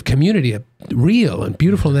fruits of community are real and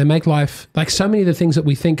beautiful and they make life, like so many of the things that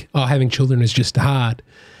we think, having children is just hard.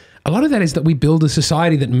 A lot of that is that we build a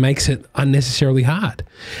society that makes it unnecessarily hard.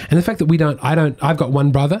 And the fact that I've got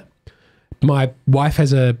one brother. My wife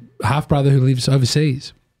has a half brother who lives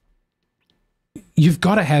overseas. You've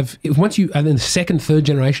got to have, once you are in the second, third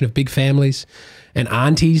generation of big families and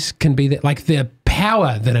aunties can be that, like the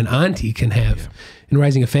power that an auntie can have in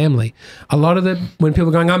raising a family. A lot of when people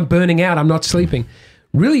are going, I'm burning out, I'm not sleeping,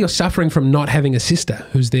 really you're suffering from not having a sister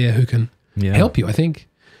who's there who can help you, I think.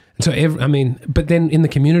 And so, but then in the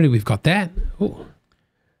community, we've got that. Ooh.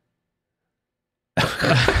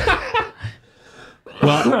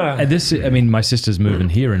 Well, my sister's moving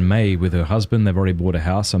here in May with her husband. They've already bought a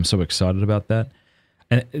house. I'm so excited about that.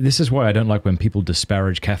 And this is why I don't like when people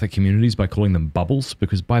disparage Catholic communities by calling them bubbles,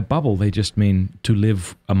 because by bubble, they just mean to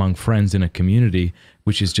live among friends in a community,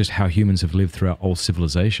 which is just how humans have lived throughout all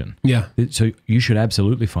civilization. Yeah. So you should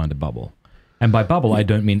absolutely find a bubble. And by bubble, I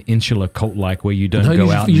don't mean insular cult-like where you don't go out and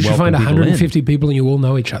welcome people in. You should find 150 people and you all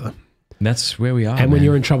know each other. That's where we are. And when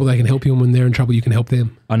you're in trouble, they can help you. And when they're in trouble, you can help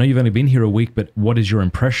them. I know you've only been here a week, but what is your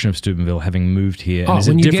impression of Steubenville having moved here? And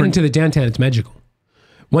when you get into the downtown, it's magical.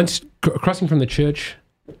 Once crossing from the church...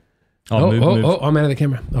 Move. I'm out of the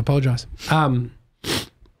camera. I apologize. Yeah,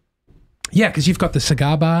 because you've got the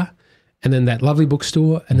cigar bar and then that lovely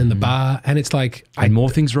bookstore and then the bar. And it's like... And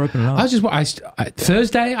more things are opening up.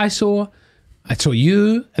 Thursday, I saw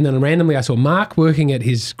you, and then randomly I saw Mark working at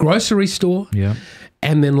his grocery store. Yeah.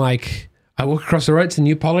 And then I walk across the road to the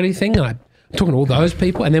new polity thing and I'm talking to all those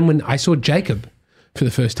people. And then when I saw Jacob for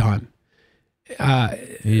the first time.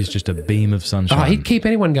 He's just a beam of sunshine. He'd keep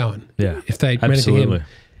anyone going. Yeah. If they ran into him.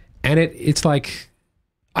 And it's like,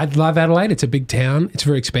 I love Adelaide. It's a big town. It's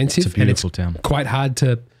very expensive. It's a beautiful town. Quite hard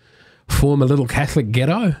to form a little Catholic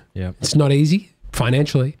ghetto. Yeah. It's not easy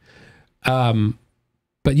financially.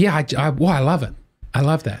 But yeah, I love it. I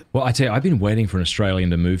love that. Well, I tell you, I've been waiting for an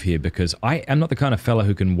Australian to move here because I am not the kind of fella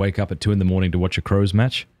who can wake up at 2 a.m. to watch a Crows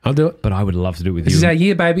match. I'll do it. But I would love to do it with you. This is our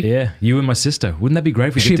year, baby. Yeah, you and my sister. Wouldn't that be great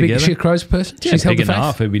if we get together? Is she a Crows person? Yeah, she's big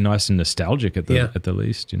enough. It'd be nice and nostalgic at the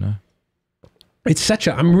least, you know. It's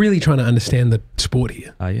I'm really trying to understand the sport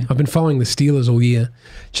here. Are you? I've been following the Steelers all year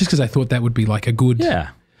just because I thought that would be like a good... Yeah,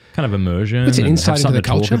 kind of immersion. It's an insight into the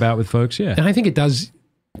culture. Talk about with folks, yeah. And I think it does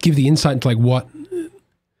give the insight into like what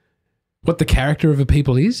the character of a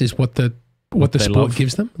people is what the sport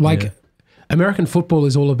gives them. Like American football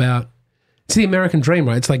is all about, it's the American dream,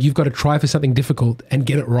 right? It's like you've got to try for something difficult and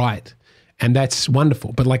get it right. And that's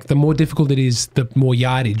wonderful. But like the more difficult it is, the more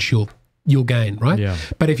yardage you'll gain, right? Yeah.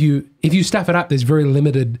 But if you stuff it up, there's very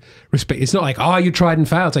limited respect. It's not like, you tried and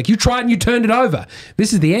failed. It's like you tried and you turned it over.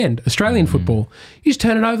 This is the end. Australian football, you just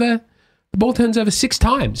turn it over, the ball turns over 6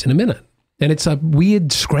 times in a minute. And it's a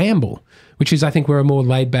weird scramble, which is, I think, we're a more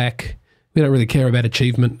laid back, we don't really care about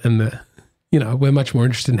achievement and we're much more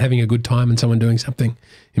interested in having a good time and someone doing something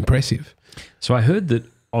impressive. So I heard that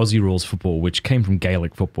Aussie rules football, which came from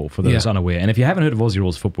Gaelic football, for those unaware. And if you haven't heard of Aussie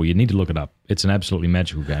rules football, you need to look it up. It's an absolutely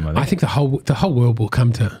magical game, I think. I think the whole world will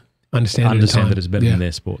come to understand that it's better than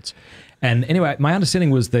their sports. And anyway, my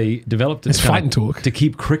understanding was they developed it fight and talk to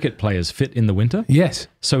keep cricket players fit in the winter. Yes.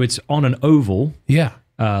 So it's on an oval,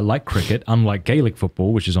 like cricket, unlike Gaelic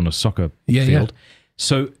football, which is on a soccer field. Yeah.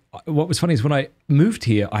 So what was funny is when I moved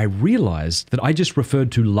here, I realized that I just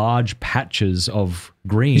referred to large patches of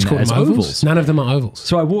green as ovals. None of them are ovals.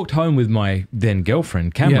 So I walked home with my then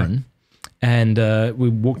girlfriend, Cameron, and we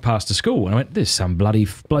walked past the school. And I went, there's some bloody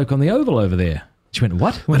bloke on the oval over there. She went,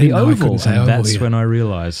 what? What the oval? And that's when I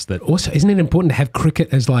realized that. Also, isn't it important to have cricket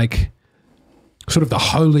as like sort of the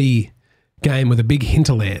holy game with a big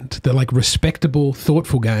hinterland, the like respectable,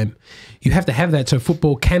 thoughtful game? You have to have that so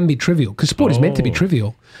football can be trivial, because sport is meant to be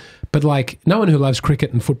trivial, But like no one who loves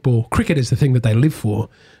cricket and football, cricket is the thing that they live for,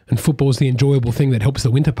 and football is the enjoyable thing that helps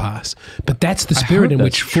the winter pass. But that's the spirit in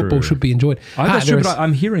which football should be enjoyed. I hope that's true, but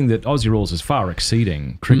I'm hearing that Aussie rules is far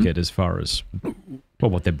exceeding cricket as far as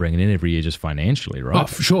what they're bringing in every year just financially, right? Oh,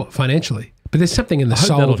 for sure, financially. But there's something in the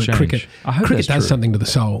soul of cricket. Cricket does something to the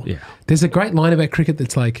soul. Yeah. There's a great line about cricket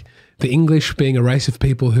that's like the English, being a race of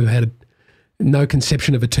people who had no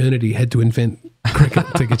conception of eternity, had to invent cricket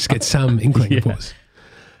to just get some inkling of us.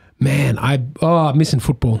 Man, I'm missing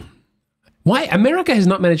football. Why? America has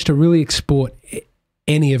not managed to really export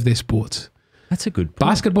any of their sports. That's a good point.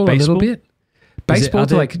 Basketball a little bit. Baseball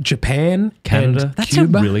to like Japan, Canada. And That's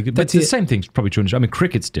Cuba. A really good. But the same thing's probably true. I mean,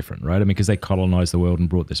 cricket's different, right? I mean, because they colonized the world and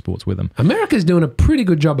brought their sports with them. America's doing a pretty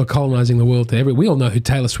good job of colonizing the world. We all know who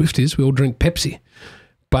Taylor Swift is. We all drink Pepsi.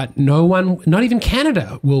 But no one, not even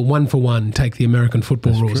Canada, will one for one take the American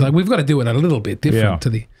football rules. True. Like we've got to do it a little bit different to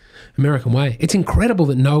the American way. It's incredible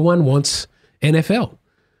that no one wants NFL.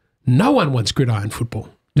 No one wants gridiron football.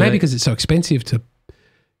 Maybe because it's so expensive to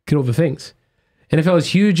get all the things. NFL is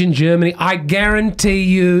huge in Germany. I guarantee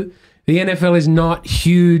you the NFL is not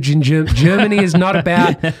huge in Germany. Germany is not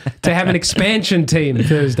about to have an expansion team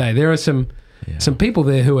Thrsdy. There are some people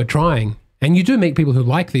there who are trying. And you do meet people who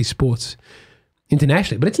like these sports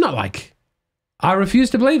internationally. But it's not like, I refuse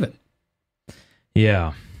to believe it.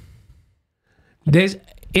 Yeah.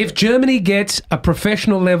 If Germany gets a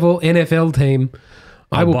professional level NFL team,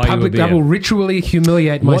 I will ritually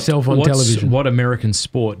humiliate myself on television. What American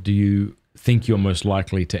sport do you think you're most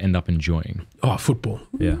likely to end up enjoying? Oh, football.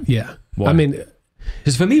 Yeah. Yeah. Why? I mean,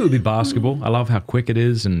 because for me it would be basketball. I love how quick it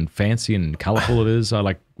is and fancy and colourful it is. I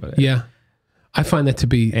like. Yeah. I find that to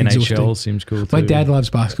be NHL exhausting. seems cool too. My dad loves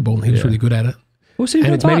basketball and he was really good at it. Well, see,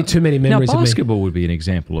 and it's maybe too many memories of me. Basketball would be an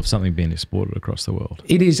example of something being exported across the world.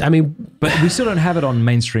 It is. I mean, but we still don't have it on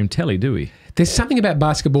mainstream telly, do we? There's something about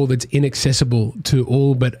basketball that's inaccessible to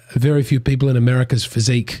all but very few people in America's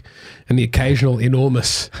physique and the occasional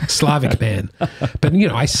enormous Slavic man. But, you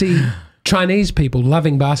know, I see Chinese people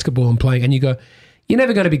loving basketball and playing, and you go, you're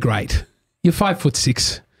never going to be great. You're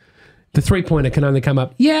 5'6". The three-pointer can only come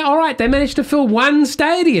up. Yeah, all right, they managed to fill one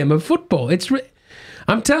stadium of football.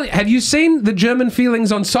 I'm telling you, have you seen the German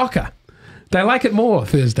feelings on soccer? They like it more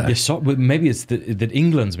Thrsdy. Yeah, maybe it's that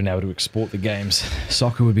England's been able to export the games.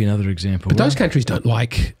 Soccer would be another example. But those countries don't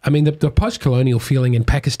like... I mean, the post-colonial feeling in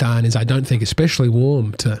Pakistan is, I don't think, especially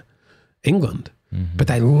warm to England. Mm-hmm. But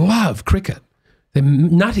they love cricket. They're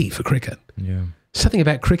nutty for cricket. Yeah. Something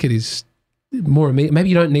about cricket is more immediate. Maybe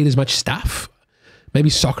you don't need as much stuff. Maybe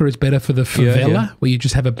soccer is better for the favela, where you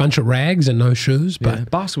just have a bunch of rags and no shoes. But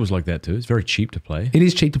basketball's like that too. It's very cheap to play. It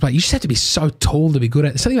is cheap to play. You just have to be so tall to be good at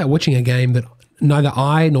it. There's something about watching a game that neither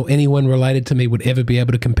I nor anyone related to me would ever be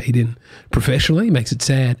able to compete in professionally. It makes it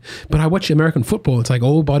sad. But I watch American football. It's like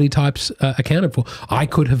all body types accounted for. I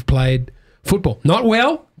could have played football. Not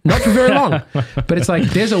well. Not for very long. But it's like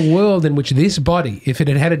there's a world in which this body, if it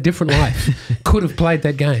had had a different life, could have played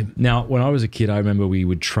that game. Now, when I was a kid, I remember we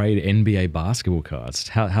would trade NBA basketball cards.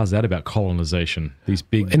 How's that about colonization? These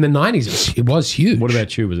big... In the 90s, it was huge. What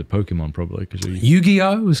about you? Was it Pokemon probably?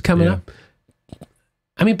 Yu-Gi-Oh! Was coming up.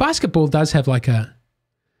 I mean, basketball does have it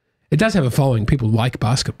does have a following. People like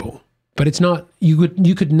basketball. But it's not...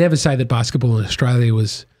 You could never say that basketball in Australia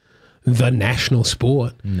was the national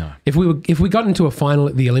sport. No. If we got into a final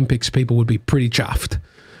at the Olympics, people would be pretty chuffed.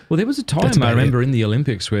 Well, there was a time I remember in the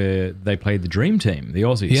Olympics where they played the Dream Team, the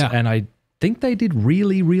Aussies, and I think they did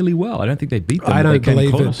really, really well. I don't think they beat them. I don't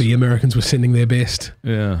believe that the Americans were sending their best.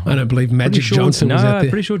 Yeah. I don't believe Magic Johnson was out there.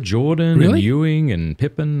 Pretty sure Jordan and Ewing and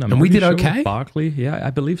Pippen. And we did okay? Barkley, yeah, I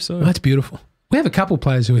believe so. Oh, that's beautiful. We have a couple of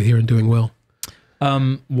players who are here and doing well.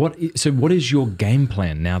 What is your game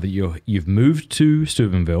plan now that you've moved to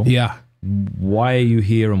Steubenville? Yeah. Why are you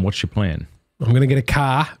here and what's your plan? I'm going to get a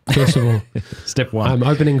car, first of all. Step one. I'm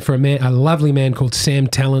opening for a lovely man called Sam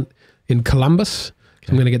Talent in Columbus.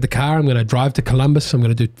 Okay. I'm going to get the car. I'm going to drive to Columbus. I'm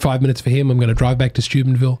going to do 5 minutes for him. I'm going to drive back to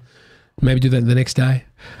Steubenville. Maybe do that the next day.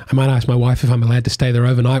 I might ask my wife if I'm allowed to stay there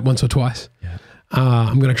overnight once or twice. Yeah.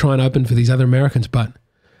 I'm going to try and open for these other Americans, but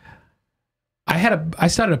I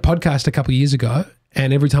started a podcast a couple of years ago,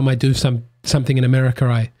 and every time I do something in America,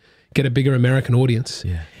 I get a bigger American audience.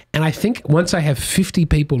 Yeah. And I think once I have 50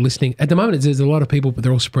 people listening, at the moment there's a lot of people, but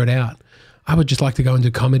they're all spread out. I would just like to go and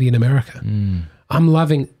do comedy in America. Mm. I'm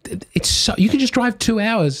loving it's. So you can just drive 2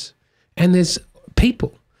 hours, and there's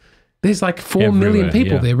people. There's like 4 million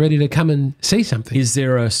people there ready to come and see something. Is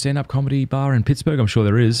there a stand-up comedy bar in Pittsburgh? I'm sure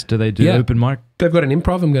there is. Do they do open mic? They've got an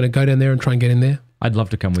improv. I'm going to go down there and try and get in there. I'd love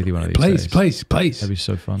to come with you one of these days. Please. That'd be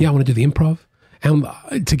so fun. Yeah, I want to do the improv. And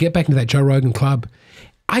to get back into that Joe Rogan club,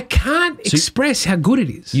 I can't express how good it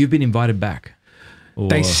is. You've been invited back. Or...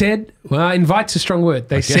 They said, well, invite's a strong word.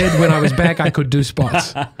 They said when I was back I could do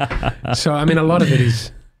spots. So, I mean, a lot of it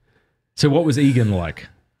is... So what was Egan like?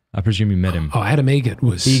 I presume you met him. Oh, Adam Egert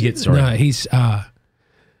was... Egert, sorry. No, he's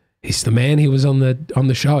the man. He was on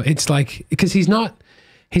the show. It's like... Because he's not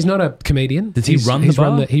a comedian. Does he run the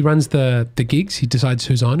bar? He runs the gigs. He decides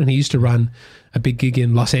who's on, and he used to run a big gig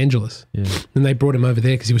in Los Angeles. Yeah. And they brought him over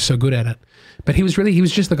there because he was so good at it. But he was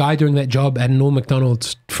just the guy doing that job at Norm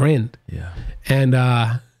Macdonald's friend. Yeah. And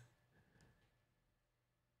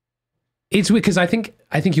it's weird because I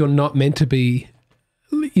think you're not meant to be,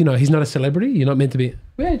 you know, he's not a celebrity. You're not meant to be.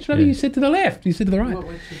 Well, you sit to the left. You sit to the right.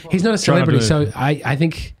 He's not a celebrity, so I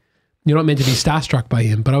think you're not meant to be starstruck by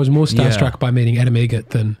him. But I was more starstruck by meeting Adam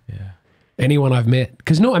Egert than anyone I've met.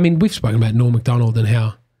 Because we've spoken about Norm Macdonald and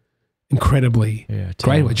how incredibly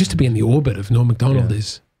great it was. Just to be in the orbit of Norm Macdonald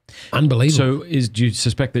is unbelievable. So, do you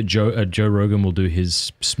suspect that Joe Rogan will do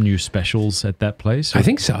his new specials at that place? I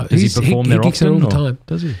think so. Does he perform there gigs often? All the time.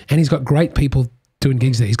 Does he? And he's got great people doing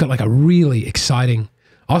gigs there. He's got like a really exciting...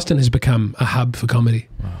 Austin has become a hub for comedy,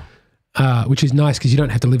 which is nice because you don't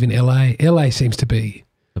have to live in LA. LA seems to be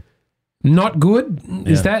not good.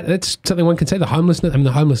 That's something one can say? The homelessness in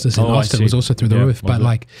Austin was also through the roof. But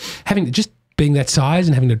like just being that size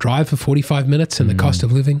and having to drive for 45 minutes and the cost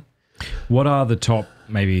of living. What are the top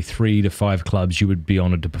maybe 3 to 5 clubs you would be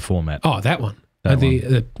honoured to perform at? Oh, that one.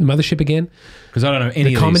 The Mothership again. Because I don't know any of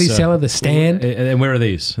these. The Comedy Cellar, The Stand. And where are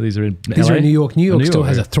these? These are in LA? These are in New York. New York still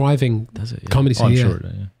has a thriving comedy scene. I'm sure it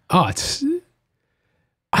does, Oh, it's...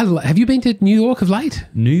 have you been to New York of late?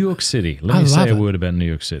 New York City. Let me say a word about New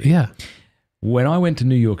York City. Yeah. When I went to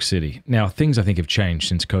New York City, now things I think have changed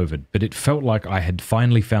since COVID, but it felt like I had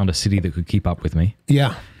finally found a city that could keep up with me.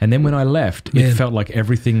 Yeah. And then when I left, it felt like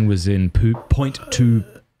everything was in point to,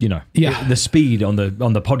 you know, the speed on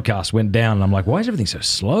the podcast went down. And I'm like, why is everything so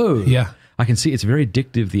slow? Yeah. I can see it's very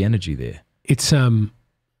addictive, the energy there. It's a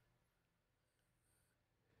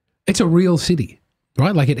real city,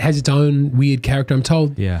 right? Like it has its own weird character. I'm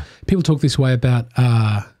told people talk this way about,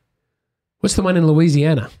 what's the one in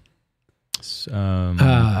Louisiana?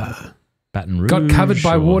 Baton Rouge. Got covered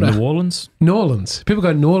by water. New Orleans? New Orleans. People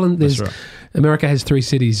go, New Orleans. That's right. America has 3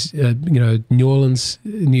 cities, New Orleans,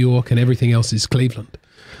 New York, and everything else is Cleveland.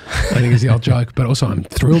 I think is the old joke. But also I'm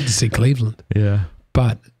thrilled to see Cleveland. Yeah.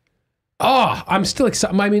 But, I'm still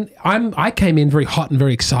excited. I mean, I came in very hot and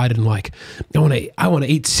very excited and like, I want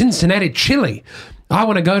to eat Cincinnati chili. I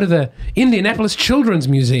want to go to the Indianapolis Children's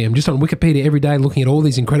Museum, just on Wikipedia every day looking at all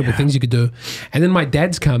these incredible things you could do. And then my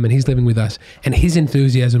dad's come and he's living with us and his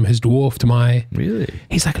enthusiasm has dwarfed my... Really?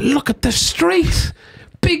 He's like, look at the street.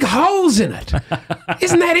 Big holes in it.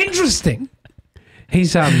 Isn't that interesting?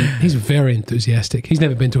 He's very enthusiastic. He's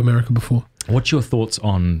never been to America before. What's your thoughts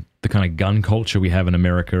on the kind of gun culture we have in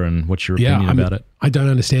America and what's your opinion about it? I don't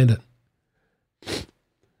understand it.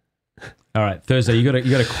 All right, Thrsdy, you got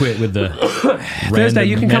to quit with the Thrsdy,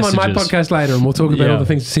 you can come on my podcast later and we'll talk about all the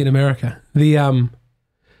things to see in America.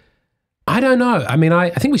 I don't know. I mean, I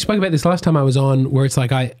think we spoke about this last time I was on, where it's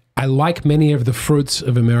like I like many of the fruits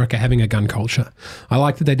of America having a gun culture. I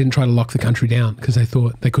like that they didn't try to lock the country down because they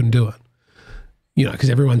thought they couldn't do it. You know, because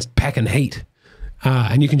everyone's packing heat.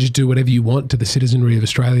 And you can just do whatever you want to the citizenry of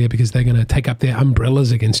Australia because they're going to take up their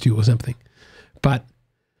umbrellas against you or something. But,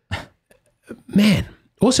 man,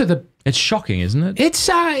 also it's shocking, isn't it? It's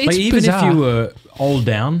like even bizarre. if you were all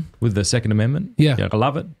down with the Second Amendment, I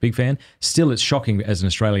love it, big fan. Still, it's shocking as an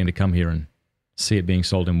Australian to come here and see it being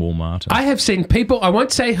sold in Walmart. I have seen people, I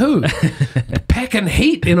won't say who, packing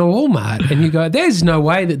heat in a Walmart, and you go, "There's no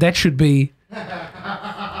way that should be."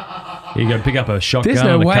 You go pick up a shotgun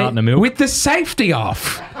and a carton of milk with the safety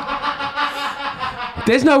off.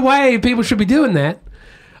 There's no way people should be doing that.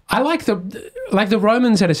 I like the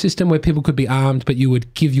Romans had a system where people could be armed, but you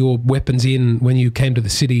would give your weapons in when you came to the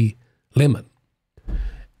city limit.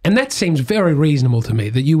 And that seems very reasonable to me,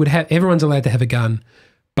 that you would have, everyone's allowed to have a gun,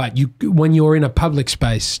 but when you're in a public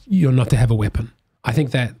space, you're not to have a weapon. I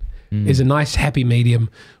think that is a nice happy medium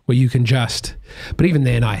where you can but even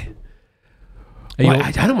then I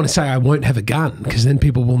don't want to say I won't have a gun because then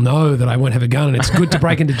people will know that I won't have a gun and it's good to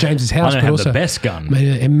break into James's house. I don't have the best gun.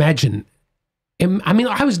 Imagine. I mean,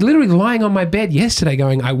 I was literally lying on my bed yesterday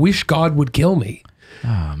going, I wish God would kill me.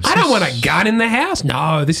 I don't want a gun in the house.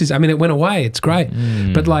 No, it went away. It's great.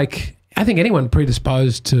 But like, I think anyone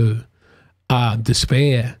predisposed to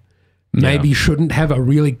despair maybe shouldn't have a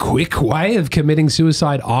really quick way of committing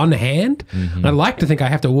suicide on hand. Mm-hmm. I'd like to think I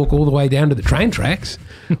have to walk all the way down to the train tracks.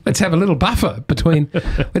 Let's have a little buffer between.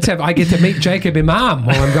 I get to meet Jacob Imam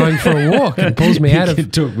while I'm going for a walk and pulls me out of. He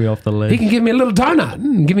took me off the ledge. He can give me a little donut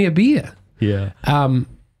and give me a beer. Yeah.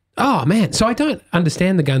 Oh man, so I don't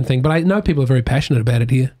understand the gun thing, but I know people are very passionate about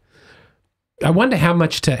it here. I wonder how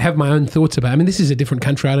much to have my own thoughts about. I mean, this is a different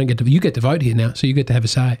country. You get to vote here now, so you get to have a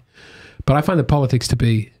say. But I find the politics to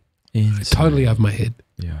be totally over my head.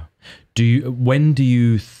 Yeah. When do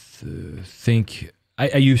you think?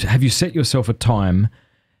 Have you set yourself a time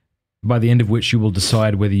by the end of which you will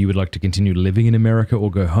decide whether you would like to continue living in America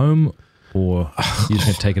or go home, or you just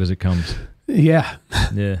going to take it as it comes? Yeah.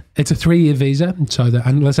 Yeah. It's a 3-year visa, so that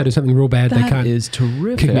unless I do something real bad, they can't. That is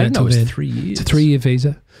terrific. Kick me I out didn't know till it was then. 3 years. It's a 3-year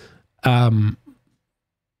visa. I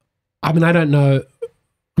mean, I don't know.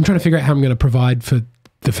 I'm trying to figure out how I'm going to provide for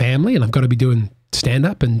the family, and I've got to be doing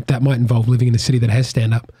stand-up, and that might involve living in a city that has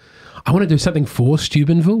stand-up. I want to do something for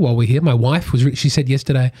Steubenville while we're here. My wife she said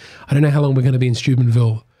yesterday, I don't know how long we're going to be in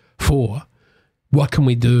Steubenville for. What can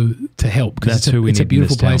we do to help? Because it's a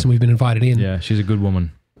beautiful place, and we've been invited in. Yeah, she's a good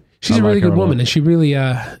woman. She's a really good woman, and she really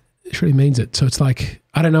means it. So it's like,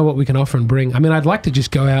 I don't know what we can offer and bring. I mean, I'd like to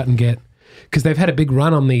just go out and get, because they've had a big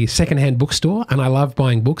run on the secondhand bookstore, and I love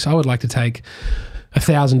buying books. I would like to take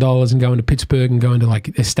 $1,000 and go into Pittsburgh and go into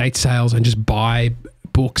like estate sales and just buy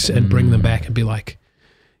books and bring them back and be like,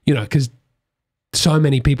 because so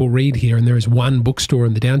many people read here, and there is one bookstore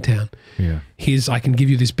in the downtown. Yeah. I can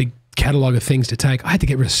give you this big catalogue of things to take. I had to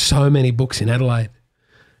get rid of so many books in Adelaide.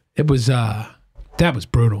 It was, that was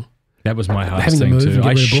brutal. That was my hardest thing too.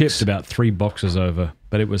 I shipped about 3 boxes over,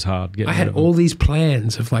 but it was hard. I had all these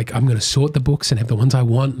plans of like, I'm going to sort the books and have the ones I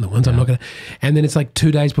want and the ones I'm not going to. And then it's like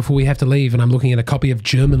 2 days before we have to leave, and I'm looking at a copy of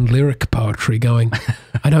German lyric poetry going,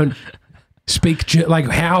 I don't speak,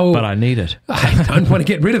 how. But I need it. I don't want to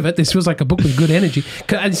get rid of it. This feels like a book with good energy.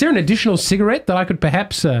 Is there an additional cigarette that I could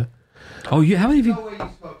perhaps. How many have you?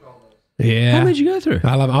 Yeah. How many did you go through?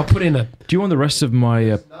 I'll put in a. Do you want the rest of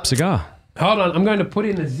my cigar? Hold on, I'm going to put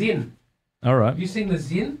in the Zin. All right. Have you seen the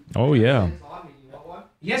Zin? Oh, yeah.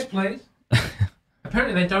 Yes, please.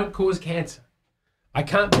 Apparently they don't cause cancer. I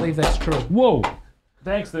can't believe that's true. Whoa.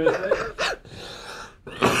 Thanks, Thrsdy.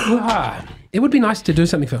 It would be nice to do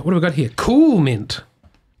something for. What have we got here? Cool Mint.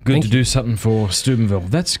 Good to do something for Steubenville.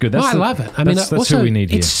 That's good. I love it. I mean, that's also, who we need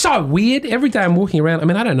here. It's so weird. Every day I'm walking around, I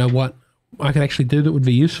mean, I don't know what I could actually do that would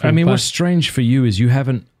be useful. I mean, what's strange for you is you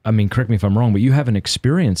haven't, correct me if I'm wrong, but you haven't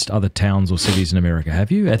experienced other towns or cities in America,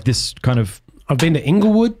 have you? At this kind of... I've been to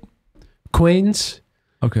Inglewood, Queens,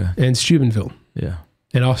 and Steubenville. Yeah.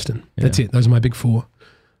 And Austin. That's it. Those are my big 4.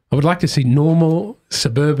 I would like to see normal,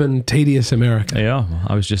 suburban, tedious America. Yeah,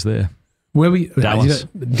 I was just there. Where were you? Dallas.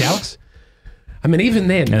 Dallas? I mean, even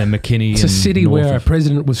then, and then McKinney. It's a city where a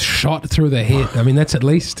preison was shot through the head. I mean, that's at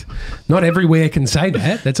least not everywhere can say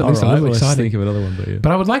that. That's at least a little exciting. Let's think of another one, but yeah.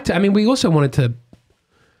 But I would like to. I mean, we also wanted to.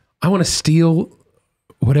 I want to steal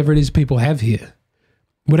whatever it is people have here,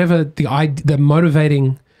 whatever the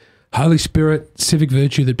motivating Holy Spirit civic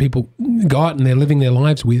virtue that people got and they're living their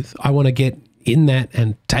lives with. I want to get in that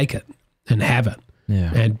and take it and have it,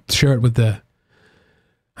 and share it with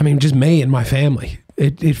just me and my family.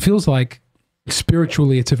 It feels like.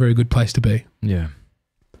 Spiritually, it's a very good place to be. Yeah.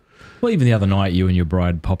 Well, even the other night, you and your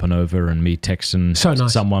bride popping over and me texting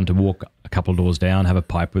someone to walk a couple of doors down, have a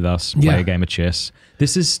pipe with us, play a game of chess.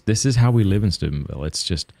 This is how we live in Steubenville. It's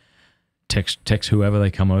just text whoever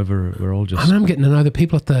they come over. We're all just. I'm getting to know the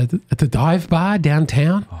people at the dive bar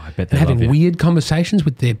downtown. Oh, I bet they're having weird conversations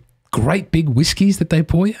with their great big whiskies that they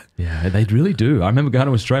pour you. Yeah, they really do. I remember going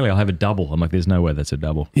to Australia, I'll have a double. I'm like, there's no way that's a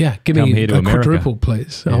double. Yeah, give me a quadruple,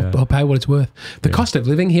 please. Yeah. I'll pay what it's worth. The cost of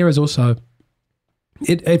living here is also,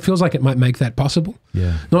 it feels like it might make that possible.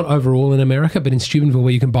 Yeah. Not overall in America, but in Steubenville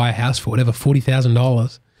where you can buy a house for whatever,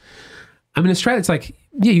 $40,000. I mean, Australia, it's like,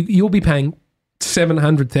 you'll be paying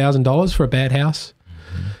 $700,000 for a bad house,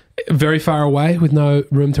 very far away with no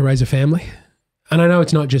room to raise a family. And I know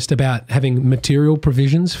it's not just about having material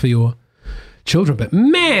provisions for your children, but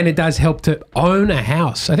man, it does help to own a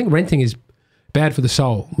house. I think renting is bad for the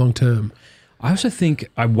soul long term. I also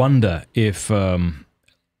I wonder if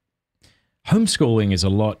homeschooling is a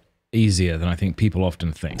lot easier than I think people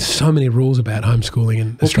often think. So many rules about homeschooling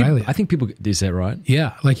in Australia. I think people, is that right?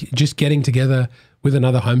 Yeah, like just getting together with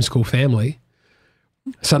another homeschool family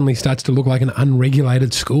suddenly starts to look like an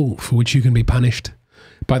unregulated school for which you can be punished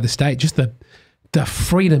by the state. Just the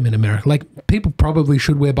freedom in America. Like, people probably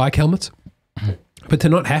should wear bike helmets, but to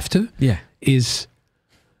not have to is,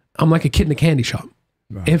 I'm like a kid in a candy shop.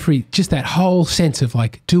 Right. Just that whole sense of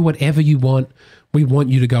like, do whatever you want We want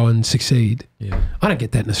you to go and succeed. Yeah. I don't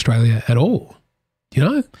get that in Australia at all. You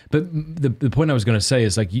know? But the point I was going to say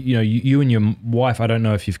is like, you and your wife, I don't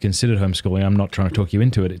know if you've considered homeschooling. I'm not trying to talk you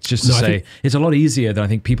into it. It's just to say it's a lot easier than I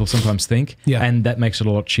think people sometimes think. Yeah. And that makes it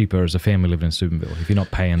a lot cheaper as a family living in Steubenville if you're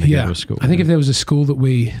not paying to go to a school. I think if there was a school that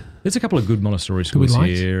there's a couple of good Montessori schools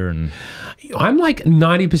here. And I'm like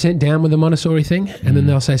 90% down with the Montessori thing. And then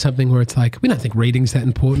they'll say something where it's like, we don't think reading's that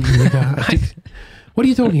important. What are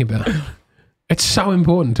you talking about? It's so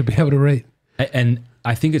important to be able to read. And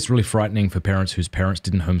I think it's really frightening for parents whose parents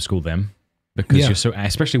didn't homeschool them because you're so,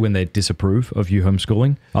 especially when they disapprove of you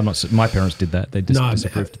homeschooling. My parents did that. They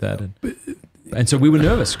disapproved of that. And so we were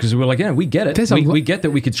nervous because we were like, yeah, we get it. We get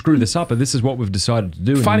that we could screw this up, but this is what we've decided to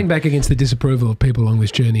do. Fighting back against the disapproval of people along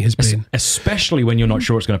this journey has been... Especially when you're not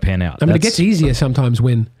sure it's going to pan out. I mean, it gets easier sometimes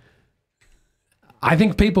when... I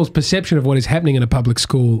think people's perception of what is happening in a public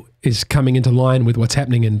school is coming into line with what's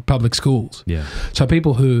happening in public schools. Yeah. So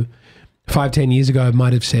people who 5-10 years ago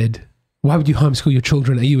might have said, why would you homeschool your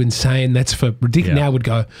children? Are you insane? That's for ridiculous. Now would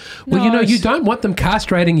go, well, you don't want them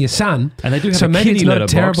castrating your son. And they do have a kitty litter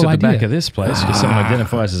box at the back of this place because someone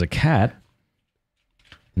identifies as a cat.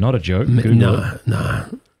 Not a joke. No.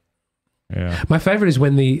 Yeah. My favourite is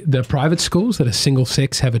when the private schools that are single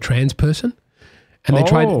sex have a trans person. And they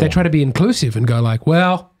try to be inclusive and go like,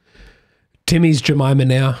 well, Timmy's Jemima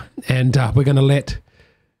now, and we're going to let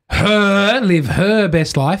her live her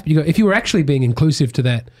best life. You go, if you were actually being inclusive to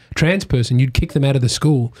that trans person, you'd kick them out of the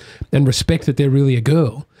school and respect that they're really a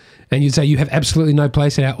girl. And you'd say you have absolutely no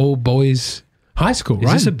place at our all-boys high school, right?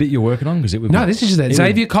 Is this a bit you're working on? Because it would. No, this is just that.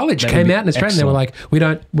 Xavier College came out in Australia and they were like,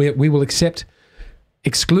 we will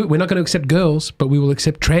exclude, we're not going to accept girls, but we will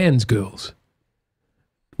accept trans girls.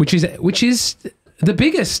 Which is the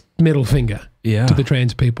biggest middle finger to the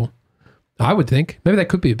trans people, I would think. Maybe that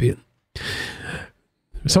could be a bit.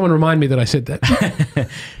 Someone remind me that I said that.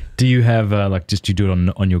 Do you have do you do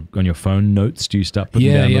it on your phone notes? Do you start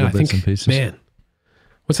putting down little bits and pieces? Man,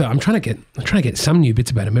 what's that? I'm trying to get some new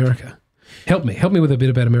bits about America. Help me with a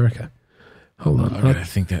bit about America. Hold on, I gotta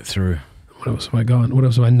think that through. What else have I got? What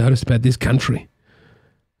else have I noticed about this country?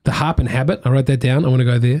 The Harp and Habit. I wrote that down. I want to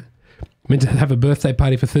go there. Meant to have a birthday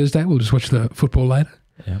party for Thursday. We'll just watch the football later.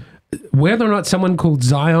 Yeah. Whether or not someone called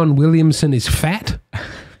Zion Williamson is fat,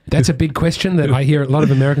 that's a big question that I hear a lot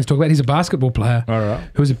of Americans talk about. He's a basketball player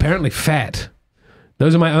who is apparently fat.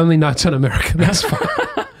 Those are my only notes on America. That's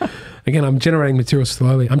fine. Again, I'm generating material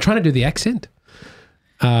slowly. I'm trying to do the accent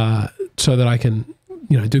so that I can,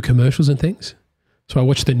 do commercials and things. So I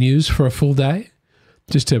watched the news for a full day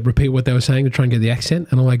just to repeat what they were saying to try and get the accent.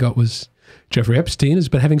 And all I got was, Jeffrey Epstein has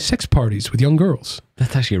been having sex parties with young girls.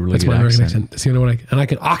 That's actually a really good accent. That's the only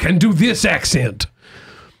one I can do this accent.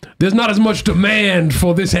 There's not as much demand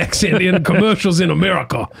for this accent in commercials in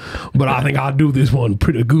America, but I think I'll do this one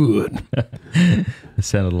pretty good. It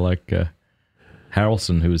sounded like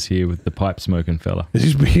Harrelson, who was here with the pipe smoking fella. Is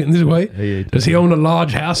he speaking this way? Yeah, does he own a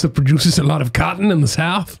large house that produces a lot of cotton in the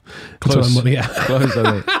South? Close. Close,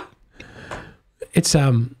 I think. It's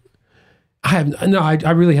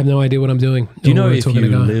I really have no idea what I'm doing. Do you know if you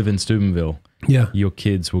live in Steubenville, your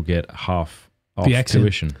kids will get half off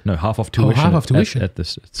tuition? No, half off tuition. Half off tuition at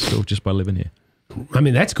this school just by living here. I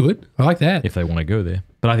mean, that's good. I like that. If they want to go there.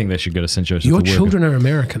 But I think they should go to St. Joseph. Your children are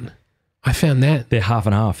American. I found that. They're half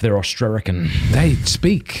and half. They're Australian. They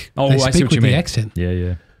speak. Oh, they I speak see what you mean. The accent.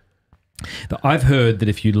 Yeah. I've heard that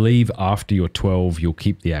if you leave after you're 12, you'll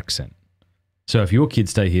keep the accent. So if your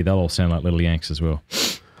kids stay here, they'll all sound like little Yanks as well.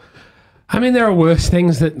 I mean, there are worse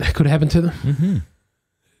things that could happen to them. Mm-hmm.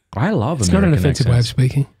 I love American accents. It's not an offensive way of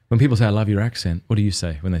speaking. When people say, I love your accent, what do you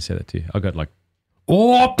say when they say that to you? I got like,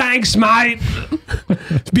 oh, thanks, mate.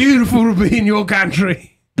 It's beautiful to be in your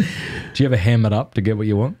country. Do you ever ham it up to get what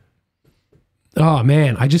you want? Oh,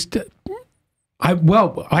 man.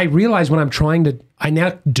 I realize when I'm trying to, I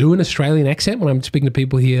now do an Australian accent when I'm speaking to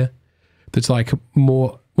people here that's like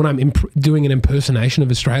more, when I'm doing an impersonation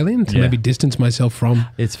of Australian to maybe distance myself from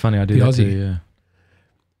It's funny, I do that too, yeah.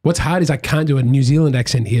 What's hard is I can't do a New Zealand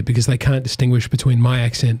accent here because they can't distinguish between my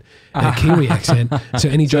accent and a Kiwi accent. So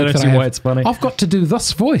any joke that I have, it's funny. I've got to do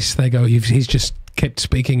this voice. They go, he's just kept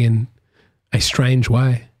speaking in a strange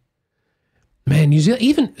way. Man, New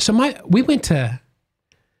Zealand, we went to,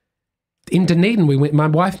 in Dunedin, my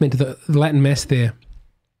wife went to the Latin Mass there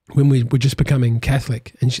when we were just becoming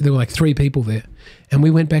Catholic, and there were like 3 people there. And we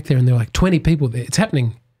went back there and there were like 20 people there. It's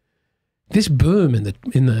happening. This boom in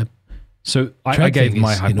the So I gave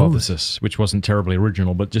my hypothesis, which wasn't terribly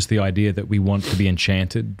original, but just the idea that we want to be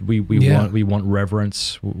enchanted. We want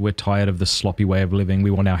reverence. We're tired of the sloppy way of living.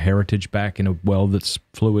 We want our heritage back in a world that's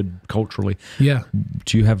fluid culturally. Yeah.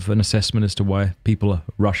 Do you have an assessment as to why people are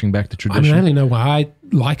rushing back to tradition? I only know why I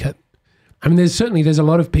like it. I mean, there's a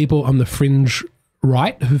lot of people on the fringe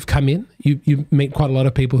right who've come in. You meet quite a lot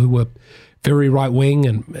of people who were very right wing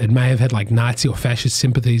and may have had like Nazi or fascist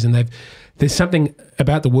sympathies, and there's something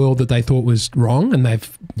about the world that they thought was wrong, and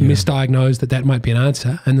they've misdiagnosed that might be an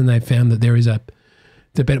answer, and then they've found that there is the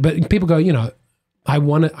better. But people go, I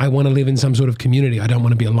want to live in some sort of community. I don't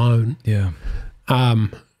want to be alone. Yeah.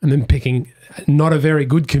 And then picking not a very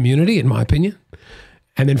good community, in my opinion,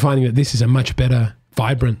 and then finding that this is a much better,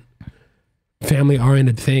 vibrant,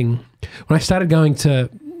 family-oriented thing. When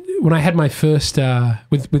I had my first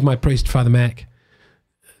with my priest, Father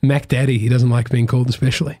Mac Daddy, he doesn't like being called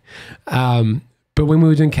especially. But when we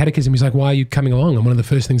were doing catechism, he's like, why are you coming along? And one of the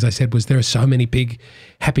first things I said was, there are so many big,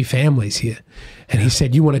 happy families here. And he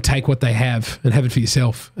said, you want to take what they have and have it for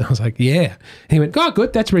yourself. And I was like, yeah. And he went, oh,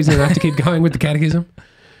 good. That's reason enough to keep going with the catechism.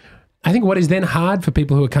 I think what is then hard for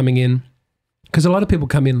people who are coming in, because a lot of people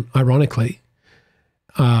come in ironically,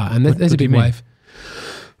 and there's a big wave.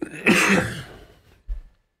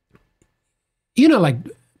 Like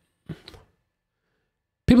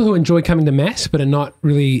people who enjoy coming to mass but are not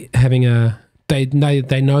really having they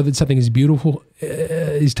know that something is beautiful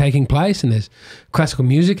is taking place, and there's classical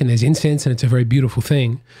music and there's incense and it's a very beautiful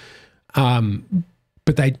thing,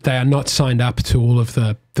 but they are not signed up to all of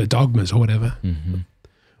the dogmas or whatever. Mm-hmm.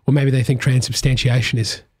 Or maybe they think transubstantiation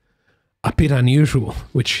is a bit unusual,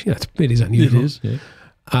 which it is unusual. It is, yeah.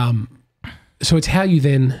 So it's how you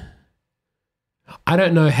then, I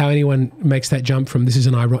don't know how anyone makes that jump from this is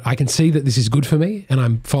I can see that this is good for me and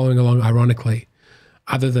I'm following along ironically,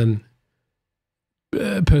 other than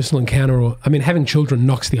personal encounter or, having children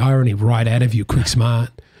knocks the irony right out of you quick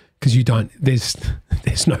smart, because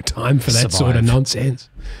there's no time for that sort of nonsense.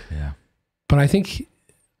 Yeah. But I think,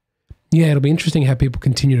 it'll be interesting how people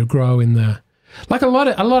continue to grow in like a lot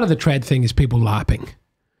of the trad thing is people LARPing.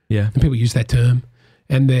 Yeah. And people use that term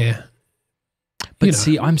and they're, But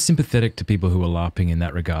see, I'm sympathetic to people who are LARPing in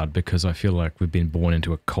that regard, because I feel like we've been born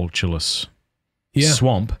into a cultureless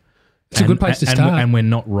swamp. It's a good place to start. And we're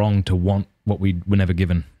not wrong to want what we were never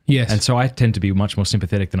given. Yes. And so I tend to be much more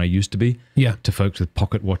sympathetic than I used to be to folks with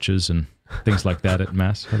pocket watches and things like that at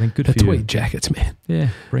Mass. I think good for you. The tweed jackets, man. Yeah,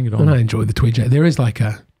 bring it on. And I enjoy the tweed jacket. There is like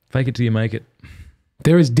fake it till you make it.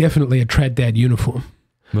 There is definitely a trad dad uniform.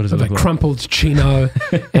 What does it look like? A crumpled chino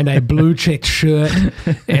and a blue checked shirt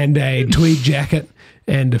and a tweed jacket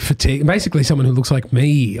and a fatigue. Basically someone who looks like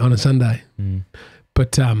me on a Sunday. Mm.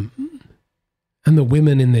 But and the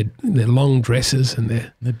women in their long dresses and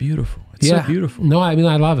they're beautiful. It's so beautiful. No, I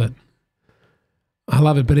love it. I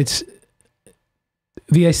love it, but it's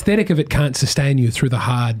the aesthetic of it can't sustain you through the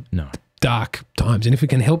hard, dark times. And if it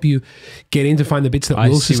can help you get in to find the bits that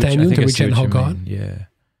will sustain you to reach out and hold God. Yeah.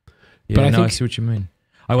 But I see what you mean.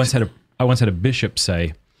 I once had a bishop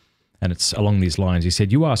say, and it's along these lines, he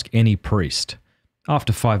said, you ask any priest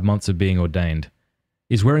after 5 months of being ordained,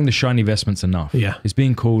 is wearing the shiny vestments enough? Yeah. Is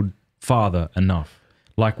being called father enough?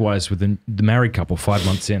 Likewise with the married couple 5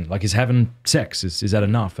 months in, like is having sex, is that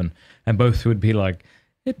enough? And both would be like,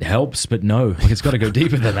 it helps, but no, like it's got to go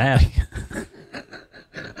deeper than that.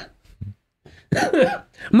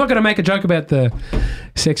 I'm not going to make a joke about the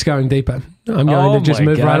sex going deeper. I'm going to just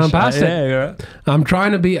move right on past it. Yeah. I'm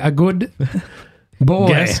trying to be a good boy.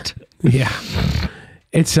 Guest. Yeah.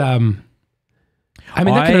 It's that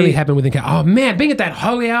can only happen within. Oh man, being at that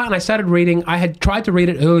holy hour, and I started reading. I had tried to read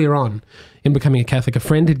it earlier on in becoming a Catholic. A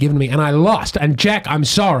friend had given me, and I lost. And Jack, I'm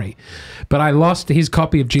sorry, but I lost his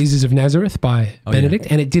copy of Jesus of Nazareth by Benedict,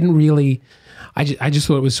 and it didn't really. I just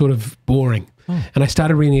thought it was sort of boring, and I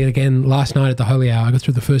started reading it again last night at the holy hour. I got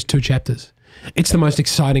through the first 2 chapters. It's the most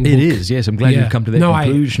exciting book. It is, yes. I'm glad you've come to that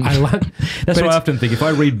conclusion. I love That's why I often think, if I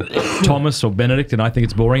read Thomas or Benedict and I think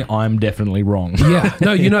it's boring, I'm definitely wrong. Yeah.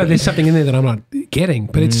 No, there's something in there that I'm not getting.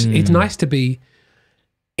 But it's nice to be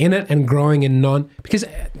in it and growing in because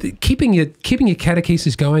keeping your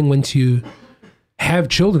catechesis going once you have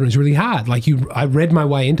children is really hard. Like I read my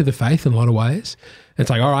way into the faith in a lot of ways. It's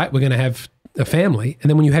like, all right, we're going to have a family, and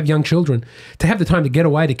then when you have young children, to have the time to get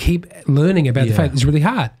away to keep learning about the faith is really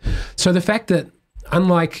hard. So the fact that,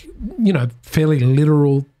 unlike fairly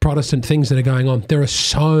literal Protestant things that are going on, there are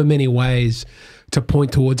so many ways to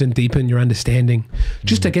point towards and deepen your understanding.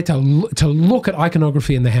 Just to get to look at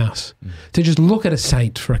iconography in the house, to just look at a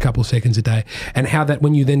saint for a couple of seconds a day, and how that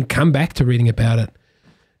when you then come back to reading about it,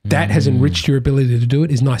 that has enriched your ability to do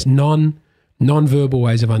it is nice. non-verbal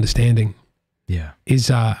ways of understanding Yeah.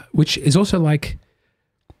 which is also like...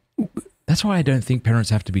 That's why I don't think parents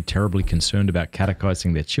have to be terribly concerned about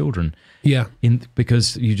catechizing their children. Yeah.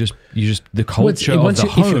 Because you just the culture of the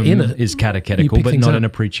if you're home in it, is you catechetical, pick but things not up. in a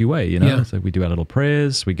preachy way, you know? Yeah. So we do our little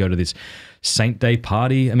prayers, we go to this Saint Day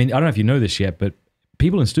party. I mean, I don't know if you know this yet, but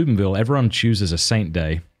people in Steubenville, everyone chooses a Saint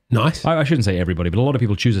Day. Nice. I shouldn't say everybody, but a lot of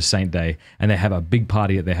people choose a Saint Day and they have a big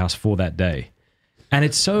party at their house for that day. And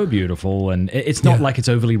it's so beautiful, and it's not like it's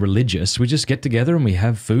overly religious. We just get together and we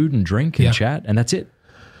have food and drink and chat, and that's it.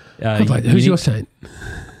 Who's your saint?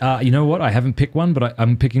 You know what? I haven't picked one, but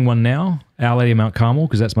I'm picking one now. Our Lady of Mount Carmel,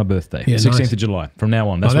 because that's my birthday. Yeah, 16th nice. of July. From now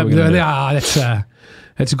on, that's what we're going to do.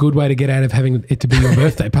 That's a good way to get out of having it to be your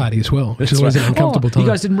birthday party as well, which is always an uncomfortable time. You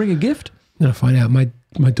guys didn't bring a gift? No, find out.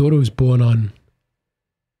 My daughter was born on...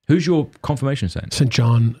 Who's your confirmation saint? St.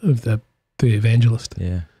 John of the Evangelist.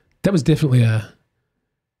 Yeah. That was definitely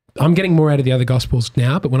I'm getting more out of the other Gospels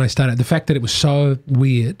now, but when I started, the fact that it was so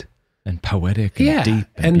weird... And poetic and deep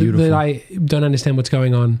and and beautiful. that I don't understand what's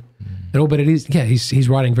going on at all, but it is, he's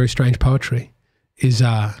writing very strange poetry.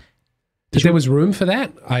 That there was room for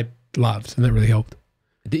that, I loved, and that really helped.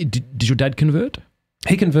 Did your dad convert?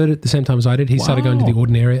 He converted at the same time as I did. He started going to the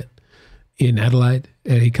Ordinariate in Adelaide,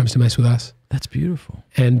 and he comes to mess with us. That's beautiful.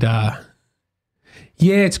 And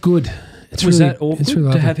it's good. Was that awkward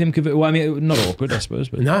really to have him convert? Well, I mean, not awkward, I suppose.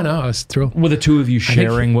 But No, I was thrilled. were the two of you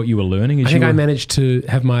sharing what you were learning? I think I managed to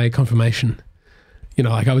have my confirmation. You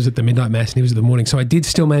know, like I was at the midnight mass and he was at the morning, so I did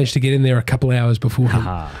still manage to get in there a couple hours before him.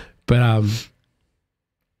 But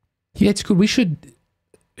it's good. We should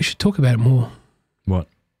talk about it more. What?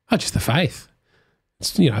 Oh, just the faith.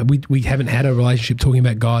 It's, we haven't had a relationship talking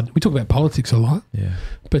about God. We talk about politics a lot. Yeah.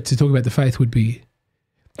 But to talk about the faith would be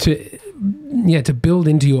to build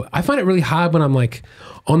into your... I find it really hard when I'm like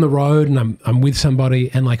on the road and I'm with somebody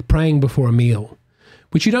and like praying before a meal,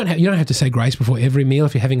 which you don't have to say grace before every meal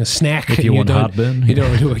if you're having a snack. If you want heartburn. You don't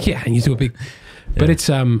want to do it. Yeah, and you do a big... But it's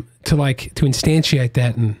to instantiate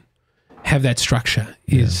that and have that structure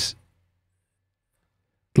is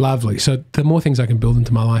lovely. So the more things I can build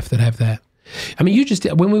into my life that have that. I mean,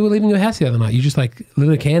 when we were leaving your house the other night, you just like lit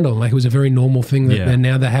a candle, like it was a very normal thing and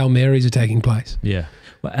now the Hail Marys are taking place. Yeah.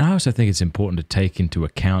 Well, and I also think it's important to take into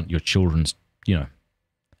account your children's,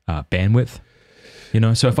 bandwidth.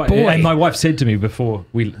 So if and my wife said to me before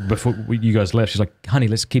you guys left, she's like, "Honey,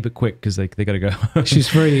 let's keep it quick because they got to go." She's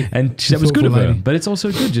very and that was good of her. But it's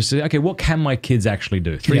also good just to, okay, what can my kids actually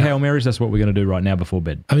do? 3 Hail Marys. That's what we're going to do right now before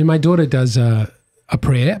bed. I mean, my daughter does a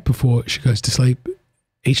prayer before she goes to sleep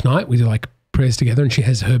each night. We do like prayers together, and she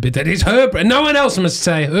has her bit that is her prayer. No one else must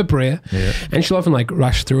say her prayer. Yeah. And she'll often like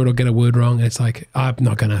rush through it or get a word wrong. And it's like, I'm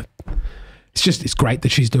not going to. It's great that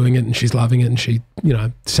she's doing it and she's loving it, and she,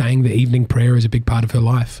 saying the evening prayer is a big part of her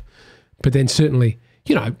life. But then certainly,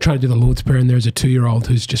 trying to do the Lord's Prayer, and there's a 2-year-old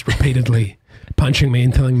who's just repeatedly punching me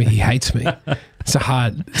and telling me he hates me. It's a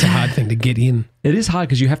hard thing to get in. It is hard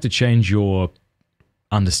because you have to change your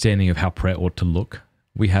understanding of how prayer ought to look.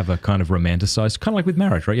 We have a kind of romanticized, kind of like with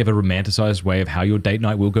marriage, right? You have a romanticized way of how your date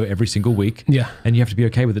night will go every single week. Yeah. And you have to be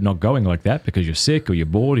okay with it not going like that because you're sick or you're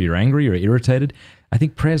bored or you're angry or irritated. I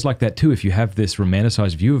think prayer's like that too. If you have this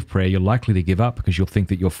romanticized view of prayer, you're likely to give up because you'll think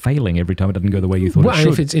that you're failing every time it doesn't go the way you thought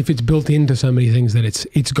it should. If it's built into so many things that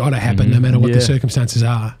it's got to happen no matter what the circumstances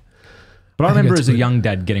are. But I remember as a young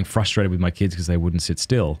dad getting frustrated with my kids because they wouldn't sit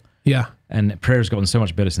still. Yeah. And prayer has gotten so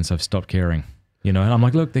much better since I've stopped caring. And I'm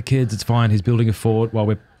like, look, they're kids, it's fine. He's building a fort while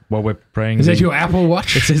we're praying. Is that your Apple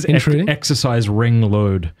Watch? It says exercise ring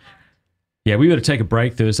load. Yeah, we got to take a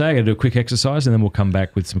break Thursday. I got to do a quick exercise, and then we'll come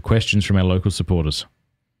back with some questions from our local supporters.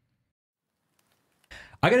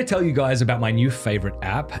 I got to tell you guys about my new favorite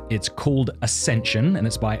app. It's called Ascension, and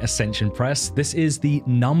it's by Ascension Press. This is the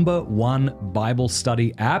 #1 Bible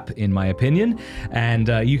study app, in my opinion. And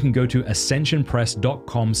you can go to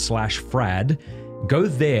ascensionpress.com/Frad. Go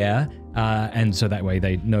there. And so that way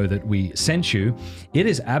they know that we sent you. It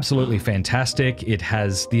is absolutely fantastic. It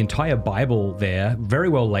has the entire Bible there, very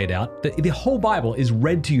well laid out. The whole Bible is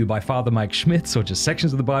read to you by Father Mike Schmitz, or just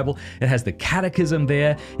sections of the Bible. It has the Catechism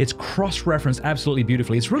there. It's cross-referenced absolutely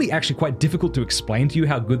beautifully. It's really actually quite difficult to explain to you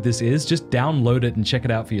how good this is. Just download it and check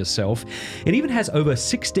it out for yourself. It even has over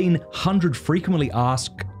 1,600 frequently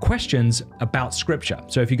asked questions about Scripture.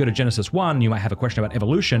 So if you go to Genesis 1, you might have a question about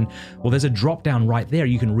evolution. Well, there's a drop down right there.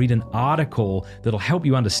 You can read an article that'll help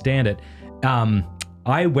you understand it.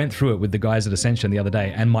 I went through it with the guys at Ascension the other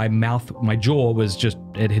day, and my jaw was just,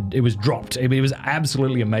 it was dropped. It was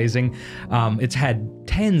absolutely amazing. It's had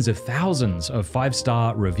tens of thousands of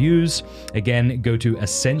 5-star reviews. Again, go to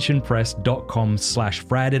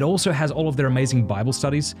ascensionpress.com/Frad. It also has all of their amazing Bible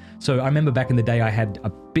studies. So I remember back in the day, I had a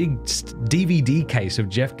big DVD case of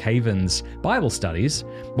Jeff Caven's Bible studies.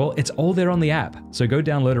 Well, it's all there on the app. So go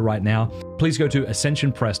download it right now. Please go to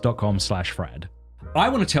ascensionpress.com/Frad. I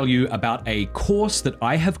want to tell you about a course that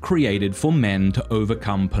I have created for men to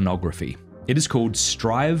overcome pornography. It is called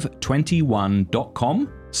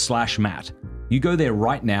strive21.com/Matt. You go there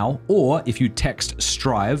right now, or if you text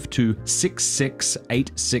STRIVE to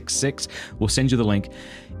 66866, we'll send you the link.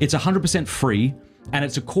 It's 100% free, and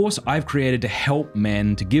it's a course I've created to help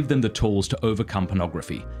men, to give them the tools to overcome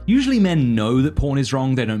pornography. Usually men know that porn is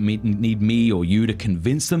wrong. They don't need me or you to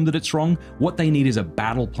convince them that it's wrong. What they need is a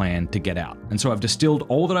battle plan to get out. And so I've distilled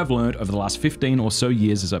all that I've learned over the last 15 or so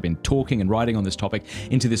years as I've been talking and writing on this topic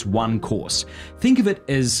into this one course. Think of it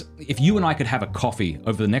as if you and I could have a coffee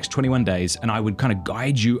over the next 21 days and I would kind of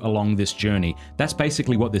guide you along this journey. That's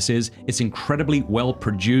basically what this is. It's incredibly well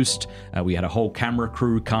produced. We had a whole camera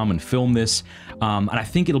crew come and film this. And I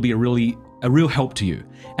think it'll be a real help to you.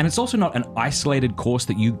 And it's also not an isolated course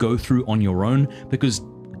that you go through on your own, because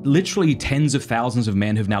literally tens of thousands of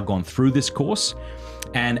men have now gone through this course.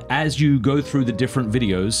 And as you go through the different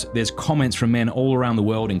videos, there's comments from men all around the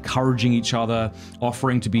world encouraging each other,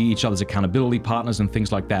 offering to be each other's accountability partners and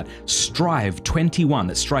things like that. Strive21,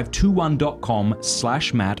 that's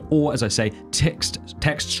strive21.com/Matt, or as I say, text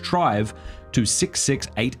STRIVE to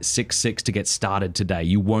 66866 to get started today.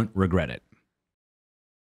 You won't regret it.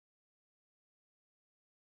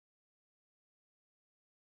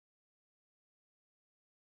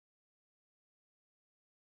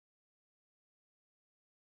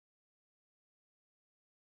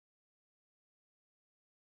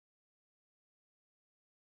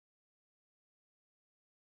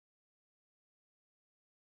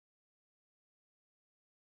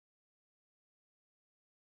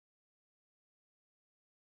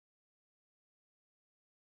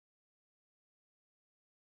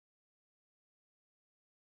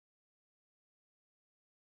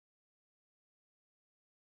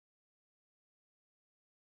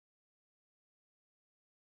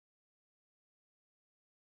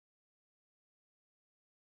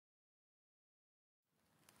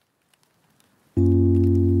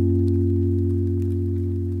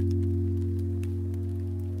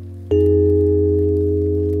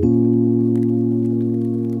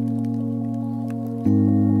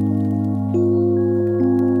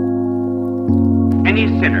 Any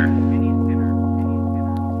sinner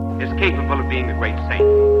is capable of being a great saint.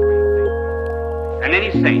 And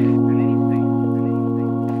any saint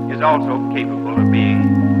is also capable of being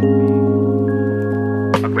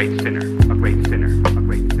a great sinner, a great sinner, a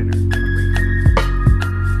great sinner, a great sinner.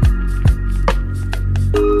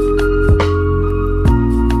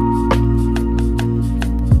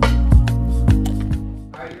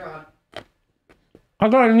 I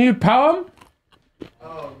got a new poem.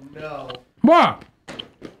 Oh no. What?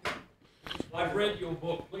 I've read your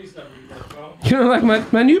book. Please don't read that poem. You know, like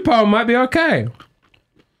my new poem might be okay.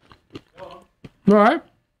 All right.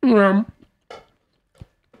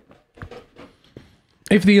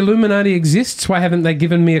 If the Illuminati exists, why haven't they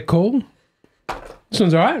given me a call? This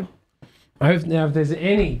one's all right. I hope now if there's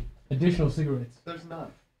any additional cigarettes. There's none.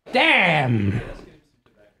 Damn.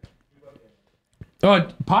 Oh,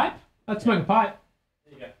 pipe? I'd smoke a pipe.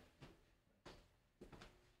 There you go.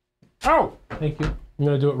 Oh, thank you. I'm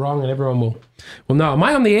going to do it wrong and everyone will. Well, no. Am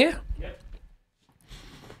I on the air? Yep.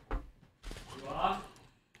 You are.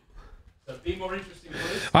 So be more interesting,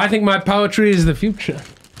 please. I think my poetry is the future.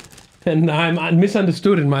 And I'm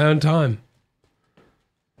misunderstood in my own time.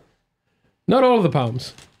 Not all of the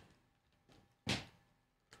poems.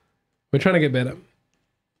 We're trying to get better.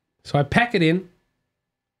 So I pack it in.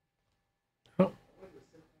 Oh.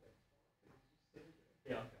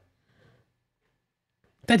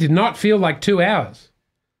 That did not feel like 2 hours.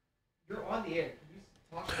 You're on the air. Can you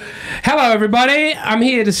talk to me? Hello, everybody. I'm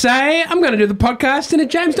here to say I'm going to do the podcast in a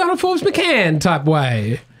James Donald Forbes McCann type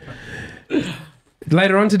way.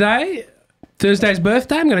 Later on today, Thursday's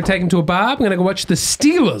birthday, I'm going to take him to a bar. I'm going to go watch the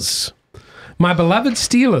Steelers. My beloved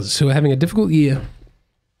Steelers, who are having a difficult year.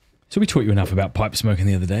 So we taught you enough about pipe smoking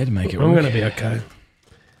the other day to make it work. I'm going to be okay.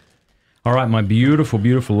 All right, my beautiful,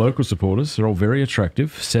 beautiful local supporters, they're all very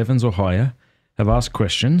attractive, 7s or higher, have asked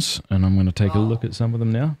questions, and I'm going to take a look at some of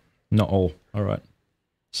them now. Not all. All right.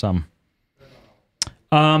 Some.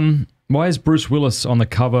 Why is Bruce Willis on the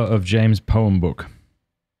cover of James' poem book?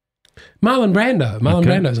 Marlon Brando. Marlon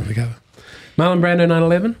Brando's on the cover. Marlon Brando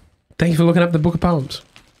 9/11. Thank you for looking up the book of poems.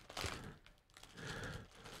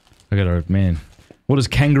 I got to, man. What does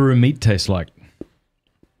kangaroo meat taste like?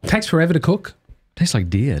 Takes forever to cook. Tastes like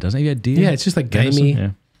deer, doesn't it? You had deer? Yeah, it's just like gamey.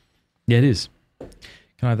 Yeah, it is. Can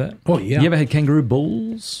I have that? Oh, yeah. You ever had kangaroo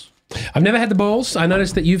balls? I've never had the balls. I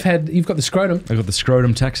noticed that you've got the scrotum. I got the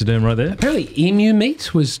scrotum taxiderm right there. Apparently emu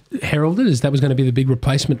meat was heralded as that was going to be the big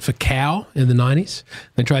replacement for cow in the 90s.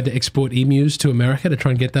 They tried to export emus to America to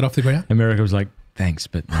try and get that off the ground. America was like, thanks,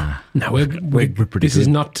 but nah. No, we're pretty this good. Is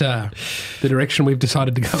not the direction we've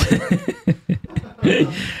decided to go.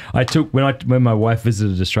 I took when my wife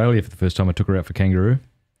visited Australia for the first time, I took her out for kangaroo.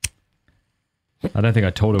 I don't think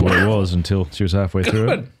I told her what it was until she was halfway through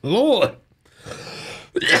it. Lord.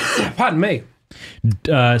 Pardon me.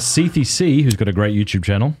 CTC, who's got a great YouTube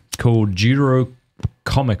channel called Judo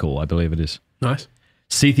Comical, I believe it is. Nice.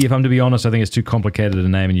 Sethi, if I'm to be honest, I think it's too complicated a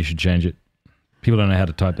name and you should change it. People don't know how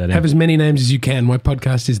to type that in. Have as many names as you can. My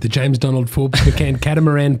podcast is the James Donald Forbes McCann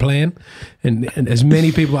Catamaran Plan. And as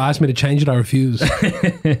many people ask me to change it, I refuse.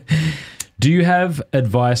 Do you have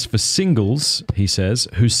advice for singles, he says,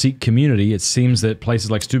 who seek community? It seems that places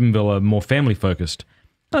like Steubenville are more family-focused.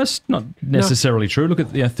 That's not necessarily true. Look at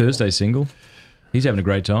Thrsdy single. He's having a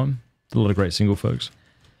great time. A lot of great single folks.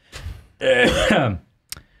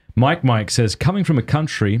 Mike says, coming from a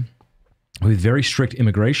country with very strict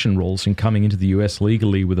immigration rules and coming into the US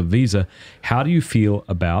legally with a visa, how do you feel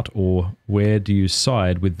about or where do you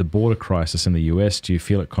side with the border crisis in the US? Do you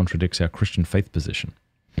feel it contradicts our Christian faith position?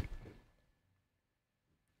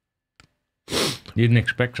 You didn't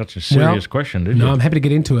expect such a serious question, did you? No, I'm happy to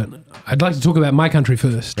get into it. I'd like to talk about my country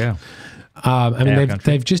first. Yeah. I mean,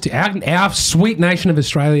 they've just our sweet nation of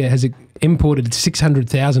Australia has imported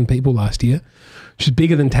 600,000 people last year, which is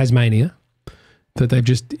bigger than Tasmania, that they've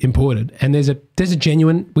just imported. And there's a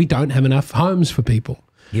genuine, we don't have enough homes for people.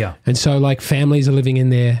 Yeah. And so like families are living in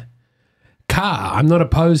their car. I'm not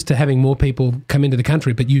opposed to having more people come into the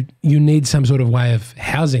country, but you need some sort of way of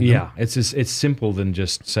housing them. Yeah, it's simple than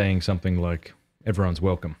just saying something like, everyone's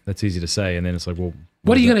welcome. That's easy to say. And then it's like, well,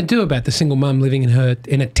 what are you going to do about the single mum living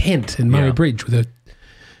in a tent in Murray Bridge with her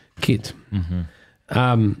kids?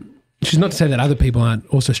 Mm-hmm. Which is not to say that other people aren't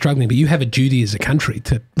also struggling, but you have a duty as a country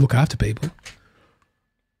to look after people.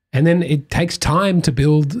 And then it takes time to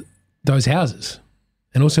build those houses.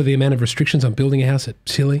 And also the amount of restrictions on building a house are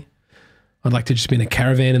silly. I'd like to just be in a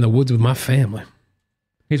caravan in the woods with my family.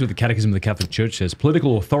 Here's what the Catechism of the Catholic Church says.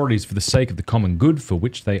 Political authorities, for the sake of the common good for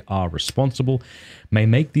which they are responsible, may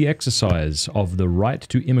make the exercise of the right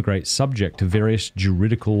to immigrate subject to various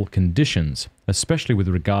juridical conditions, especially with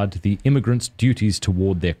regard to the immigrant's duties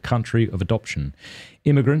toward their country of adoption.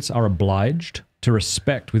 Immigrants are obliged to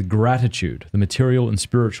respect with gratitude the material and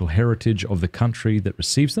spiritual heritage of the country that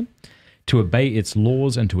receives them, to obey its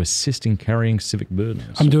laws, and to assist in carrying civic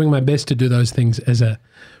burdens. I'm doing my best to do those things as a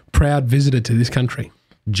proud visitor to this country.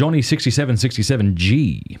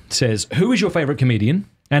 Johnny6767G says, who is your favourite comedian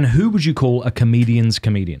and who would you call a comedian's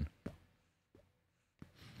comedian?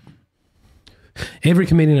 Every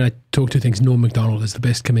comedian I talk to thinks Norm Macdonald is the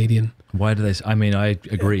best comedian. Why do they? I mean, I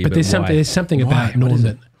agree. But there's something about Norm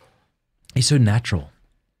that... He's so natural.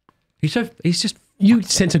 He's just... You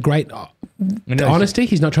sense a great honesty.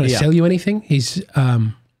 He's not trying to sell you anything. He's...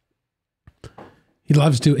 He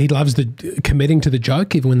loves the committing to the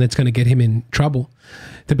joke, even when that's going to get him in trouble.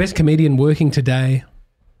 The best comedian working today.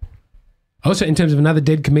 Also, in terms of another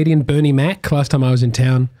dead comedian, Bernie Mac. Last time I was in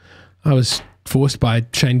town, I was forced by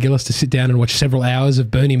Shane Gillis to sit down and watch several hours of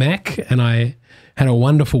Bernie Mac, and I had a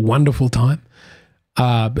wonderful, wonderful time.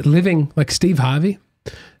 But living like Steve Harvey,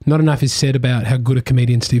 not enough is said about how good a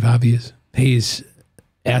comedian Steve Harvey is. He is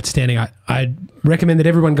outstanding. I'd recommend that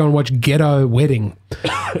everyone go and watch Ghetto Wedding,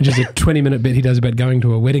 which is a 20-minute bit he does about going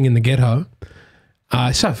to a wedding in the ghetto.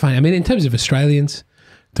 So funny. I mean, in terms of Australians,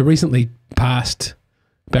 the recently passed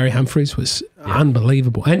Barry Humphries was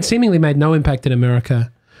unbelievable and seemingly made no impact in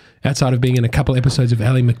America outside of being in a couple episodes of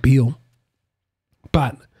Ally McBeal.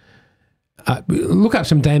 But look up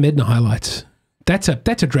some Dame Edna highlights. That's a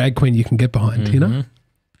drag queen you can get behind, you know?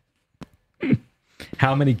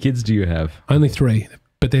 How many kids do you have? Only 3.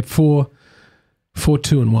 But they're 4,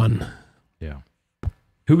 2, and 1. Yeah.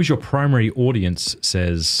 Who is your primary audience,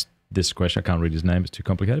 says this question. I can't read his name. It's too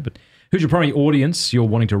complicated. But who's your primary audience you're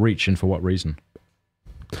wanting to reach and for what reason?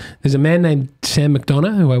 There's a man named Sam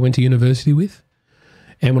McDonough who I went to university with.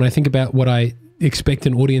 And when I think about what I expect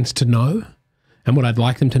an audience to know and what I'd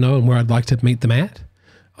like them to know and where I'd like to meet them at,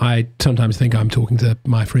 I sometimes think I'm talking to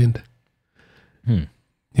my friend.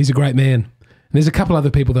 He's a great man. And there's a couple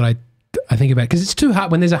other people that I think about, because it's too hard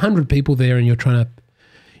when there's 100 people there and you're trying to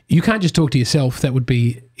you can't just talk to yourself. That would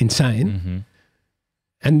be insane.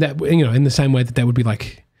 And that, you know, in the same way that would be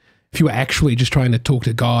like if you were actually just trying to talk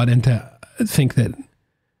to God and to think that,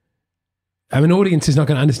 I mean, an audience is not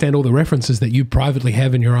going to understand all the references that you privately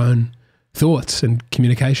have in your own thoughts and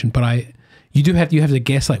communication. But you have to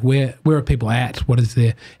guess, like, where are people at? What is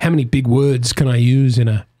there? How many big words can I use in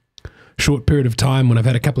a short period of time when I've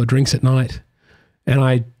had a couple of drinks at night? And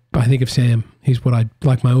I think of Sam. He's what I'd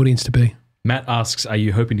like my audience to be. Matt asks, are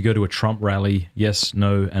you hoping to go to a Trump rally? Yes,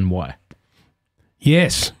 no, and why?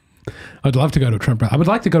 Yes. I'd love to go to a Trump rally. I would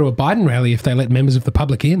like to go to a Biden rally if they let members of the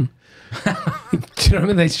public in. Do you know what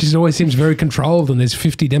I mean? It just always seems very controlled and there's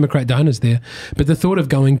 50 Democrat donors there. But the thought of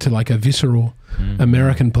going to like a visceral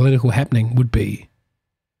American political happening would be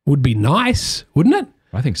nice, wouldn't it?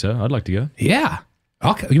 I think so. I'd like to go. Yeah.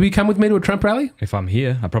 Okay. Will you come with me to a Trump rally? If I'm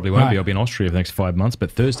here, I probably won't be. I'll be in Austria for the next 5 months,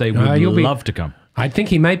 but Thursday would love to come. I think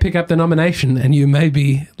he may pick up the nomination and you may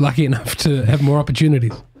be lucky enough to have more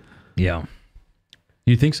opportunities. Yeah.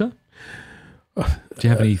 You think so? Do you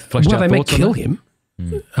have any fleshed out thoughts on that? Well, they may kill him,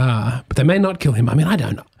 but they may not kill him. I mean, I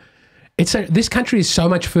don't know. This country is so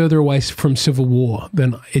much further away from civil war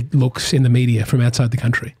than it looks in the media from outside the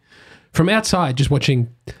country. From outside, just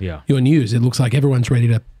watching your news, it looks like everyone's ready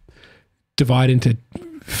to divide into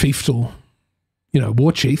fiefdom,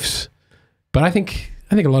 war chiefs. But I think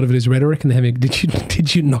a lot of it is rhetoric. And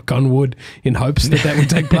did you knock on wood in hopes that would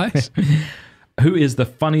take place? Who is the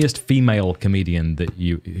funniest female comedian that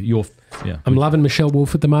you're? Yeah, I'm loving Michelle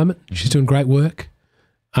Wolf at the moment. She's doing great work.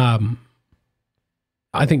 I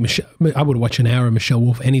think I would watch an hour of Michelle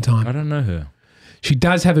Wolf anytime. I don't know her. She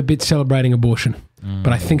does have a bit celebrating abortion,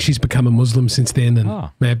 but I think she's become a Muslim since then and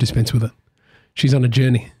may have dispensed with it. She's on a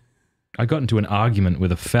journey. I got into an argument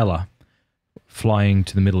with a fella flying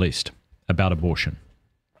to the Middle East about abortion.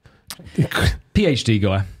 PhD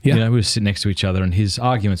guy. Yeah. We were sitting next to each other and his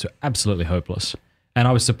arguments were absolutely hopeless. And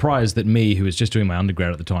I was surprised that me, who was just doing my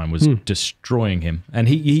undergrad at the time, was destroying him. And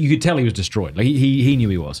you could tell he was destroyed. Like he knew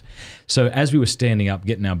he was. So as we were standing up,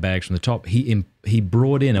 getting our bags from the top, he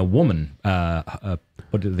brought in a woman, what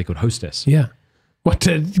do they call hostess? Yeah.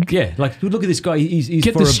 Yeah, like, look at this guy. He's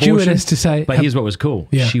get for the abortion. stewardess to say. But here's what was cool.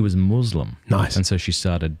 Yeah. She was Muslim. Nice. And so she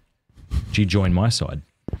joined my side.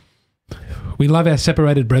 We love our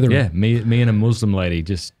separated brethren. Yeah, me and a Muslim lady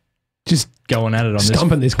just going at it on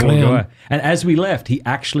stomping this poor clown. guy. And as we left, he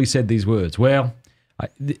actually said these words. Well,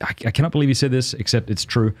 I cannot believe he said this, except it's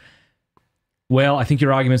true. Well, I think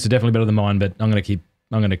your arguments are definitely better than mine, but I'm going to keep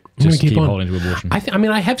holding to abortion.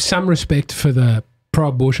 I have some respect for the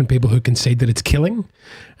pro-abortion people who concede that it's killing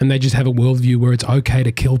and they just have a worldview where it's okay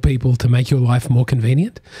to kill people to make your life more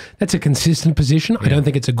convenient. That's a consistent position. Yeah. I don't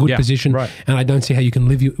think it's a good position, right. And I don't see how you can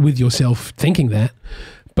live with yourself thinking that.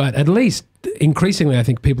 But at least increasingly, I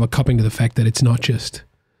think people are copping to the fact that it's not just,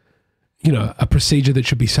 a procedure that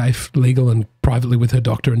should be safe, legal and privately with her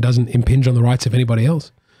doctor and doesn't impinge on the rights of anybody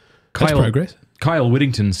else. That's progress. Kyle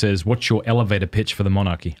Whittington says, what's your elevator pitch for the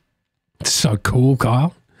monarchy? It's so cool,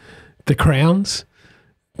 Kyle. The crowns,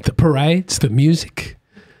 the parades, the music,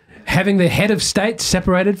 having the head of state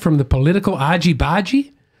separated from the political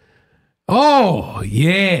argy-bargy. Oh,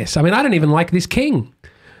 yes. I mean, I don't even like this king.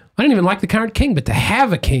 I don't even like the current king, but to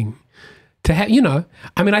have a king,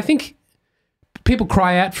 I think people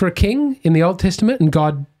cry out for a king in the Old Testament and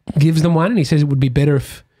God gives them one and he says it would be better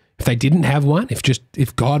if they didn't have one,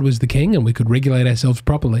 if God was the king and we could regulate ourselves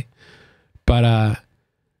properly. But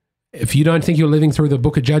if you don't think you're living through the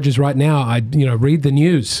Book of Judges right now, read the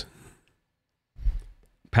news.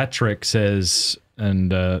 Patrick says,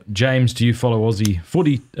 and James, do you follow an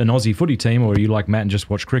Aussie footy team, or are you like Matt and just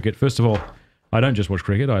watch cricket? First of all, I don't just watch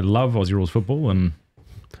cricket. I love Aussie rules football. And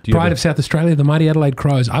Pride of South Australia, the mighty Adelaide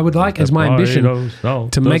Crows. I would like as my ambition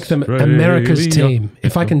to make them America's team.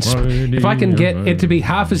 If I can get it to be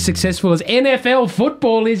half as successful as NFL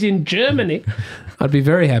football is in Germany, I'd be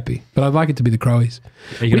very happy. But I'd like it to be the Crowies.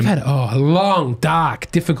 We've had a long, dark,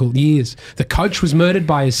 difficult years. The coach was murdered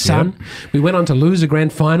by his son. Yep. We went on to lose a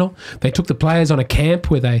grand final. They took the players on a camp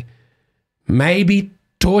where they maybe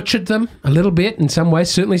tortured them a little bit in some ways.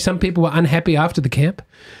 Certainly some people were unhappy after the camp.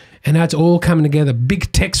 And now it's all coming together.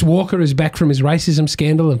 Big Tex Walker is back from his racism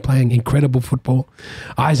scandal and playing incredible football.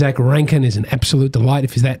 Isaac Rankin is an absolute delight.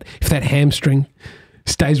 If that hamstring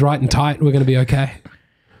stays right and tight, we're going to be okay.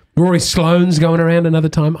 Rory Sloane's going around another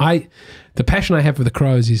time. The passion I have for the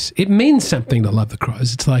Crows is, it means something to love the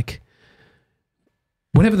Crows. It's like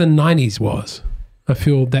whatever the 90s was, I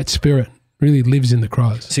feel that spirit really lives in the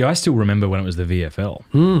Crows. See, I still remember when it was the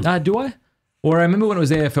VFL. Do I? Or I remember when it was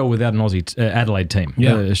the AFL without an Aussie Adelaide team.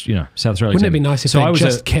 Yeah. South Australia Wouldn't team. it be nice if they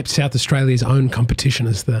just kept South Australia's own competition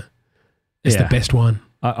as the best one?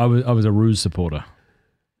 I was a Roos supporter.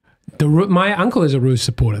 My uncle is a Roos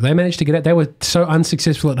supporter. They managed to get out. They were so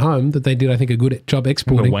unsuccessful at home that they did, I think, a good job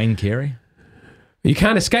exporting. Wayne Carey? You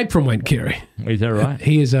can't escape from Wayne Carey. Is that right?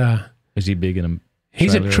 He is Is he big in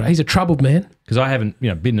he's a troubled man. Because I haven't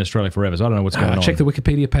been in Australia forever, so I don't know what's going on. Check the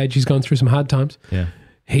Wikipedia page. He's gone through some hard times. Yeah.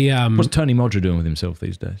 What's Tony Modra doing with himself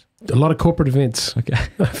these days? A lot of corporate events. Okay.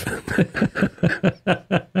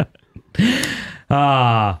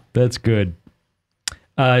 That's good.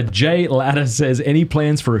 Jay Ladder says, any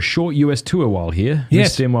plans for a short US tour while here? Yes.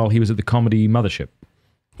 Missed him while he was at the Comedy Mothership.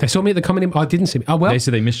 They saw me at the Comedy... I didn't see me. Oh, well. They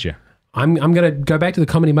said they missed you. I'm going to go back to the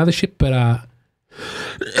Comedy Mothership, but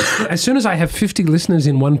as soon as I have 50 listeners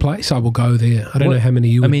in one place, I will go there. I don't know how many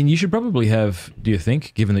you would. I mean, you should probably have, do you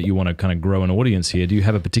think, given that you want to kind of grow an audience here, do you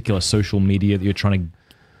have a particular social media that you're trying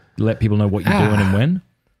to let people know what you're doing and when?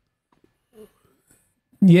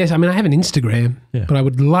 Yes, I mean, I have an Instagram, but I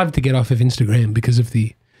would love to get off of Instagram because of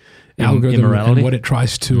the algorithm and what it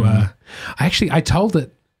tries to... I told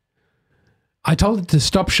it to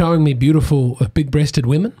stop showing me beautiful, big-breasted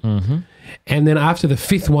women. Mm-hmm. And then after the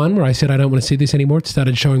 5th one, where I said I don't want to see this anymore, it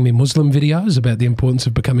started showing me Muslim videos about the importance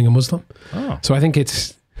of becoming a Muslim. Oh. So I think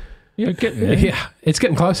it's... it's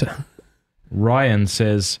getting closer. Ryan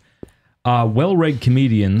says... Are well-read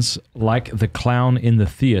comedians like the clown in the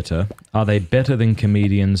theatre, are they better than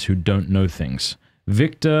comedians who don't know things?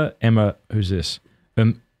 Victor Emma, who's this?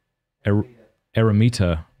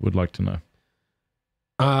 Eremita would like to know.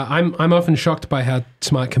 I'm often shocked by how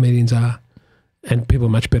smart comedians are, and people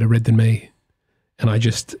are much better read than me. And I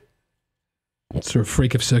just, sort of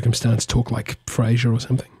freak of circumstance, talk like Frasier or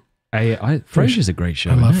something. Frasier's a great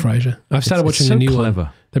show. I love Frasier. I've started watching the new one.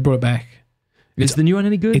 They brought it back. Is the new one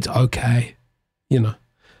any good? It's okay. I mean,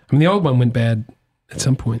 the old one went bad at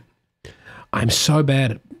some point. I'm so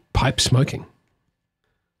bad at pipe smoking.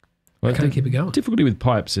 Well, I can't keep it going. Difficulty with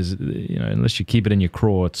pipes is, unless you keep it in your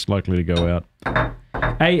craw, it's likely to go out.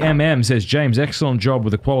 AMM says, James, excellent job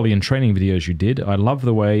with the quality and training videos you did. I love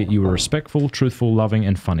the way you were respectful, truthful, loving,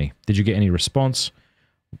 and funny. Did you get any response?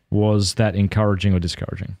 Was that encouraging or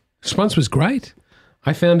discouraging? Response was great.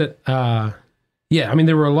 I found it... I mean,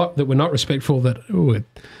 there were a lot that were not respectful that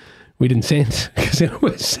we didn't send because it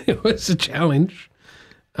was a challenge.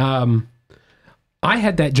 I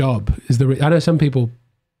had that job. I know some people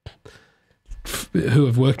who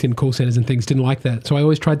have worked in call centers and things didn't like that. So I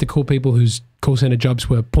always tried to call people whose call center jobs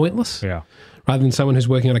were pointless, rather than someone who's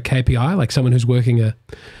working on a KPI, like someone who's working as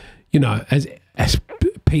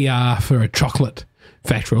PR for a chocolate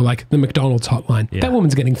factory or like the McDonald's hotline. Yeah. That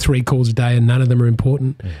woman's getting 3 calls a day and none of them are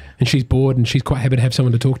important, and she's bored and she's quite happy to have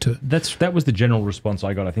someone to talk to. That was the general response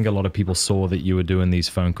I got. I think a lot of people saw that you were doing these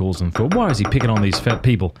phone calls and thought, why is he picking on these fat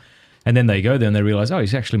people? And then they go there and they realize, oh,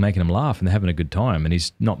 he's actually making them laugh and they're having a good time and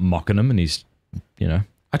he's not mocking them and he's,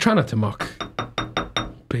 I try not to mock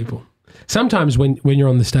people. Sometimes when you're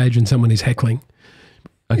on the stage and someone is heckling,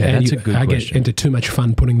 that's a good question. I get into too much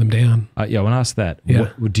fun putting them down. I want to ask that.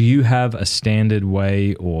 Yeah. Do you have a standard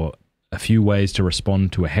way or a few ways to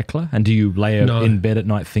respond to a heckler? And do you lay in bed at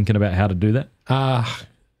night thinking about how to do that?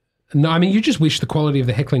 No, I mean, you just wish the quality of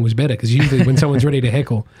the heckling was better because usually when someone's ready to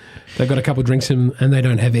heckle, they've got a couple of drinks in and they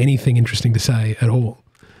don't have anything interesting to say at all.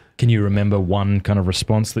 Can you remember one kind of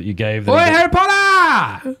response that you gave? Oi, Harry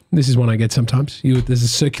Potter! This is one I get sometimes. There's a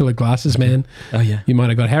circular glasses man. Oh, yeah. You might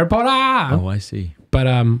have got Harry Potter. Oh, I see. But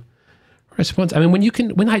response, I mean,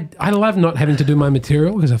 I love not having to do my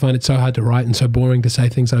material because I find it so hard to write and so boring to say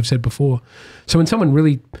things I've said before. So when someone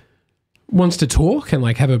really wants to talk and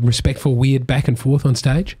like have a respectful, weird back and forth on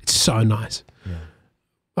stage, it's so nice. Yeah.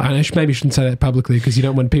 I maybe shouldn't say that publicly because you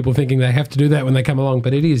don't want people thinking they have to do that when they come along,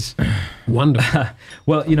 but it is wonderful.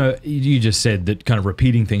 Well, you just said that kind of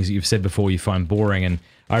repeating things that you've said before you find boring, and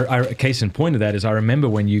a case in point of that is I remember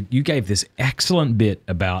when you gave this excellent bit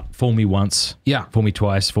about fool me once, fool me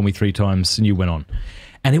twice, fool me 3 times, and you went on.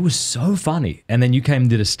 And it was so funny. And then you came and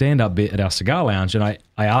did a stand-up bit at our cigar lounge, and I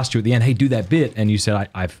asked you at the end, hey, do that bit. And you said,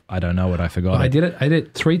 I don't know it, I forgot it. I did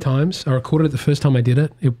it 3 times. I recorded it the first time I did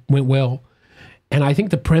it. It went well. And I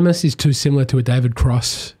think the premise is too similar to a David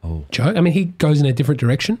Cross joke. I mean, he goes in a different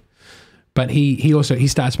direction, but he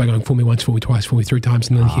starts by going, fool me once, fool me twice, fool me 3 times,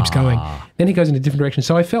 and then he keeps going. Then he goes in a different direction.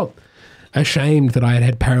 So I felt ashamed that I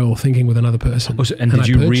had parallel thinking with another person. And did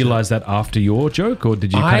you realize that after your joke, or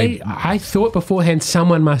did you I thought beforehand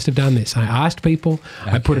someone must have done this. I asked people.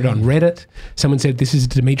 Okay. I put it on Reddit. Someone said, this is a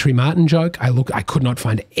Dimitri Martin joke. I could not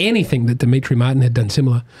find anything that Dimitri Martin had done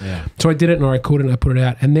similar. Yeah. So I did it and I recorded it and I put it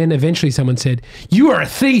out. And then eventually someone said, you are a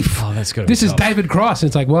thief. Oh, that's good. This is David Cross. And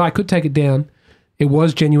it's like, well, I could take it down. It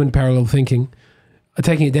was genuine parallel thinking.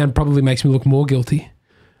 Taking it down probably makes me look more guilty.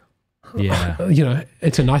 Yeah. You know,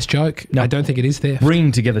 it's a nice joke. No. I don't think it is there.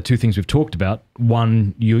 Bringing together two things we've talked about.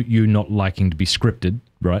 One, you not liking to be scripted,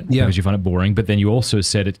 right? Yeah. Because you find it boring. But then you also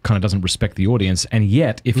said it kind of doesn't respect the audience. And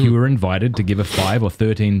yet, if you were invited to give a 5 or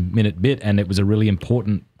 13-minute bit and it was a really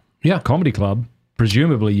important comedy club,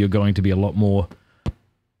 presumably you're going to be a lot more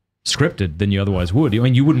scripted than you otherwise would. I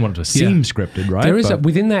mean, you wouldn't want it to seem scripted, right? There is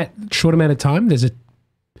within that short amount of time, there's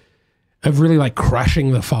of really like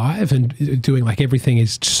crushing the 5 and doing like everything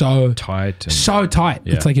is so tight. So tight.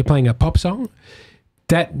 Yeah. It's like you're playing a pop song.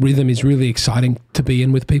 That rhythm is really exciting to be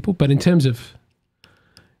in with people. But in terms of,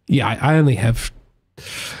 I only have,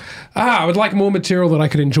 I would like more material that I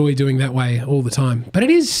could enjoy doing that way all the time. But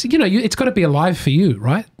it is, you know, it's got to be alive for you,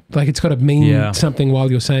 right? Like it's got to mean something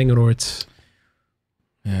while you're saying it, or it's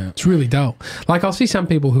really dull. Like I'll see some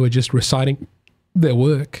people who are just reciting their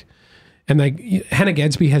work, and Hannah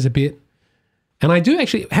Gadsby has a bit, and I do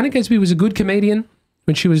actually. Hannah Gadsby was a good comedian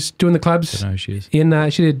when she was doing the clubs. I know who she is.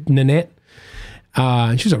 She did Nanette.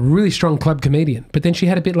 And she was a really strong club comedian. But then she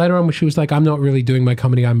had a bit later on where she was like, I'm not really doing my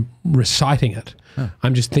comedy, I'm reciting it.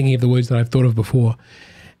 I'm just thinking of the words that I've thought of before.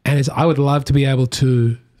 And I would love to be able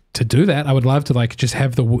to do that. I would love to like just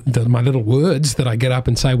have my little words that I get up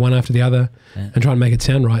and say one after the other and try and make it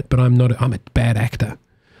sound right. But I'm a bad actor.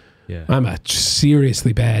 Yeah. I'm a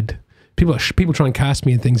seriously bad. People try and cast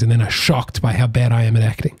me in things and then are shocked by how bad I am at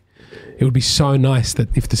acting. It would be so nice that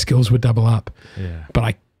if the skills would double up. Yeah. But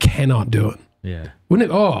I cannot do it. Yeah.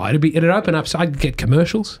 Wouldn't it? Oh, it'd open up so I'd get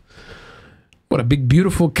commercials. What a big,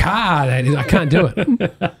 beautiful car that is. I can't do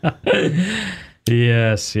it.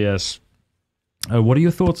 Yes. What are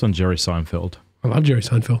your thoughts on Jerry Seinfeld? I love Jerry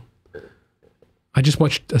Seinfeld. I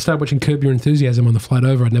started watching Curb Your Enthusiasm on the flight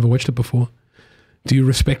over. I'd never watched it before. Do you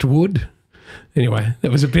respect wood? Anyway,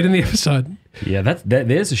 that was a bit in the episode. Yeah,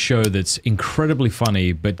 there's a show that's incredibly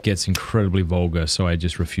funny but gets incredibly vulgar, so I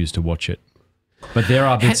just refuse to watch it. But there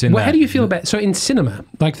are bits in that. How do you feel about, so in cinema,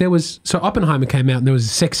 like Oppenheimer came out and there was a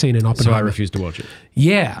sex scene in Oppenheimer. So I refuse to watch it.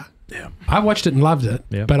 Yeah. I watched it and loved it,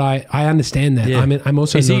 but I understand that. Yeah. I'm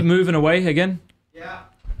also Is he moving away again? Yeah.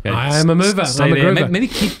 Okay, I am a mover. Stay I'm a there. groover. Maybe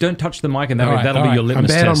don't touch the mic and that'll be your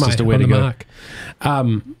litmus test as to where to go. Mark.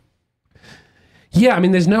 Yeah, I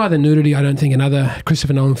mean, there's no other nudity, I don't think, in other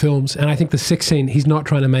Christopher Nolan films. And I think the sex scene, he's not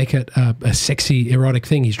trying to make it a sexy, erotic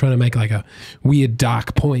thing. He's trying to make like a weird,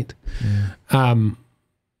 dark point. Yeah. I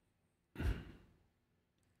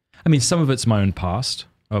mean, some of it's my own past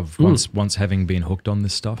of once having been hooked on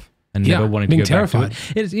this stuff and never wanting to go terrified. back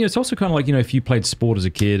to it. It's also kind of like, if you played sport as a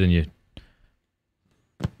kid and you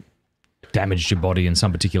damaged your body in some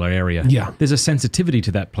particular area. Yeah. There's a sensitivity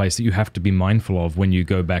to that place that you have to be mindful of when you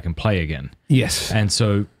go back and play again. Yes. And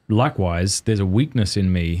so likewise, there's a weakness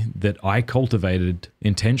in me that I cultivated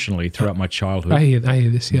intentionally throughout my childhood. I hear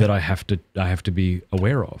this, yeah. That I have to be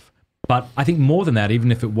aware of. But I think more than that, even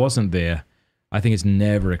if it wasn't there, I think it's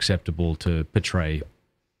never acceptable to portray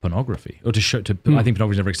pornography or to show. I think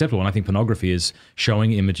pornography is never acceptable, and I think pornography is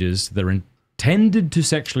showing images that are intended to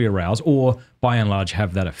sexually arouse, or by and large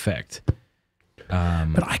have that effect.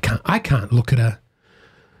 But I can't look at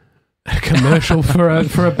a commercial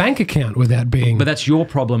for a bank account without being. But that's your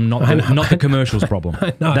problem, not the commercial's problem.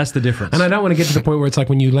 That's the difference. And I don't want to get to the point where it's like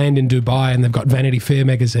when you land in Dubai and they've got Vanity Fair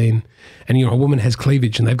magazine, and a woman has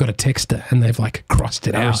cleavage and they've got a texter and they've like crossed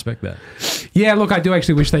it out. I respect that. Yeah, look, I do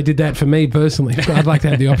actually wish they did that for me personally. I'd like to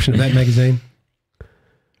have the option of that magazine.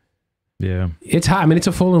 Yeah. It's hard. I mean, it's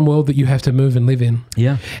a fallen world that you have to move and live in.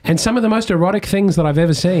 Yeah. And some of the most erotic things that I've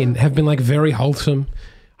ever seen have been like very wholesome.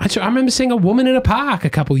 I remember seeing a woman in a park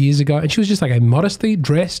a couple of years ago, and she was just like a modestly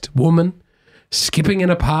dressed woman skipping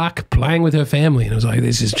in a park, playing with her family. And I was like,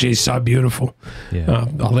 she's so beautiful. Yeah.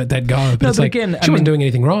 I'll let that go. But again, she wasn't doing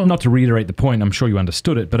anything wrong. Not to reiterate the point, I'm sure you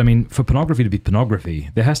understood it, but I mean, for pornography to be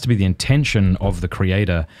pornography, there has to be the intention of the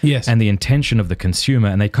creator and the intention of the consumer,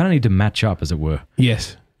 and they kind of need to match up, as it were.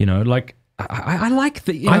 Yes. Like, I like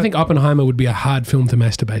the... I think Oppenheimer would be a hard film to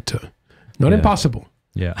masturbate to. Not impossible.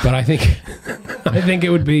 Yeah. But I think it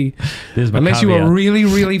would be, unless you were really,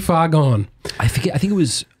 really far gone. I think it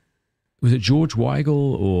was it George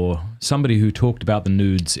Weigel or somebody who talked about the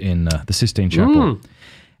nudes in the Sistine Chapel?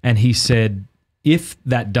 And he said, if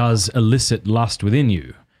that does elicit lust within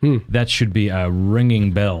you, that should be a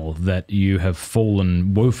ringing bell that you have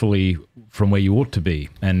fallen woefully from where you ought to be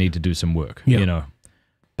and need to do some work,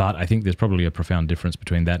 But I think there's probably a profound difference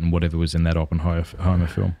between that and whatever was in that Oppenheimer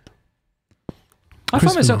film. I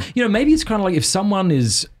find myself, maybe it's kind of like if someone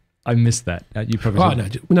is, I missed that. You probably.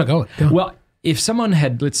 No, go on. Well, if someone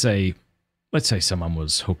had, let's say, let's say someone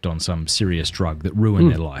was hooked on some serious drug that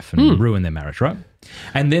ruined their life and ruined their marriage, right?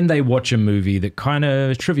 And then they watch a movie that kind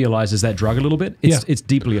of trivializes that drug a little bit. It's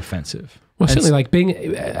deeply offensive. Well, certainly, like being,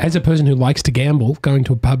 as a person who likes to gamble, going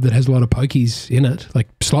to a pub that has a lot of pokies in it, like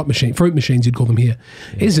fruit machines, you'd call them here,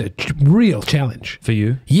 is a real challenge. For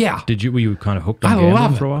you? Yeah. Were you kind of hooked on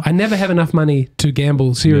gambling for a while? I never have enough money to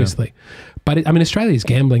gamble seriously. Yeah. But Australia's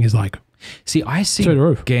gambling is like, see, I see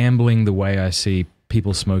gambling the way I see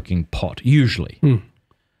people smoking pot, usually.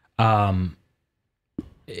 I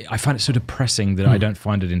find it so depressing that I don't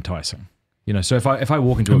find it enticing. You know, so if I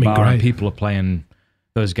walk into a bar and people are playing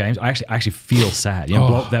those games, I actually feel sad. You know,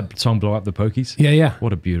 blow up that song, Blow Up the Pokies? Yeah.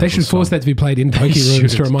 What a beautiful They should force song. that to be played in pokey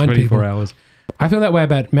rooms to remind 24 people. hours. I feel that way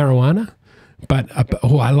about marijuana, but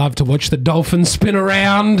I love to watch the dolphins spin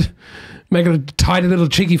around, make a tidy little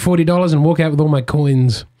cheeky $40 and walk out with all my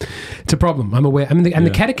coins. It's a problem, I'm aware.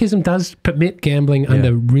 The Catechism does permit gambling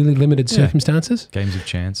under really limited circumstances. Games of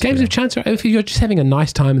chance. Games of chance, if you're just having a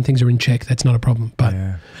nice time and things are in check, that's not a problem. But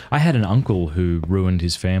I had an uncle who ruined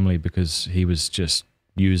his family because he was just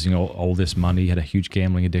using all this money. He had a huge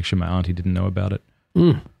gambling addiction. My auntie didn't know about it.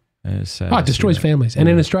 It destroys families. And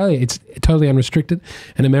in Australia, it's totally unrestricted.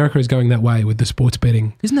 And America is going that way with the sports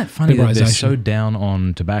betting. Isn't that funny that they're so down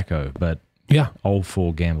on tobacco, but all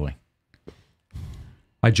for gambling?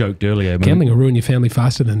 I joked earlier. Gambling will ruin your family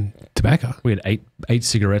faster than tobacco. We had eight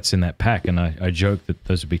cigarettes in that pack, and I joked that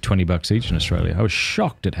those would be $20 each in Australia. I was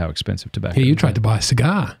shocked at how expensive tobacco is. Yeah, you tried to buy a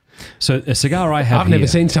cigar. So a cigar I have I've never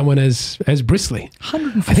seen someone as bristly.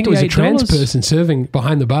 $158. I think it was a trans person serving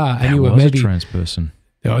behind the bar, and you were maybe a trans person.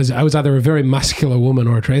 I was either a very muscular woman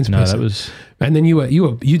or a trans person. No, that was. And then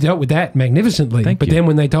you dealt with that magnificently. But then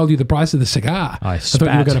when they told you the price of the cigar, I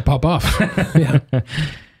thought you were going to pop off.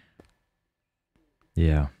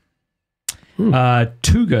 Yeah.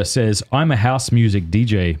 Tuga says, I'm a house music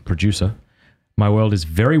DJ producer. My world is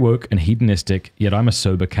very woke and hedonistic, yet I'm a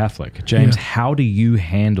sober Catholic. James, how do you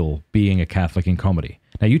handle being a Catholic in comedy?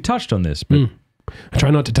 Now, you touched on this, but... I try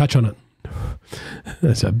not to touch on it.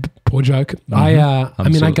 That's a poor joke. I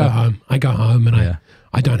go home. I go home and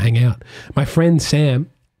I don't hang out. My friend Sam,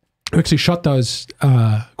 who actually shot those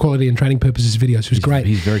quality and training purposes videos, who's great.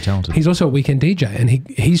 He's very talented. He's also a weekend DJ, and he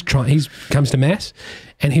comes to mass,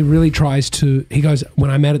 and he really tries to. He goes, when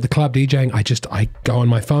I'm out at the club DJing, I go on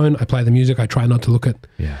my phone, I play the music, I try not to look at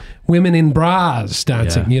women in bras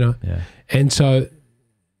dancing, and so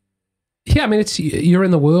it's you're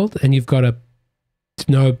in the world, and you've got to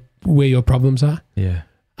know where your problems are. Yeah.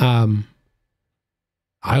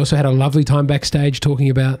 I also had a lovely time backstage talking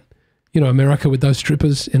about, America with those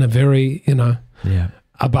strippers in a very,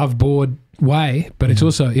 above board way. But it's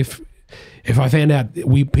also, if I found out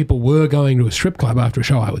people were going to a strip club after a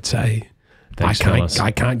show, I would say, I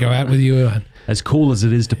can't go out with you. As cool as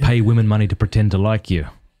it is to pay women money to pretend to like you.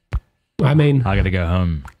 I mean, I got to go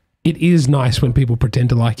home. It is nice when people pretend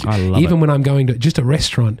to like you. I love Even when I'm going to just a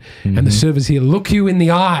restaurant and the servers here look you in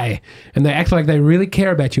the eye and they act like they really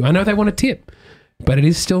care about you. I know they want a tip, but it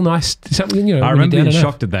is still nice. Something, I remember being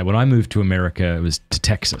shocked at that. When I moved to America, it was to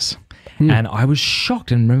Texas. And I was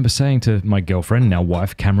shocked and remember saying to my girlfriend, now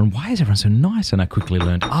wife, Cameron, why is everyone so nice? And I quickly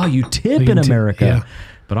learned, you tip in America. Yeah.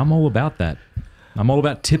 But I'm all about that. I'm all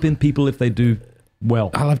about tipping people if they do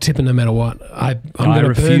well. I love tipping no matter what. I'm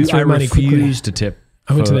going to burn through money quickly. I refuse to tip.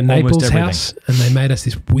 I went to the Naples house and they made us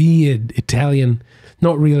this weird Italian,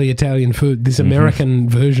 not really Italian food, this American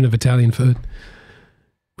version of Italian food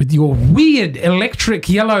with your weird electric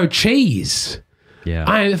yellow cheese. Yeah.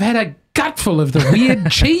 I've had a gutful of the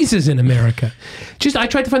weird cheeses in America. I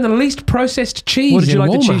tried to find the least processed cheese. What did you like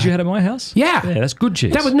Walmart. the cheese you had at my house? Yeah. Yeah, that's good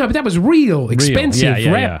cheese. That was real, expensive,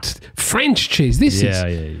 wrapped French cheese. This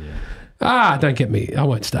is. Yeah. Don't get me. I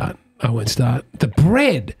won't start. The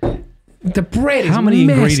bread is how many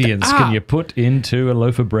messed ingredients up. can you put into a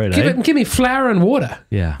loaf of bread? Give me flour and water.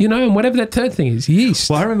 Yeah. And whatever that third thing is, yeast.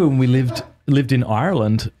 Well, I remember when we lived in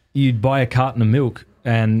Ireland, you'd buy a carton of milk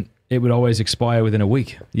and it would always expire within a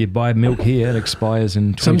week. You buy milk here, it expires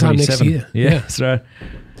in 2027. Sometime next year. Yeah. So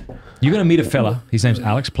you're going to meet a fella. His name's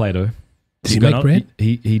Alex Plato. Does he make bread?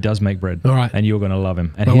 He does make bread. All right. And you're going to love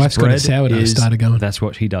him. And my his wife's bread got a sourdough starter going. That's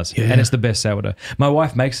what he does. Yeah. And it's the best sourdough. My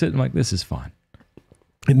wife makes it. I'm like, this is fine.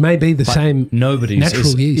 It may be the same nobody's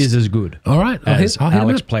natural yeast. is as good. All right. I'll hit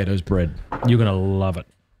Alex Plato's bread. You're going to love it.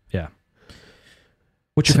 Yeah.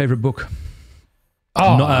 What's your favorite book?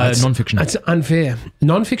 Non-fiction. That's unfair.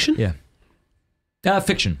 Non-fiction? Yeah.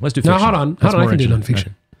 Fiction. Let's do fiction. No, hold on. I can do non-fiction.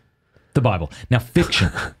 Okay. The Bible. Now,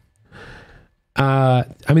 fiction.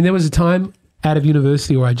 There was a time out of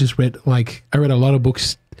university where I just read a lot of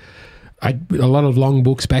books, a lot of long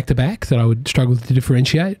books back to back that I would struggle to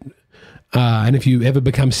differentiate. And if you ever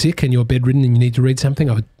become sick and you're bedridden and you need to read something,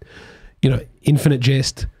 I would, Infinite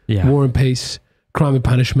Jest, War and Peace, Crime and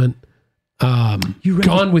Punishment,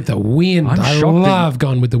 Gone with the Wind. I love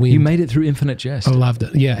Gone with the Wind. You made it through Infinite Jest. I loved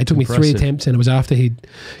it. Yeah, it took me 3 attempts, and it was after he'd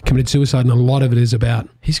committed suicide, and a lot of it is about...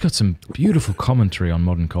 He's got some beautiful commentary on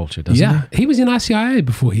modern culture, doesn't he? Yeah, he was in RCIA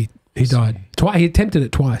before he died. He attempted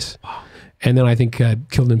it twice. Wow. And then I think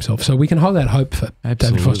killed himself. So we can hold out hope for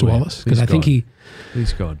David Foster Wallace, because I think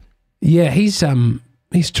he's God. Yeah, he's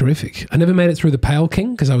terrific. I never made it through The Pale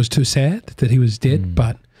King because I was too sad that he was dead.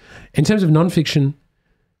 But in terms of nonfiction,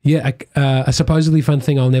 a supposedly fun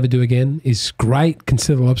thing I'll never do again is great.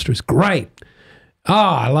 Consider the Lobster is great.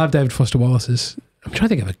 I love David Foster Wallace's. I'm trying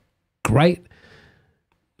to think of a great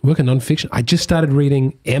work of nonfiction. I just started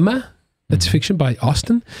reading Emma. That's fiction by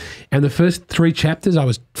Austen. And the first 3 chapters, I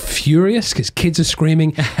was furious because kids are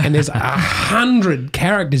screaming and there's 100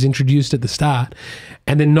 characters introduced at the start.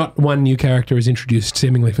 And then not one new character is introduced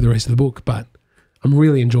seemingly for the rest of the book. But I'm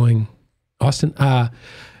really enjoying Austen.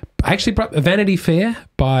 Actually, Vanity Fair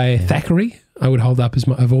by Thackeray, I would hold up as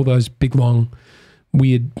of all those big, long,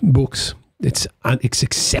 weird books. It's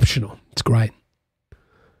exceptional. It's great.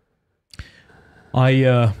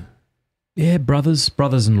 Brothers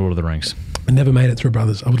and Lord of the Rings. I never made it through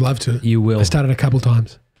Brothers. I would love to. You will. I started a couple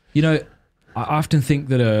times. I often think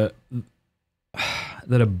that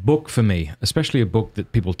a book for me, especially a book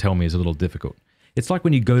that people tell me is a little difficult, it's like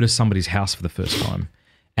when you go to somebody's house for the first time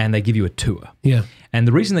and they give you a tour. Yeah. And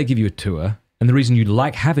the reason they give you a tour and the reason you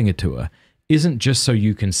like having a tour isn't just so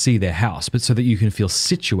you can see their house, but so that you can feel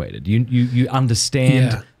situated. You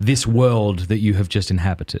understand this world that you have just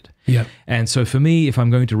inhabited. Yeah. And so for me, if I'm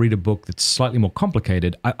going to read a book that's slightly more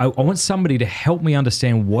complicated, I want somebody to help me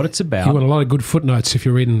understand what it's about. You want a lot of good footnotes if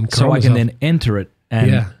you're reading Karamazov. So I can then enter it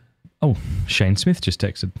and... Oh, Shane Smith just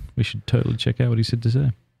texted. We should totally check out what he said to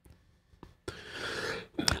say.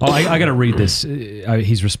 Oh, I got to read this.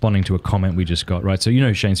 He's responding to a comment we just got, right? So you know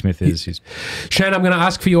who Shane Smith is. Shane, I'm going to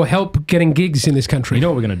ask for your help getting gigs in this country. You know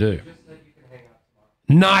what we're going to do?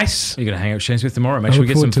 Nice. You're going to hang out with Shane Smith tomorrow. Make sure we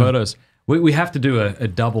get some photos. We have to do a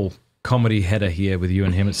double comedy header here with you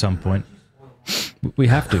and him at some point. We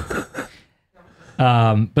have to.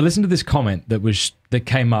 But listen to this comment that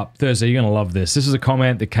came up. Thrsdy, you're going to love this. This is a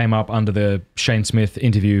comment that came up under the Shane Smith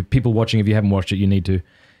interview. People watching, if you haven't watched it, you need to.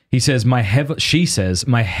 She says, my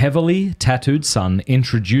heavily tattooed son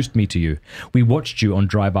introduced me to you. We watched you on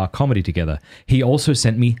Dry Bar Comedy together. He also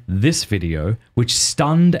sent me this video, which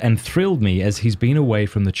stunned and thrilled me as he's been away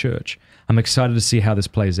from the church. I'm excited to see how this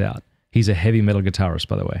plays out. He's a heavy metal guitarist,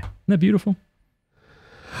 by the way. Isn't that beautiful?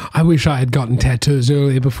 I wish I had gotten tattoos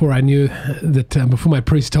earlier before I knew that, before my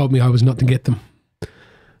priest told me I was not to get them.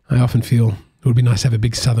 I often feel it would be nice to have a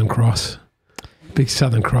big Southern Cross. Big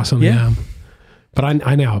Southern Cross on the arm. But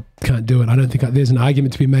I now can't do it. I don't think there's an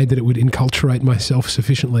argument to be made that it would enculturate myself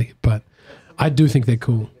sufficiently, but I do think they're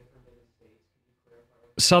cool.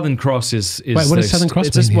 Southern Cross is Wait, what does Southern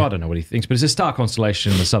Cross mean? Well, I don't know what he thinks, but it's a star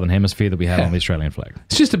constellation in the Southern Hemisphere that we have on the Australian flag.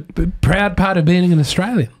 It's just a proud part of being an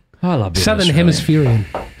Australian. I love being Southern Hemispherian.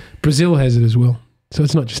 Brazil has it as well, so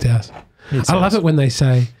it's not just ours. I love it when they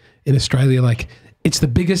say in Australia, like, it's the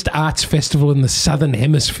biggest arts festival in the Southern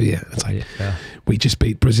Hemisphere. It's like, we just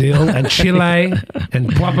beat Brazil and Chile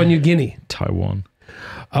and Papua New Guinea. Taiwan.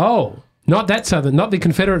 Oh, not that Southern, not the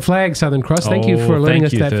Confederate flag, Southern Cross. Thank you for learning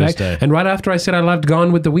us that fact. And right after I said I loved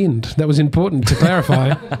Gone with the Wind. That was important to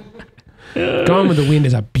clarify. Gone with the Wind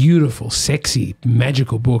is a beautiful, sexy,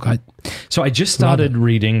 magical book. So I just started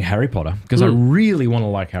reading Harry Potter because I really want to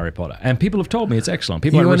like Harry Potter. And people have told me it's excellent.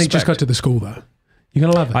 People you only just got to the school, though. You're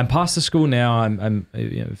going to love it. I'm past the school now. I'm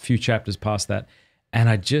a few chapters past that.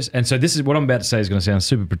 And so this is what I'm about to say is going to sound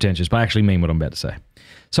super pretentious, but I actually mean what I'm about to say.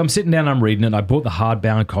 So I'm sitting down and I'm reading it. I bought the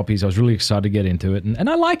hardbound copies. I was really excited to get into it. And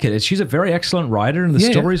I like it. She's a very excellent writer and the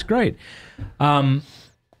story is great. But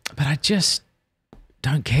I just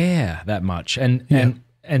don't care that much. And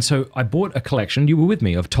so I bought a collection, you were with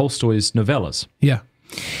me, of Tolstoy's novellas. Yeah.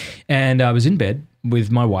 And I was in bed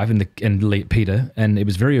with my wife and Peter, and it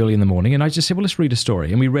was very early in the morning, and I just said, well, let's read a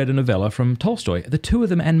story. And we read a novella from Tolstoy. The two of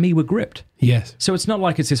them and me were gripped. Yes. So it's not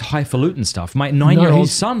like it's this highfalutin stuff. My 9-year-old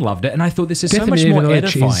son loved it, and I thought this is so much more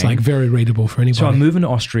edifying. It's like very readable for anybody. So I'm moving to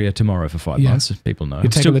Austria tomorrow for 5 months, as people know.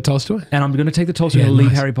 You're taking the Tolstoy? And I'm going to take the Tolstoy and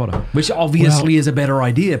leave Harry Potter, which obviously is a better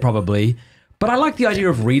idea probably. But I like the idea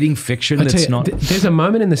of reading fiction that's not... There's a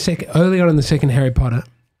moment early on in the second Harry Potter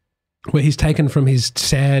where he's taken from his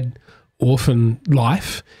sad orphan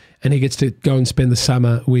life and he gets to go and spend the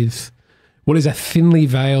summer with what is a thinly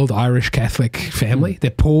veiled Irish Catholic family.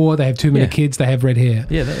 They're poor, they have too many kids, they have red hair.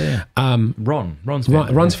 Ron's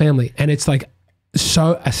family. Ron's family. And it's like,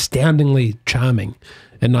 so astoundingly charming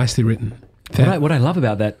and nicely written. What I love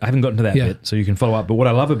about that, I haven't gotten to that bit, so you can follow up, but what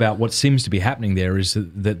I love about what seems to be happening there is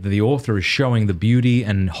that the author is showing the beauty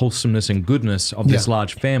and wholesomeness and goodness of this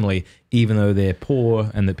large family, even though they're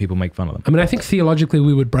poor and that people make fun of them. I mean, I think theologically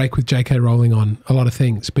we would break with J.K. Rowling on a lot of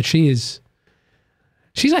things, but she's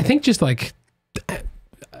I think, just like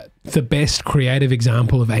the best creative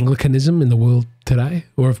example of Anglicanism in the world today,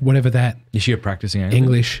 or of whatever that. Is she a practicing Anglican?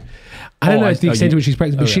 English? I don't know the extent to which she's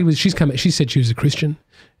practicing, but she said she was a Christian,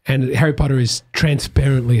 and Harry Potter is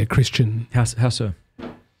transparently a Christian. How so?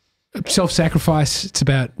 Self-sacrifice. It's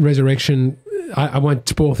about resurrection. I won't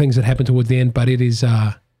spoil things that happen towards the end, but it is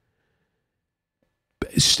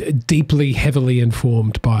deeply, heavily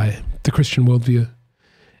informed by the Christian worldview.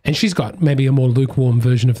 And she's got maybe a more lukewarm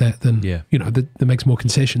version of that than, that makes more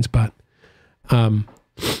concessions. But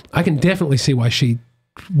I can definitely see why she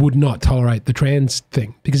would not tolerate the trans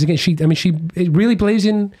thing. Because, again, she really believes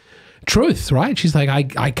in truth, right? She's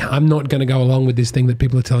like, I'm not going to go along with this thing that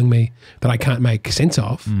people are telling me that I can't make sense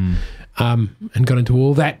of. And got into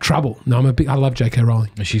all that trouble. No, I love J.K. Rowling.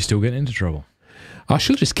 Is she still getting into trouble? Oh,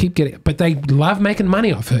 she'll just keep getting it. But they love making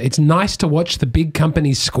money off her. It's nice to watch the big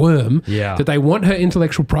companies squirm that they want her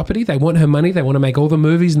intellectual property, they want her money, they want to make all the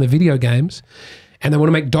movies and the video games, and they want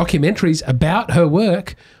to make documentaries about her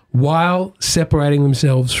work while separating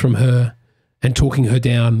themselves from her and talking her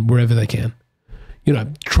down wherever they can.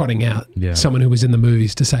 Trotting out someone who was in the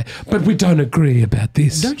movies to say, but we don't agree about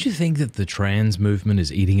this. Don't you think that the trans movement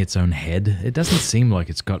is eating its own head? It doesn't seem like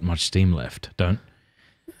it's got much steam left, Doesn't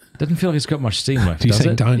feel like it's got much steam left, does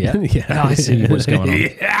it? Don't. Yeah. I see what's going on.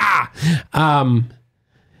 Yeah.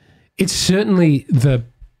 It's certainly the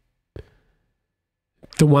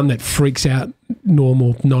one that freaks out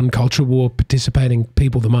normal non-culture war participating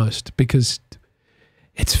people the most, because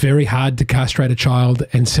it's very hard to castrate a child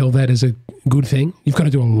and sell that as a good thing. You've got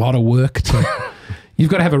to do a lot of work you've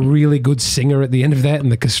got to have a really good singer at the end of that,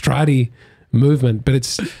 and the castrati movement. But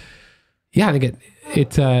it's, I think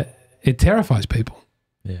it terrifies people.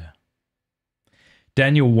 Yeah.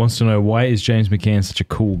 Daniel wants to know, why is James McCann such a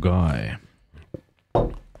cool guy?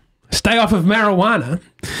 Stay off of marijuana.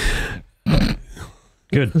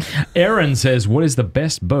 Good. Aaron says, what is the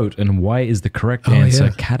best boat and why is the correct answer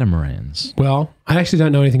catamarans? Well, I actually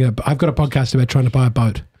don't know anything about. I've got a podcast about trying to buy a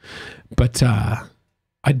boat, but I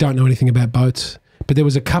don't know anything about boats. But there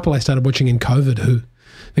was a couple I started watching in COVID who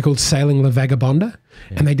they're called Sailing La Vagabonda,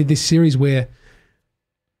 and they did this series where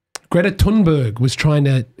Greta Thunberg was trying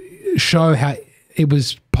to show how it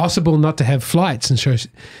was possible not to have flights, and show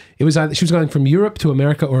it was either she was going from Europe to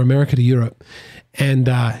America or America to Europe, and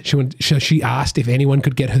she asked if anyone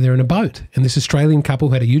could get her there in a boat. And this Australian couple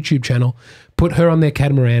who had a YouTube channel put her on their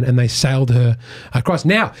catamaran and they sailed her across.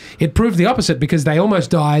 Now, it proved the opposite because they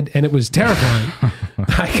almost died and it was terrifying.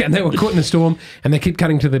 And they were caught in a storm, and they keep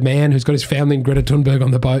cutting to the man who's got his family and Greta Thunberg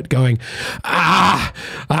on the boat going,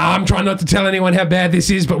 I'm trying not to tell anyone how bad this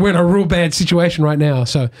is, but we're in a real bad situation right now.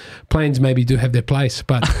 So planes maybe do have their place.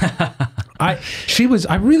 But it's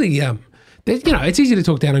easy to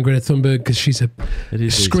talk down on Greta Thunberg because she's a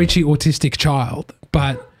screechy autistic child,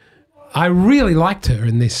 but I really liked her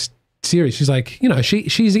in this series. She's like,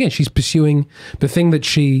 she's pursuing the thing that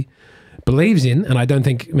she believes in, and I don't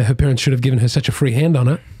think her parents should have given her such a free hand on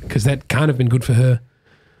it, because that can't have been good for her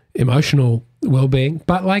emotional well-being.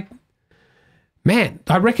 But man,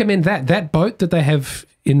 I recommend that boat that they have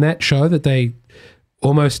in that show that they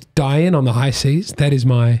almost die in on the high seas. That is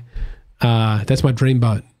that's my dream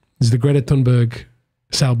boat. Is the Greta Thunberg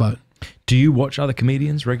sailboat. Do you watch other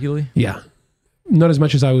comedians regularly? Yeah. Not as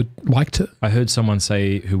much as I would like to. I heard someone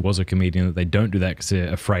say, who was a comedian, that they don't do that because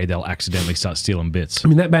they're afraid they'll accidentally start stealing bits. I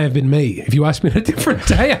mean, that may have been me. If you asked me on a different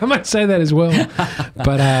day, I might say that as well.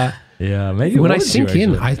 But maybe when I sink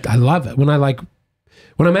in, I love it. When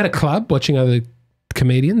I'm at a club watching other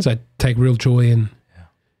comedians, I take real joy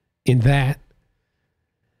in that.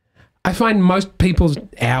 I find most people's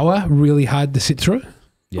hour really hard to sit through.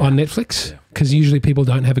 On Netflix, because usually people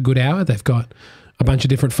don't have a good hour. They've got a bunch of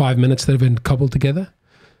different 5 minutes that have been cobbled together.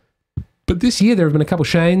 But this year there have been a couple.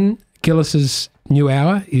 Shane Gillis's new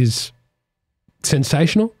hour is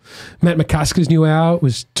sensational. Matt McCuskey's new hour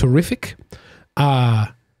was terrific.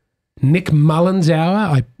 Nick Mullen's hour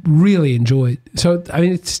I really enjoyed. So, I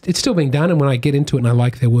mean, it's still being done, and when I get into it and I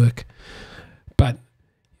like their work. But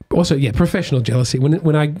also, professional jealousy.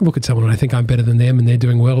 When I look at someone and I think I'm better than them and they're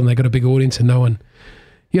doing well and they've got a big audience and no one...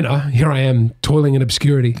 here I am toiling in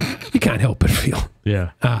obscurity. You can't help but feel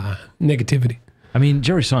negativity. I mean,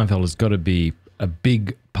 Jerry Seinfeld has got to be a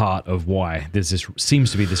big part of why seems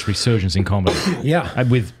to be this resurgence in comedy. Yeah.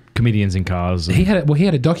 With comedians in cars. He had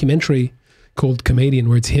a documentary called Comedian,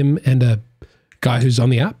 where it's him and a guy who's on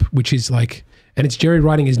the app, which is like, and it's Jerry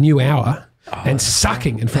writing his new hour and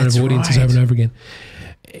sucking in front of audiences over and over again.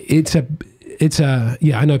 It's a,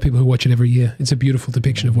 yeah, I know people who watch it every year. It's a beautiful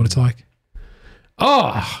depiction of what it's like.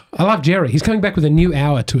 Oh, I love Jerry. He's coming back with a new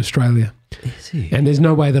hour to Australia. Is he? And there's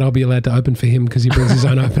no way that I'll be allowed to open for him because he brings his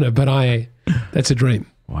own opener, but that's a dream.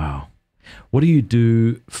 Wow. What do you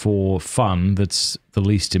do for fun that's the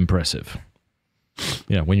least impressive?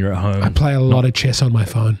 When you're at home. I play a lot of chess on my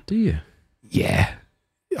phone. Do you? Yeah.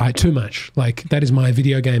 Too much. Like, that is my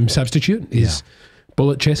video game substitute, is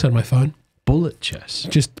bullet chess on my phone. Bullet chess?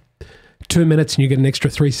 Just 2 minutes and you get an extra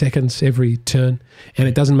 3 seconds every turn. And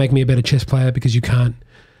it doesn't make me a better chess player because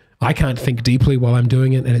I can't think deeply while I'm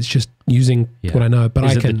doing it, and it's just using what I know. But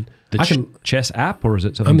is I can. The chess app, or is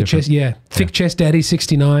it something I'm the different? chess, Thick Chess Daddy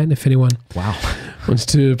 69, if anyone wants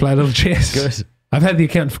to play a little chess. Good. I've had the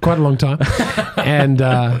account for quite a long time. And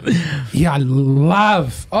I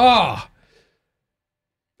love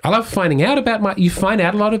finding out about you find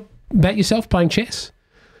out a lot about yourself playing chess.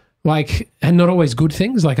 Like, and not always good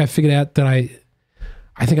things. Like, I figured out that I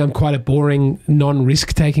think I'm quite a boring,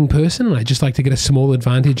 non-risk taking person, and I just like to get a small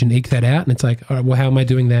advantage and eke that out. And it's like, all right, well, how am I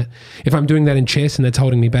doing that? If I'm doing that in chess and that's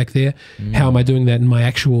holding me back there, how am I doing that in my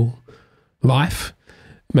actual life?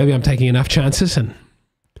 Maybe I'm taking enough chances and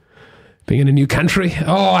being in a new country.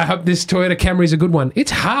 Oh, I hope this Toyota Camry is a good one.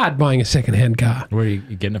 It's hard buying a second-hand car. Where are you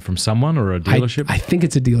getting it from? Someone or a dealership? I think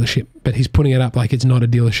it's a dealership, but he's putting it up like it's not a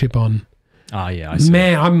dealership on... I see.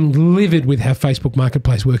 Man, I'm livid with how Facebook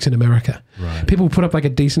Marketplace works in America. Right. People put up like a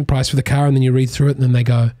decent price for the car and then you read through it and then they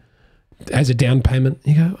go, as a down payment,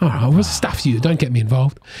 you go, oh, what's the stuff you? Don't get me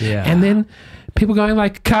involved. Yeah. And then people going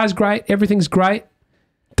like, car's great, everything's great,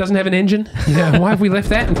 doesn't have an engine. You know, why have we left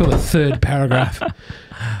that until the third paragraph?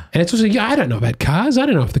 And it's also, I don't know about cars. I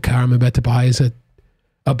don't know if the car I'm about to buy is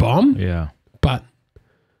a bomb. Yeah. But,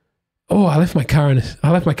 I left my car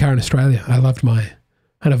in Australia. I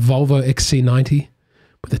had a Volvo XC90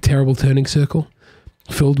 with a terrible turning circle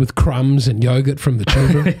filled with crumbs and yogurt from the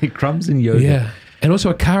children. Crumbs and yogurt. Yeah. And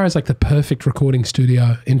also a car is like the perfect recording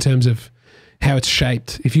studio in terms of how it's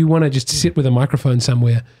shaped. If you want to just sit with a microphone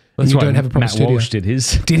somewhere and you don't have a proper Matt studio. Walsh did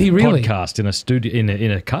his really? podcast in a studio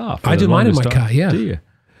in a car. I do mine in my car, yeah. Do you?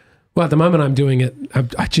 Well, at the moment I'm doing it.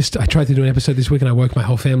 I tried to do an episode this week and I woke my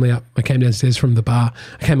whole family up. I came downstairs from the bar.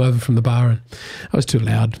 I came over from the bar and I was too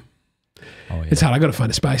loud. Oh, yeah. It's hard. I got to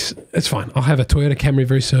find a space. It's fine. I'll have a Toyota Camry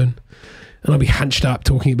very soon, and I'll be hunched up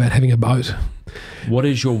talking about having a boat. What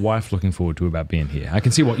is your wife looking forward to about being here? I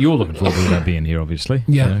can see what you're looking forward to about being here, obviously.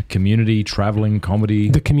 Yeah. Community, traveling, comedy.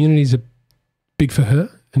 The communities are big for her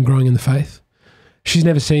and growing in the faith. She's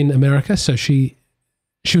never seen America, so she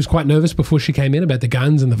was quite nervous before she came in about the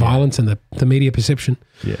guns and the violence and the media perception.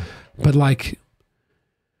 Yeah. But like,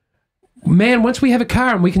 man, once we have a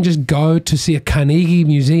car and we can just go to see a Carnegie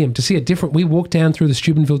museum, to see we walked down through the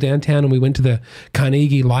Steubenville downtown and we went to the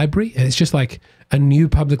Carnegie Library, and it's just like a new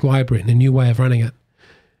public library and a new way of running it.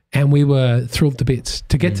 And we were thrilled to bits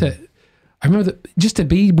to get to, I remember just to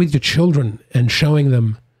be with your children and showing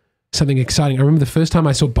them something exciting. I remember the first time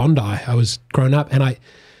I saw Bondi, I was grown up and I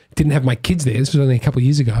didn't have my kids there. This was only a couple of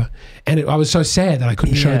years ago. And I was so sad that I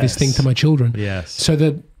couldn't show this thing to my children. Yes. So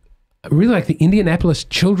I really like the Indianapolis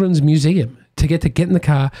Children's Museum, to get in the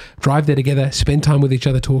car, drive there together, spend time with each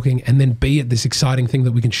other talking, and then be at this exciting thing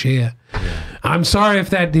that we can share. Yeah. I'm sorry if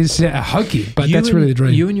that is hokey, but that's really the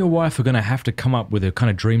dream. You and your wife are going to have to come up with a kind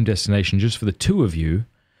of dream destination just for the two of you.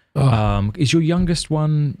 Is your youngest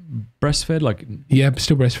one breastfed? Yeah,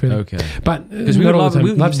 still breastfeeding. Okay. But because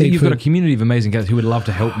you've got a community of amazing guys who would love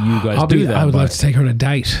to help you guys do that. I would love to take her on a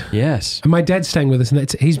date. Yes. And my dad's staying with us,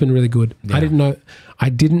 and he's been really good. Yeah. I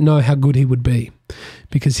didn't know how good he would be,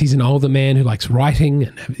 because he's an older man who likes writing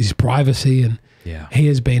and his privacy, and he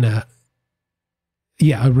has been a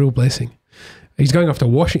real blessing. He's going off to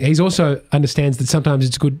Washington. He also understands that sometimes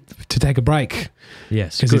it's good to take a break.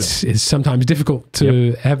 Yes, because it's sometimes difficult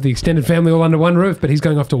to have the extended family all under one roof. But he's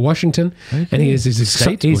going off to Washington, and he is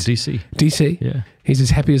State or DC. DC. Yeah, he's as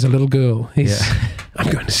happy as a little girl. I'm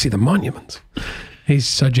going to see the monuments. He's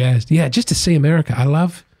so jazzed. Yeah, just to see America.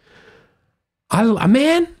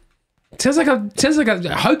 Man. It sounds like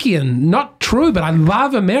a hokey and not true, but I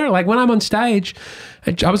love America. Like when I'm on stage,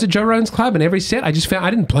 I was at Joe Rogan's club, and every set I just found, I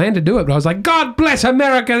didn't plan to do it, but I was like, God bless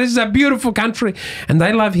America, this is a beautiful country. And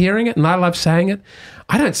they love hearing it, and I love saying it.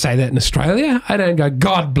 I don't say that in Australia. I don't go,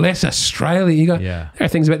 God bless Australia. You go, there are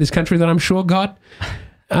things about this country that I'm sure God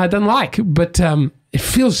doesn't like, but it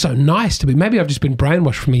feels so nice to be. Maybe I've just been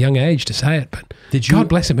brainwashed from a young age to say it, but God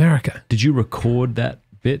bless America. Did you record that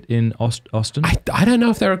bit in Austin? I don't know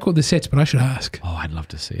if they record the sets, but I should ask. Oh, I'd love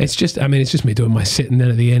to see it. It's just me doing my set and then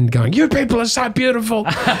at the end going, you people are so beautiful.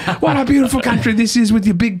 What a beautiful country this is with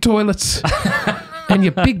your big toilets and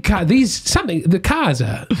your big car. The cars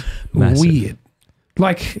are Massive. weird.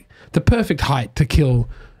 Like the perfect height to kill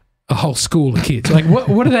a whole school of kids. Like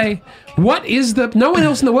what are they? No one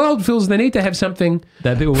else in the world feels they need to have something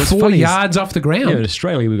 4 yards off the ground. Yeah, in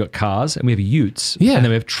Australia we've got cars and we have utes, Yeah. and then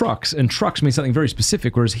we have trucks, and trucks mean something very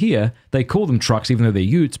specific. Whereas here they call them trucks even though they're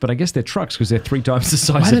utes, but I guess they're trucks because they're 3 times the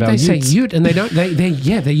size Why of don't our they say utes. ute? And they don't.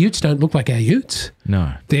 Their utes don't look like our utes.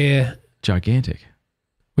 No, They're gigantic.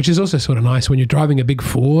 which is also sort of nice when you're driving a big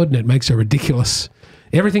Ford and it makes a ridiculous.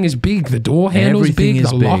 Everything is big. The door handle's Everything big. is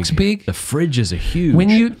The lock's big. The fridges are huge.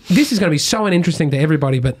 This is going to be so uninteresting to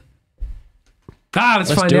everybody, but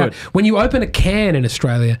let's find do out. it. When you open a can in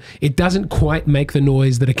Australia, it doesn't quite make the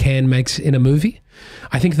noise that a can makes in a movie.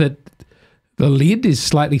 I think that the lid is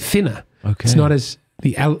slightly thinner. Okay. It's not as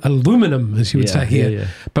the aluminum, as you would say here. yeah.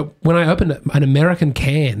 But when I opened an American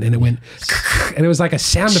can and it went, and it was like a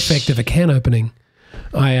sound effect of a can opening,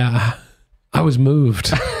 I was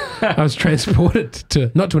moved. I was transported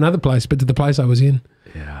not to another place, but to the place I was in.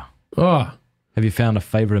 Yeah. Oh, Have you found a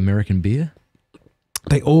favorite American beer?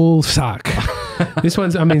 they all suck. This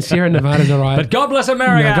one's, Sierra Nevada's all right. But God bless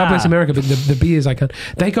America. No, God bless America, but the beers I can't.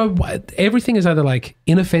 They go, everything is either like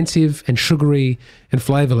inoffensive and sugary and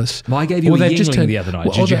flavourless. Well, I gave you or a they've Yingling the other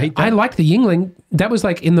night. Did you hate that? I liked the Yingling. That was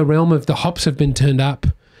like in the realm of the hops have been turned up.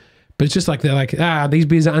 But it's just like they're like, these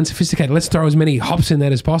beers are unsophisticated. Let's throw as many hops in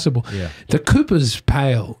that as possible. Yeah. The Cooper's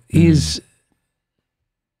Pale is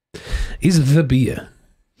the beer.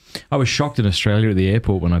 I was shocked in Australia at the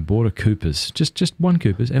airport when I bought a Cooper's, just one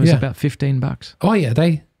Cooper's, and it was Yeah. about $15. Oh yeah,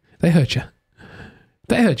 they hurt you.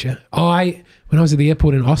 They hurt you. When I was at the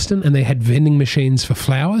airport in Austin and they had vending machines for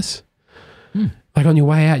flowers, like on your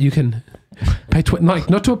way out, you can pay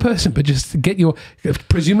not to a person, but just get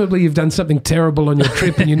presumably you've done something terrible on your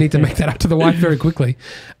trip and you need to make that up to the wife very quickly.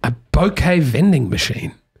 A bouquet vending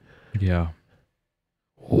machine. Yeah.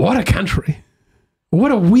 What a country.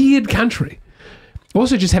 What a weird country.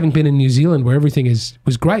 Also, just having been in New Zealand where everything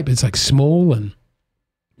was great, but it's like small and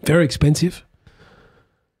very expensive.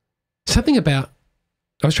 Something about,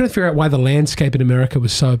 I was trying to figure out why the landscape in America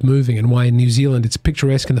was so moving and why in New Zealand it's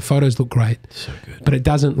picturesque and the photos look great. So good. But it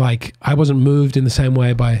doesn't I wasn't moved in the same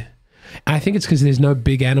way by, I think it's because there's no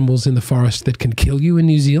big animals in the forest that can kill you in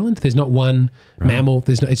New Zealand. There's not one mammal.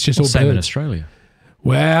 It's just all Same in birds. Australia.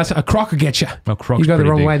 Well, a croc will get you. Oh, croc's You go the pretty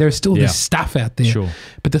wrong big. way. There's still Yeah. this stuff out there. Sure.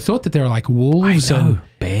 But the thought that there are like wolves and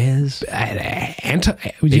Bears.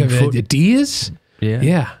 Bigfoot. deers. Yeah.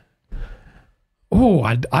 Yeah. Oh,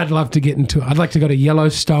 I'd love to get into it. I'd like to go to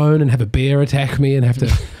Yellowstone and have a bear attack me and have to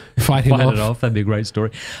fight him Fight off. it off. That'd be a great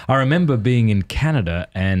story. I remember being in Canada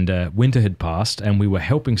and winter had passed and we were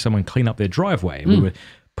helping someone clean up their driveway. We were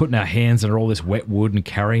putting our hands under all this wet wood and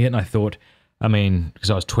carrying it. And I thought, because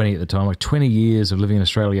I was 20 at the time, like 20 years of living in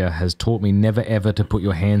Australia has taught me never ever to put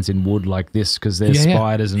your hands in wood like this because there's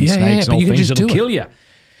spiders and snakes and all things that'll kill you.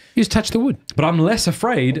 You just touch the wood. But I'm less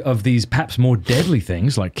afraid of these perhaps more deadly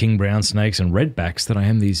things like king brown snakes and redbacks than I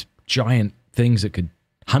am these giant things that could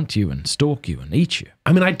hunt you and stalk you and eat you.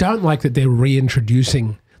 I don't like that they're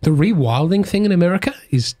reintroducing the rewilding thing in America.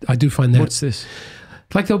 I do find that. What's this?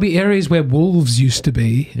 Like there'll be areas where wolves used to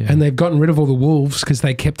be and they've gotten rid of all the wolves because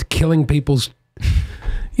they kept killing people's,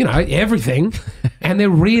 everything. And they're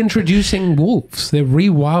reintroducing wolves. They're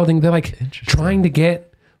rewilding. They're like trying to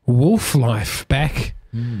get wolf life back.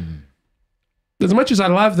 As much as I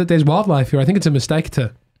love that there's wildlife here, I think it's a mistake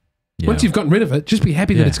to, once you've gotten rid of it, just be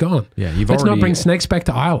happy that it's gone. Yeah, Let's not bring snakes back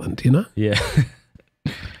to Ireland, Yeah.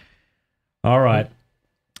 All right.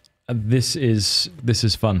 This is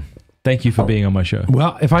fun. Thank you for being on my show.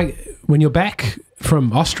 Well, when you're back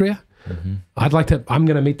from Austria, I'm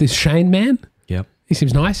going to meet this Shane man. Yep. He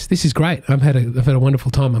seems nice. This is great. I've had a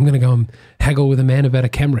wonderful time. I'm going to go and haggle with a man about a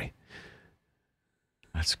Camry.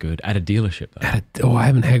 That's good. At a dealership, though. I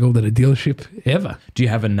haven't haggled at a dealership ever. Do you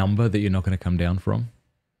have a number that you're not going to come down from?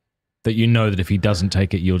 That you know that if he doesn't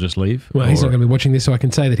take it, you'll just leave? Well, he's not going to be watching this, so I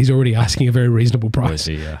can say that he's already asking a very reasonable price.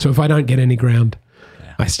 So if I don't get any ground,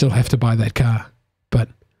 I still have to buy that car. But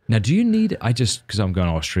now, do you need? Because I'm going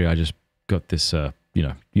to Austria, I just got this,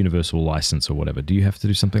 universal license or whatever. Do you have to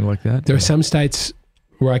do something like that? There are some states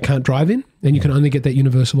where I can't drive in, and you can only get that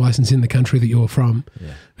universal license in the country that you're from.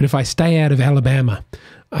 Yeah. But if I stay out of Alabama,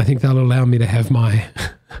 I think they'll allow me to have my...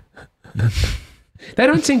 They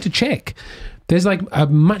don't seem to check. There's like a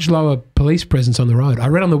much lower police presence on the road. I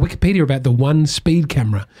read on the Wikipedia about the one speed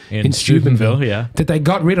camera in Steubenville yeah, that they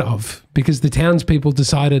got rid of because the townspeople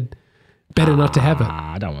decided Better not to have it.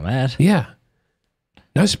 I don't want that. Yeah.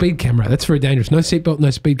 No speed camera. That's very dangerous. No seatbelt, no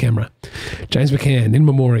speed camera. James McCann, in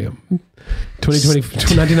memoriam.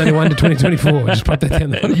 1991 to 2024. Just put that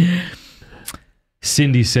down there.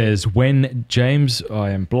 Cindy says, when James,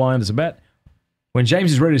 I am blind as a bat, when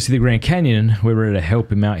James is ready to see the Grand Canyon, we're ready to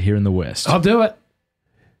help him out here in the West. I'll do it.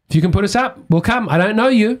 If you can put us up, we'll come. I don't know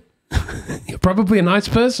you. You're probably a nice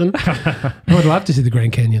person. I would love to see the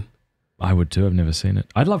Grand Canyon. I would too. I've never seen it.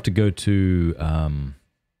 I'd love to go to,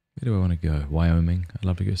 where do I want to go? Wyoming. I'd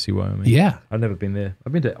love to go see Wyoming. Yeah. I've never been there.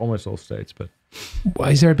 I've been to almost all states, but...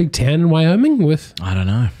 Is there a big town in Wyoming with... I don't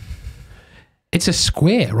know. It's a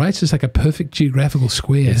square, right? It's just like a perfect geographical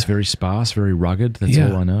square. It's very sparse, very rugged. That's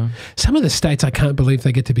all I know. Some of the states, I can't believe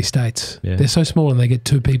they get to be states. Yeah. They're so small and they get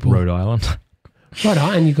 2 people. Rhode Island. Rhode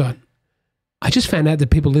Island, you got... I just found out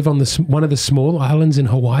that people live on one of the small islands in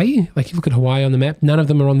Hawaii. Like you look at Hawaii on the map, none of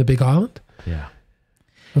them are on the big island. Yeah.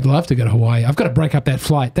 I'd love to go to Hawaii. I've got to break up that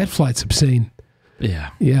flight. That flight's obscene.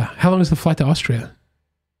 Yeah. Yeah. How long is the flight to Austria?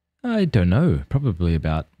 I don't know. Probably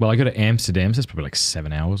about... Well, I go to Amsterdam, so it's probably like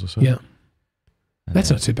 7 hours or so. Yeah.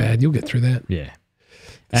 That's not too bad. You'll get through that. Yeah.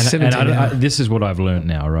 And this is what I've learned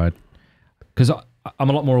now, right? Because I'm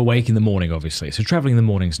a lot more awake in the morning, obviously. So traveling in the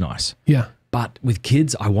morning's nice. Yeah. But with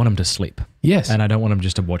kids, I want them to sleep. Yes. And I don't want them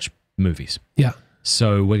just to watch movies. Yeah.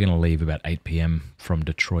 So we're going to leave about 8 p.m. from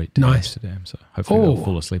Detroit to Amsterdam. So hopefully they'll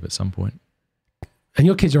fall asleep at some point. And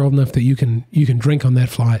your kids are old enough that you can drink on that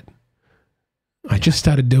flight. I just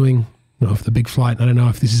started doing off the big flight. I don't know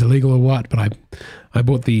if this is illegal or what, but I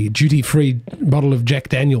bought the duty-free bottle of Jack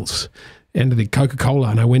Daniels and the Coca-Cola,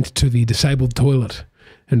 and I went to the disabled toilet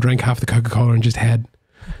and drank half the Coca-Cola and just had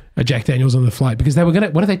a Jack Daniels on the flight because they were going to,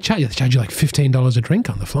 what do they charge you? They charge you like $15 a drink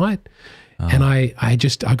on the flight. And I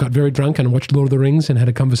got very drunk and watched Lord of the Rings and had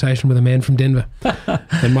a conversation with a man from Denver.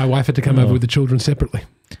 And my wife had to come over with the children separately.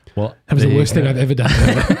 Well, that was the worst thing I've ever done.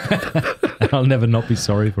 I'll never not be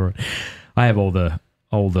sorry for it. I have all the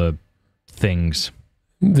things.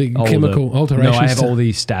 The chemical alterations. No, I have all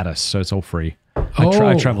the status, so it's all free.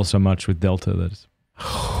 I travel so much with Delta that it's...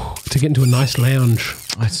 to get into a nice lounge.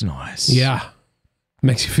 That's nice. Yeah.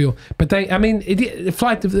 Makes you feel... But the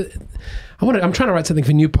flight... I'm trying to write something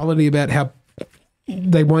for New Polity about how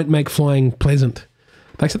they won't make flying pleasant.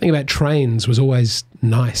 Like something about trains was always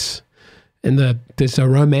nice. And there's a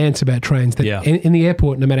romance about trains that in the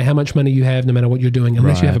airport, no matter how much money you have, no matter what you're doing,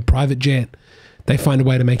 unless you have a private jet, they find a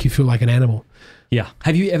way to make you feel like an animal. Yeah.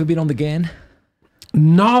 Have you ever been on the GAN?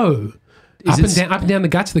 No. Up and down the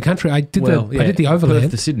guts of the country. I did the overland. Perth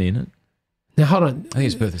to Sydney, isn't it? Now, hold on. I think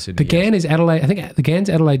it's Perth to Sydney. The GAN is Adelaide. I think the GAN's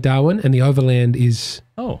Adelaide Darwin and the overland is...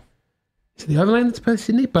 Oh. Is it the overland that's Perth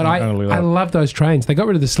Sydney? But I love those trains. They got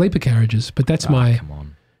rid of the sleeper carriages, but that's my... Come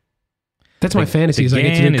on. That's my fantasy. The I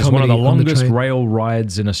get to GAN do is one of the on longest train. rail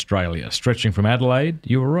rides in Australia, stretching from Adelaide.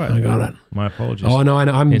 You were right. I got it. My apologies. Oh, no, I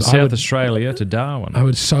know. In South Australia to Darwin. I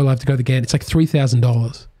would so love to go to the GAN. It's like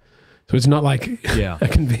 $3,000. So it's not like a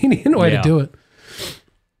convenient way to do it.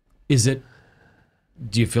 Is it...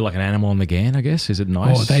 Do you feel like an animal on the GAN, I guess? Is it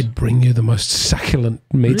nice? Oh, they'd bring you the most succulent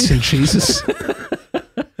meats and cheeses.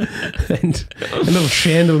 and little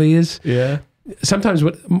chandeliers. Yeah. Sometimes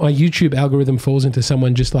what my YouTube algorithm falls into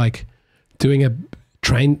someone just like doing a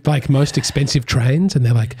train, like most expensive trains, and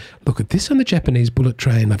they're like, look at this on the Japanese bullet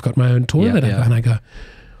train. I've got my own toilet. And I go,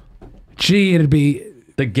 gee, it'd be...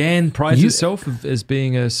 The GAN prides itself as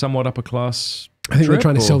being a somewhat upper class I think they're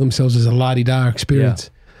trying to sell themselves as a la-di-da experience.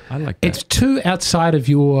 Yeah, I like that. It's too outside of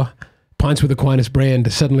your Pints with Aquinas brand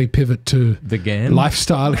to suddenly pivot to the GAN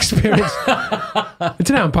lifestyle experience.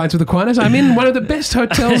 Today on Pints with Aquinas, I'm in one of the best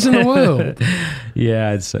hotels in the world. Yeah,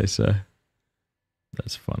 I'd say so.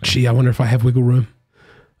 That's funny. Gee, I wonder if I have wiggle room.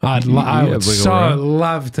 I would so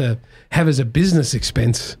love to have as a business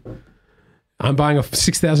expense. I'm buying a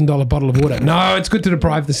 $6,000 bottle of water. No, it's good to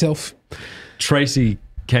deprive the self. Tracy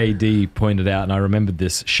KD pointed out, and I remembered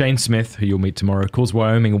this, Shane Smith, who you'll meet tomorrow, calls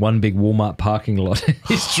Wyoming one big Walmart parking lot.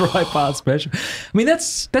 His dry part special. I mean,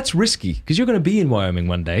 that's risky because you're going to be in Wyoming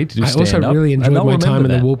one day to do stand-up. I also really enjoyed my time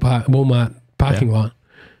in the Walmart parking lot.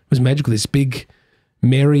 It was magical. This big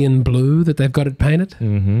Marion blue that they've got it painted.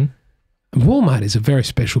 Mm-hmm. Walmart is a very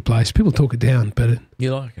special place. People talk it down, but...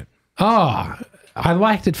 You like it? Oh, I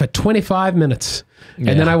liked it for 25 minutes. And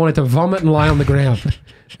then I wanted to vomit and lie on the ground.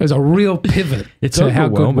 It was a real pivot to how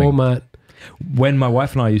good Walmart... When my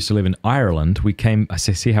wife and I used to live in Ireland, we came... I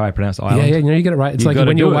see how I pronounce Ireland? Yeah, you get it right. It's like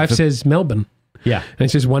when your wife says Melbourne. Yeah. And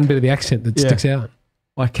it's just one bit of the accent that sticks out.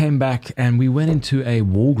 I came back and we went into a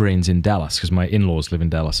Walgreens in Dallas because my in-laws live in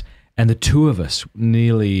Dallas. And the two of us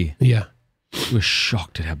nearly were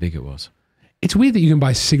shocked at how big it was. It's weird that you can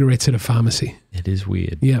buy cigarettes at a pharmacy. It is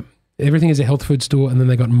weird. Yeah. Everything is a health food store, and then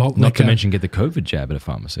they got malt liquor. Not to mention get the COVID jab at a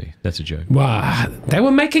pharmacy. That's a joke. Wow, they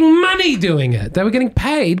were making money doing it. They were getting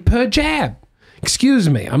paid per jab. Excuse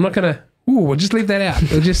me, I'm not going to... we'll just leave that out.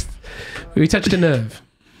 We touched a nerve.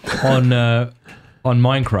 On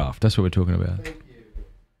Minecraft, that's what we're talking about.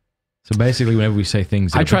 So basically, whenever we say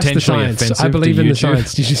things that I are trust the potentially science. offensive I believe to in the YouTube,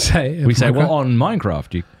 science. Did you say? we say, Minecraft? well, on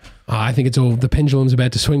Minecraft, I think it's all... The pendulum's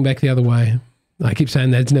about to swing back the other way. I keep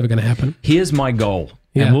saying that. It's never going to happen. here's my goal.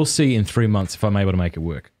 Yeah. And we'll see in 3 months if I'm able to make it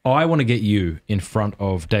work. I want to get you in front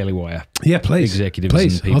of Daily Wire Yeah, please. executives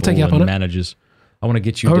Please. and people I'll take you up and on it. managers. I want to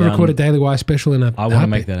get you I would down. record a Daily Wire special in a... I want to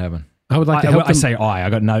make that happen. I would like to help I them. say I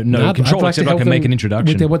got no I'd control like to except I help can make them an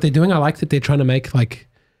introduction. with what they're doing. I like that they're trying to make like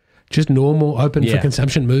just normal, open for Yeah.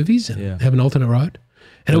 consumption movies and Yeah. have an alternate road.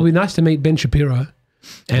 And it'll be nice to meet Ben Shapiro.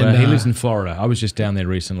 And Well, he lives in Florida. I was just down there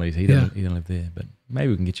recently. He Yeah. doesn't live there, but maybe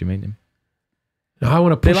we can get you meeting him. I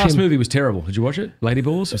want to Their push last him. movie was terrible. Did you watch it? Lady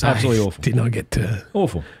Balls? It was absolutely awful. Did not get to...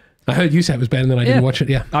 Awful. I heard you say it was bad and then I didn't watch it.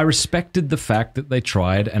 Yeah. I respected the fact that they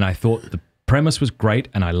tried, and I thought the premise was great,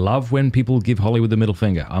 and I love when people give Hollywood the middle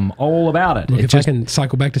finger. I'm all about it. Look, It if just, I can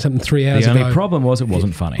cycle back to something 3 hours the ago. only problem was it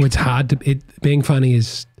wasn't funny. It's hard to... being funny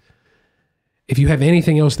is... If you have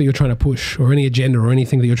anything else that you're trying to push or any agenda or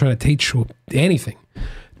anything that you're trying to teach or anything,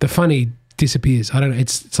 the funny disappears. I don't know.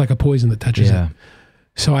 It's like a poison that touches Yeah. it.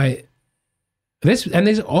 So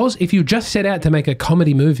there's also, if you just set out to make a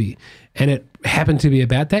comedy movie and it happened to be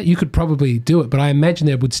about that, you could probably do it. But I imagine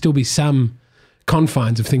there would still be some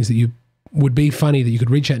confines of things that you would be funny that you could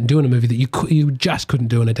reach out and do in a movie that you just couldn't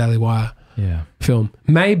do in a Daily Wire Yeah. film.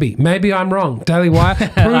 Maybe I'm wrong. Daily Wire,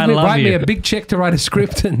 write me a big check to write a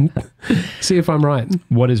script and see if I'm right.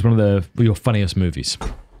 What is one of your funniest movies?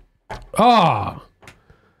 Oh,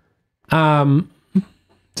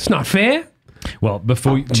 it's not fair. Well,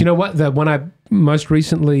 before you, Do you know what? The one I most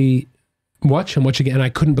recently watched and watch again, and I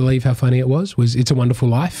couldn't believe how funny it was It's a Wonderful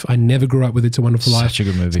Life. I never grew up with It's a Wonderful Life. such a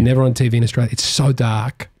good movie. It's never on TV in Australia. It's so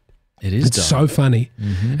dark. It is It's dark. so funny.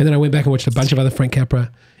 And then I went back and watched a bunch of other Frank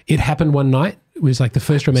Capra. It Happened One Night. It was like the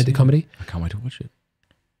first romantic comedy. I can't wait to watch it.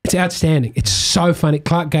 It's outstanding. It's so funny.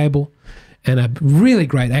 Clark Gable and a really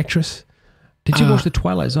great actress. Did you watch the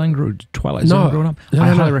Twilight Zone growing up? No, I no,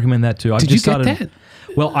 highly no. recommend that too. Did you get that?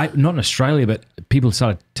 Well, not in Australia, but people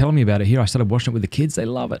started telling me about it here. I started watching it with the kids. They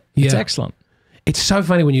love it. It's Yeah. excellent. It's so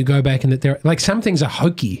funny when you go back and that there, like some things are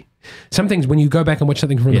hokey. Some things when you go back and watch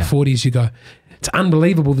something from Yeah. the 40s, you go, it's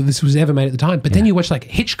unbelievable that this was ever made at the time. But then you watch like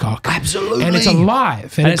Hitchcock. Absolutely. And it's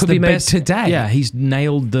alive and it it's could the be made best- today. Yeah, he's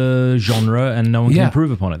nailed the genre and no one can Yeah.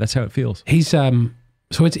 improve upon it. That's how it feels. He's, so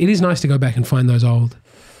it is nice to go back and find those old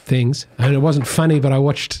things. And it wasn't funny, but I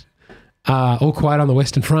watched All Quiet on the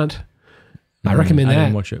Western Front. I recommend I that.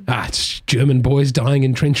 didn't watch it. It's German boys dying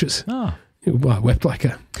in trenches. Oh. Well, I wept like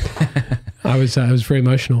a... I was very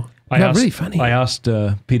emotional. Really funny. I asked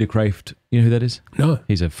Peter Kraft, you know who that is? No.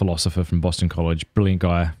 He's a philosopher from Boston College, brilliant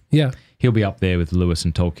guy. Yeah. He'll be up there with Lewis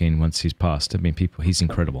and Tolkien once he's passed. I mean, he's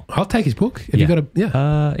incredible. I'll take his book. Have you got a...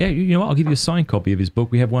 Yeah. Yeah, you know what? I'll give you a signed copy of his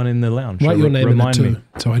book. We have one in the lounge. Write So your name in it remind too, me.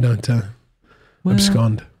 so I don't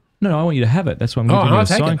abscond. No, I want you to have it. That's why I'm Oh, giving no, you I'll a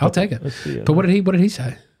take signed it. I'll copy. take it. Let's see it. But what did he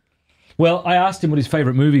say? Well, I asked him what his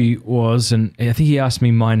favorite movie was, and I think he asked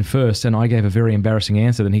me mine first, and I gave a very embarrassing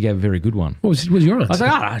answer, then he gave a very good one. What was your answer? I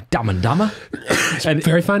was like, Dumb and Dumber. and,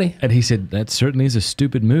 very funny. and he said, that certainly is a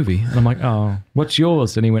stupid movie. And I'm like, oh, what's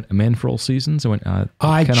yours? And he went, A Man for All Seasons. I went,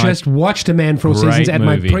 I just watched A Man for All Great Seasons at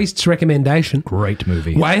movie. my priest's recommendation. Great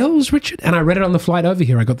movie. Wales, Richard? And I read it on the flight over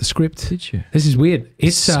here. I got the script. Did you? This is weird.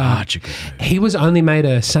 It's Such a good movie. He was only made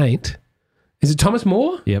a saint. Is it Thomas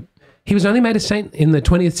More? Yep. He was only made a saint in the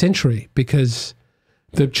 20th century because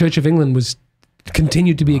the Church of England was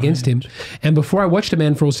continued to be against him. And before I watched A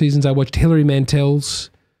Man for All Seasons, I watched Hilary Mantel's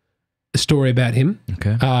story about him,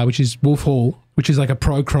 Okay. which is Wolf Hall, which is like a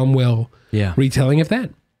pro-Cromwell Yeah. retelling of that,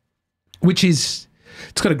 it's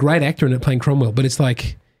got a great actor in it playing Cromwell, but it's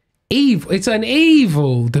like evil. It's an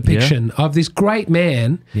evil depiction of this great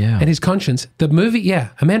man and his conscience. The movie, A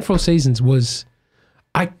Man for All Seasons was...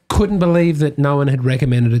 I couldn't believe that no one had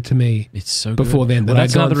recommended it to me. It's so before good. then. Well, that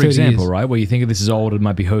that's I'd gone another 30 example, years. right? Where you think of this as old, it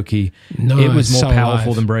might be hokey. No, it was it's more so powerful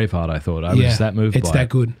alive. than Braveheart, I thought. I was that moved It's by that it.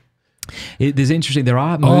 good. There's interesting. There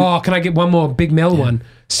are. Oh, can I get one more Big Mel one?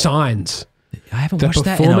 Signs. I haven't The watched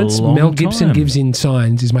that in a performance long Mel Gibson time. gives in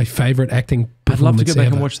Signs is my favorite acting I'd love performance to go back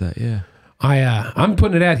ever. and watch that. Yeah. I'm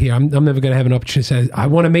putting it out here. I'm never going to have an opportunity to say, I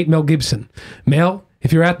want to meet Mel Gibson. Mel,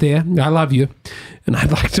 if you're out there, I love you. And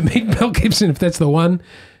I'd like to meet Mel Gibson if that's the one.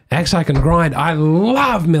 Axe I Can Grind. I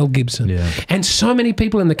love Mel Gibson. Yeah. And so many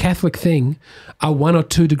people in the Catholic thing are 1 or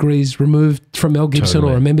 2 degrees removed from Mel Gibson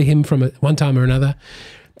Totally. or remember him from one time or another,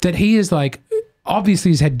 that he is like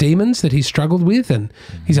obviously he's had demons that he's struggled with, and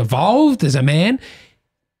he's evolved as a man.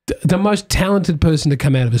 The most talented person to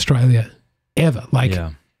come out of Australia ever. Like,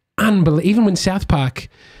 unbelievable. Even when South Park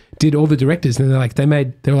did all the directors, and they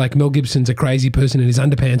were like, Mel Gibson's a crazy person in his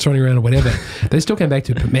underpants running around or whatever. They still came back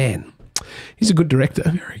to it, but man, he's a good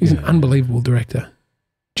director. He's an unbelievable director.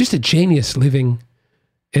 Just a genius living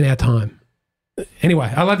in our time.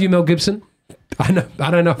 Anyway, I love you, Mel Gibson. I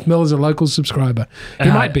don't know if Mel is a local subscriber. He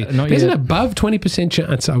might be. There's an above 20%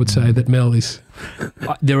 chance, I would say, that Mel is.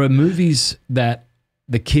 There are movies that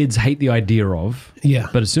the kids hate the idea of,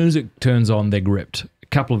 but as soon as it turns on, they're gripped. A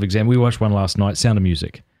couple of examples. We watched one last night, Sound of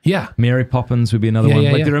Music. Yeah. Mary Poppins would be another one.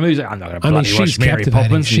 There are movies, I'm not going to bloody watch Mary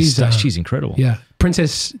Poppins. She's incredible. Yeah.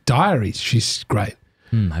 Princess Diaries, she's great.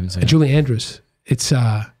 I haven't seen it. Julie Andrews. It's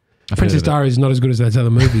Princess Diaries is not as good as those other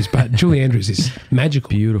movies, but Julie Andrews is magical.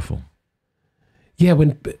 Beautiful. Yeah,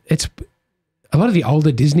 when it's a lot of the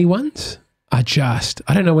older Disney ones are just,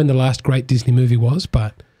 I don't know when the last great Disney movie was,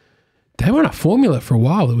 but they were on a formula for a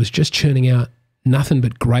while that was just churning out nothing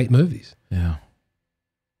but great movies. Yeah.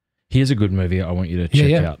 Here's a good movie I want you to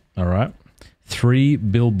check out. All right. 3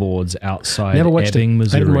 Billboards Outside Ebbing,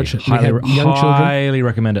 Missouri. I didn't watch it. Highly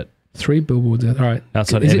recommend it. 3 Billboards. All right.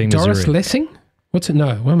 Outside Ebbing, Missouri. Is it Doris Lessing? What's it?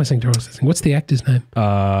 No. Why am I saying Doris Lessing? What's the actor's name?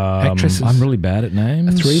 Actresses. I'm really bad at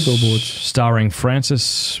names. 3 Billboards. Starring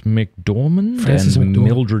Frances McDormand and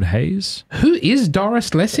Mildred Hayes. Who is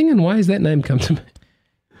Doris Lessing, and why has that name come to me?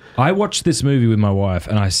 I watched this movie with my wife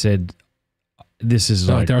and I said, this is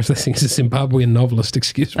like... Doris Lessing is a Zimbabwean novelist,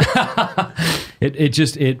 excuse me.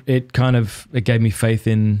 It kind of gave me faith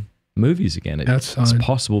in movies again. It's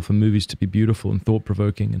possible for movies to be beautiful and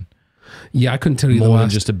thought-provoking and... Yeah, I couldn't tell you more than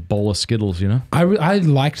just a bowl of Skittles, you know? I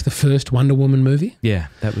liked the first Wonder Woman movie. Yeah,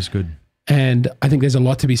 that was good. And I think there's a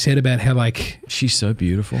lot to be said about how, like... She's so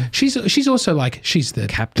beautiful. She's also like, she's the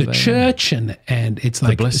church and it's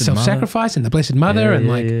like self-sacrifice and the Blessed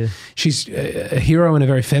Mother she's a hero in a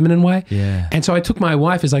very feminine way. Yeah. And so I took my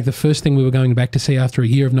wife as like the first thing we were going back to see after a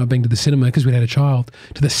year of not being to the cinema because we'd had a child,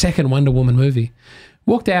 to the second Wonder Woman movie.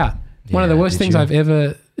 Walked out. One of the worst things I've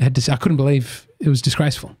ever had to see. I couldn't believe it was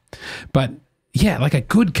disgraceful. But yeah, like a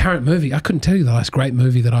good current movie. I couldn't tell you the last great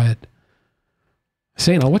movie that I had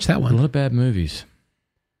seen. I'll watch that one. A lot of bad movies.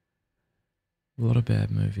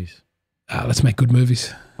 Let's make good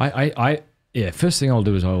movies. First thing I'll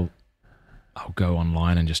do is I'll go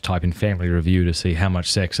online and just type in family review to see how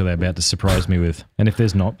much sex are they about to surprise me with. And if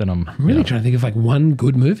there's not, then I'm really trying to think of like one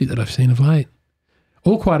good movie that I've seen of late.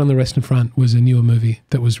 All Quiet on the Western Front was a newer movie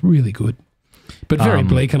that was really good, but very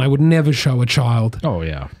bleak, and I would never show a child. Oh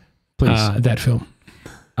yeah, please that film.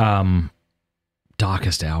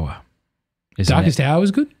 Darkest Hour. Darkest Hour was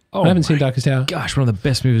good. I haven't seen Darkest Hour. Gosh, one of the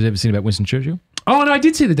best movies I've ever seen about Winston Churchill. Oh no, I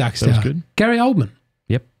did see the Darkest Hour. That was good. Gary Oldman.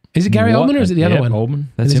 Yep. Is it Gary Oldman or is it the other one? Oldman.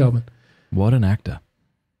 That's him. Oldman. What an actor.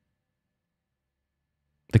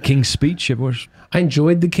 The King's Speech. I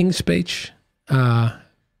enjoyed the King's Speech, but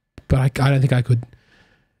I don't think I could.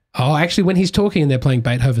 Oh, actually, when he's talking and they're playing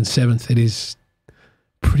Beethoven's Seventh, it is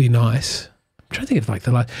pretty nice. I'm trying to think of like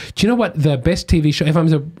the last. Do you know what the best TV show?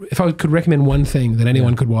 If I could recommend one thing that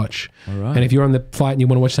anyone could watch, and if you're on the flight and you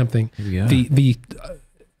want to watch something, the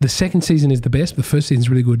second season is the best. The first season is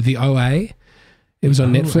really good. The OA, it was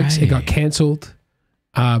on Netflix. It got cancelled.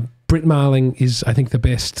 Britt Marling is, I think, the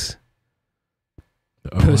best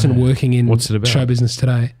person working in show business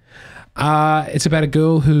today. It's about a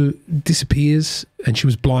girl who disappears and she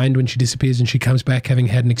was blind when she disappears and she comes back having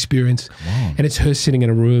had an experience. And it's her sitting in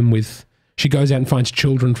a room with, she goes out and finds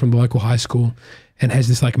children from the local high school and has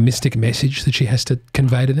this like mystic message that she has to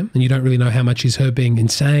convey to them. And you don't really know how much is her being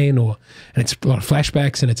insane and it's a lot of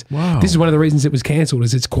flashbacks and this is one of the reasons it was cancelled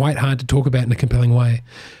is it's quite hard to talk about in a compelling way.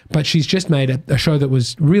 But she's just made a show that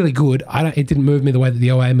was really good. It didn't move me the way that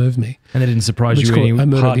the OA moved me. And they didn't surprise you any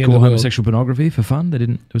hardcore homosexual pornography for fun? There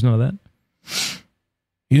was none of that?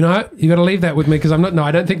 You know, you got to leave that with me because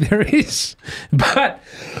I don't think there is. But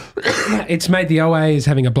it's made the OA is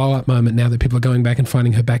having a blow up moment now that people are going back and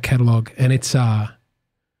finding her back catalogue. And it's, oh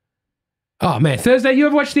man, Thrsdy, you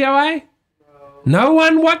ever watched the OA? No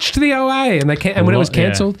one watched the OA. And when it was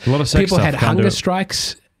cancelled, people had hunger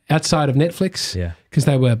strikes outside of Netflix because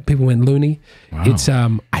people went loony. Wow. It's,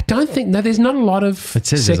 I don't think, there's not a lot of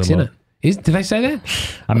sex in it. Did they say that?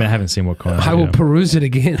 I mean, I haven't seen what kind. I will peruse it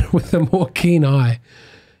again with a more keen eye.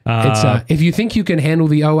 It's if you think you can handle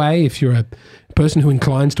the OA, if you're a person who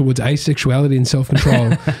inclines towards asexuality and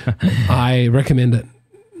self-control, I recommend it.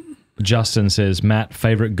 Justin says, Matt,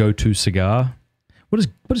 favorite go-to cigar?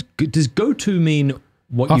 Does go-to mean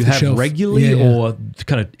what you have regularly or the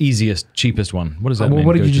kind of easiest, cheapest one? What does that mean?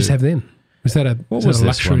 What did you just have then? Was that a, What was was that a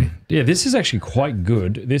this luxury? one? Yeah, this is actually quite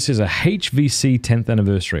good. This is a HVC 10th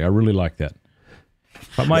anniversary. I really like that.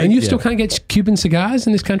 But And you still can't get Cuban cigars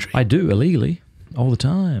in this country? I do illegally all the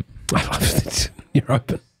time I love it. You're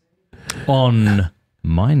open. on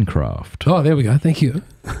Minecraft. Oh, there we go. Thank you.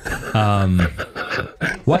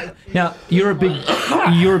 What? Now you're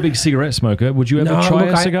a big cigarette smoker. Would you ever try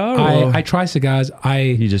a cigar? I try cigars.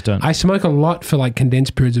 You just don't. I smoke a lot for like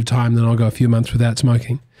condensed periods of time. Then I'll go a few months without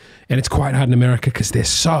smoking, and it's quite hard in America because they're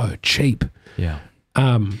so cheap. Yeah.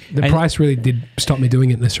 The price really did stop me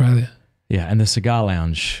doing it in Australia. Yeah, and the cigar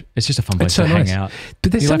lounge, it's just a fun place It's so to nice. hang out.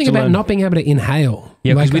 But there's You'll have something to about learn- not being able to inhale.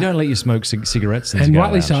 Yeah, because Like, we don't let you smoke cigarettes in the and cigar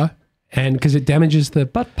rightly lounge. so, and because it damages the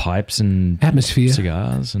But pipes and atmosphere.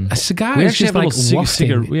 cigars and A cigar We is actually just have like little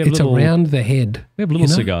wafting. we have It's little- around the head. We have little you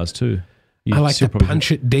know? cigars too. You I like still to probably-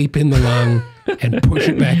 punch it deep in the lung and push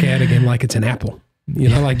it back out again like it's an apple. You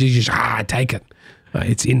know, like you just take it.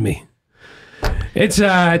 It's in me. It's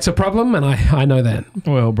a problem, and I know that.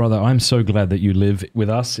 Well, brother, I'm so glad that you live with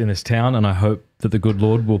us in this town, and I hope that the good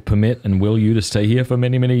Lord will permit and will you to stay here for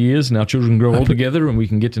many, many years, and our children grow all together, and we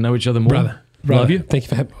can get to know each other more. Brother, love you. Thank you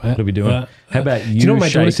for having me. What are we doing? How about you? Do you know what my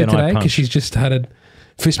daughter shake said and I today? punch? Because she's just started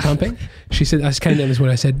fist pumping. She said, I just came down this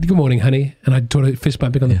morning. I said, "Good morning, honey," and I taught her fist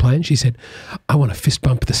bumping on the plane. She said, "I want to fist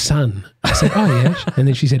bump the sun." I said, "Oh yeah," and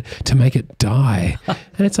then she said, "To make it die."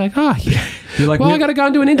 And it's like, oh yeah. You're like, Well, I got to go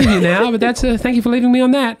and do an interview now, but that's thank you for leaving me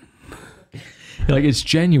on that. you're like, it's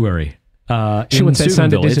January. She In wants that sun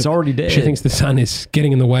to Steubenville. It's disappear. already dead. She thinks the sun is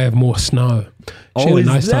getting in the way of more snow. She had a is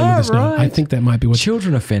nice time with the that snow. I right? think that might be what.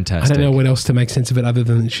 Children are I fantastic. don't know what else to make sense of it other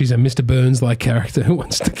than she's a Mr. Burns-like character who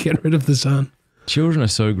wants to get rid of the sun. Children are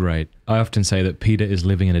so great. I often say that Peter is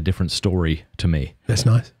living in a different story to me. That's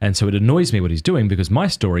nice. And so it annoys me what he's doing because my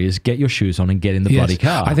story is get your shoes on and get in the bloody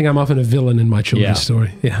car. I think I'm often a villain in my children's Yeah.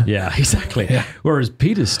 story. Yeah. Yeah, exactly. Yeah. Whereas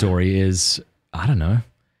Peter's story is, I don't know,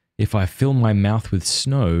 if I fill my mouth with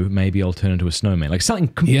snow, maybe I'll turn into a snowman. Like something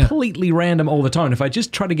completely random all the time. If I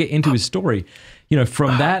just try to get into his story,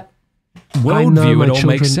 from that worldview, it all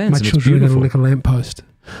makes sense. My and it's children are going to beautiful. lick a lamppost.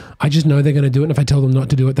 I just know they're going to do it. And if I tell them not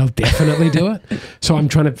to do it, they'll definitely do it. So I'm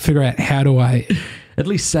trying to figure out how do I... At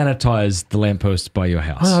least sanitize the lampposts by your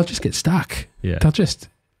house. Oh, I'll just get stuck. Yeah.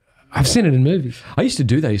 I've seen it in movies. I used to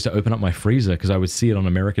do that. I used to open up my freezer because I would see it on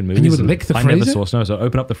American movies. And you would lick the I never freezer? saw snow, so I'd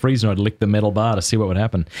open up the freezer and I'd lick the metal bar to see what would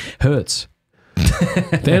happen. Hurts.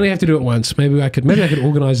 They only have to do it once. Maybe I could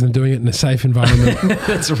organise them doing it in a safe environment.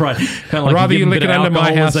 That's right. Kind of like rather you you give lick them a it bit of under my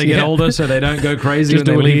alcohol house, as they get yeah. older so they don't go crazy Just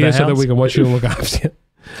when do they it leave here the so that house. we can watch you and look after you.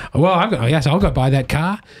 Well, I'll go buy that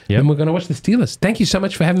car and we're going to watch the Steelers. Thank you so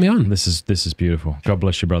much for having me on. This is beautiful. God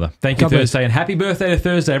bless you, brother. Thank you, God bless. Thrsdy, and happy birthday to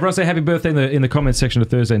Thrsdy. Everyone say happy birthday in the comments section of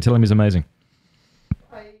Thrsdy and tell him he's amazing.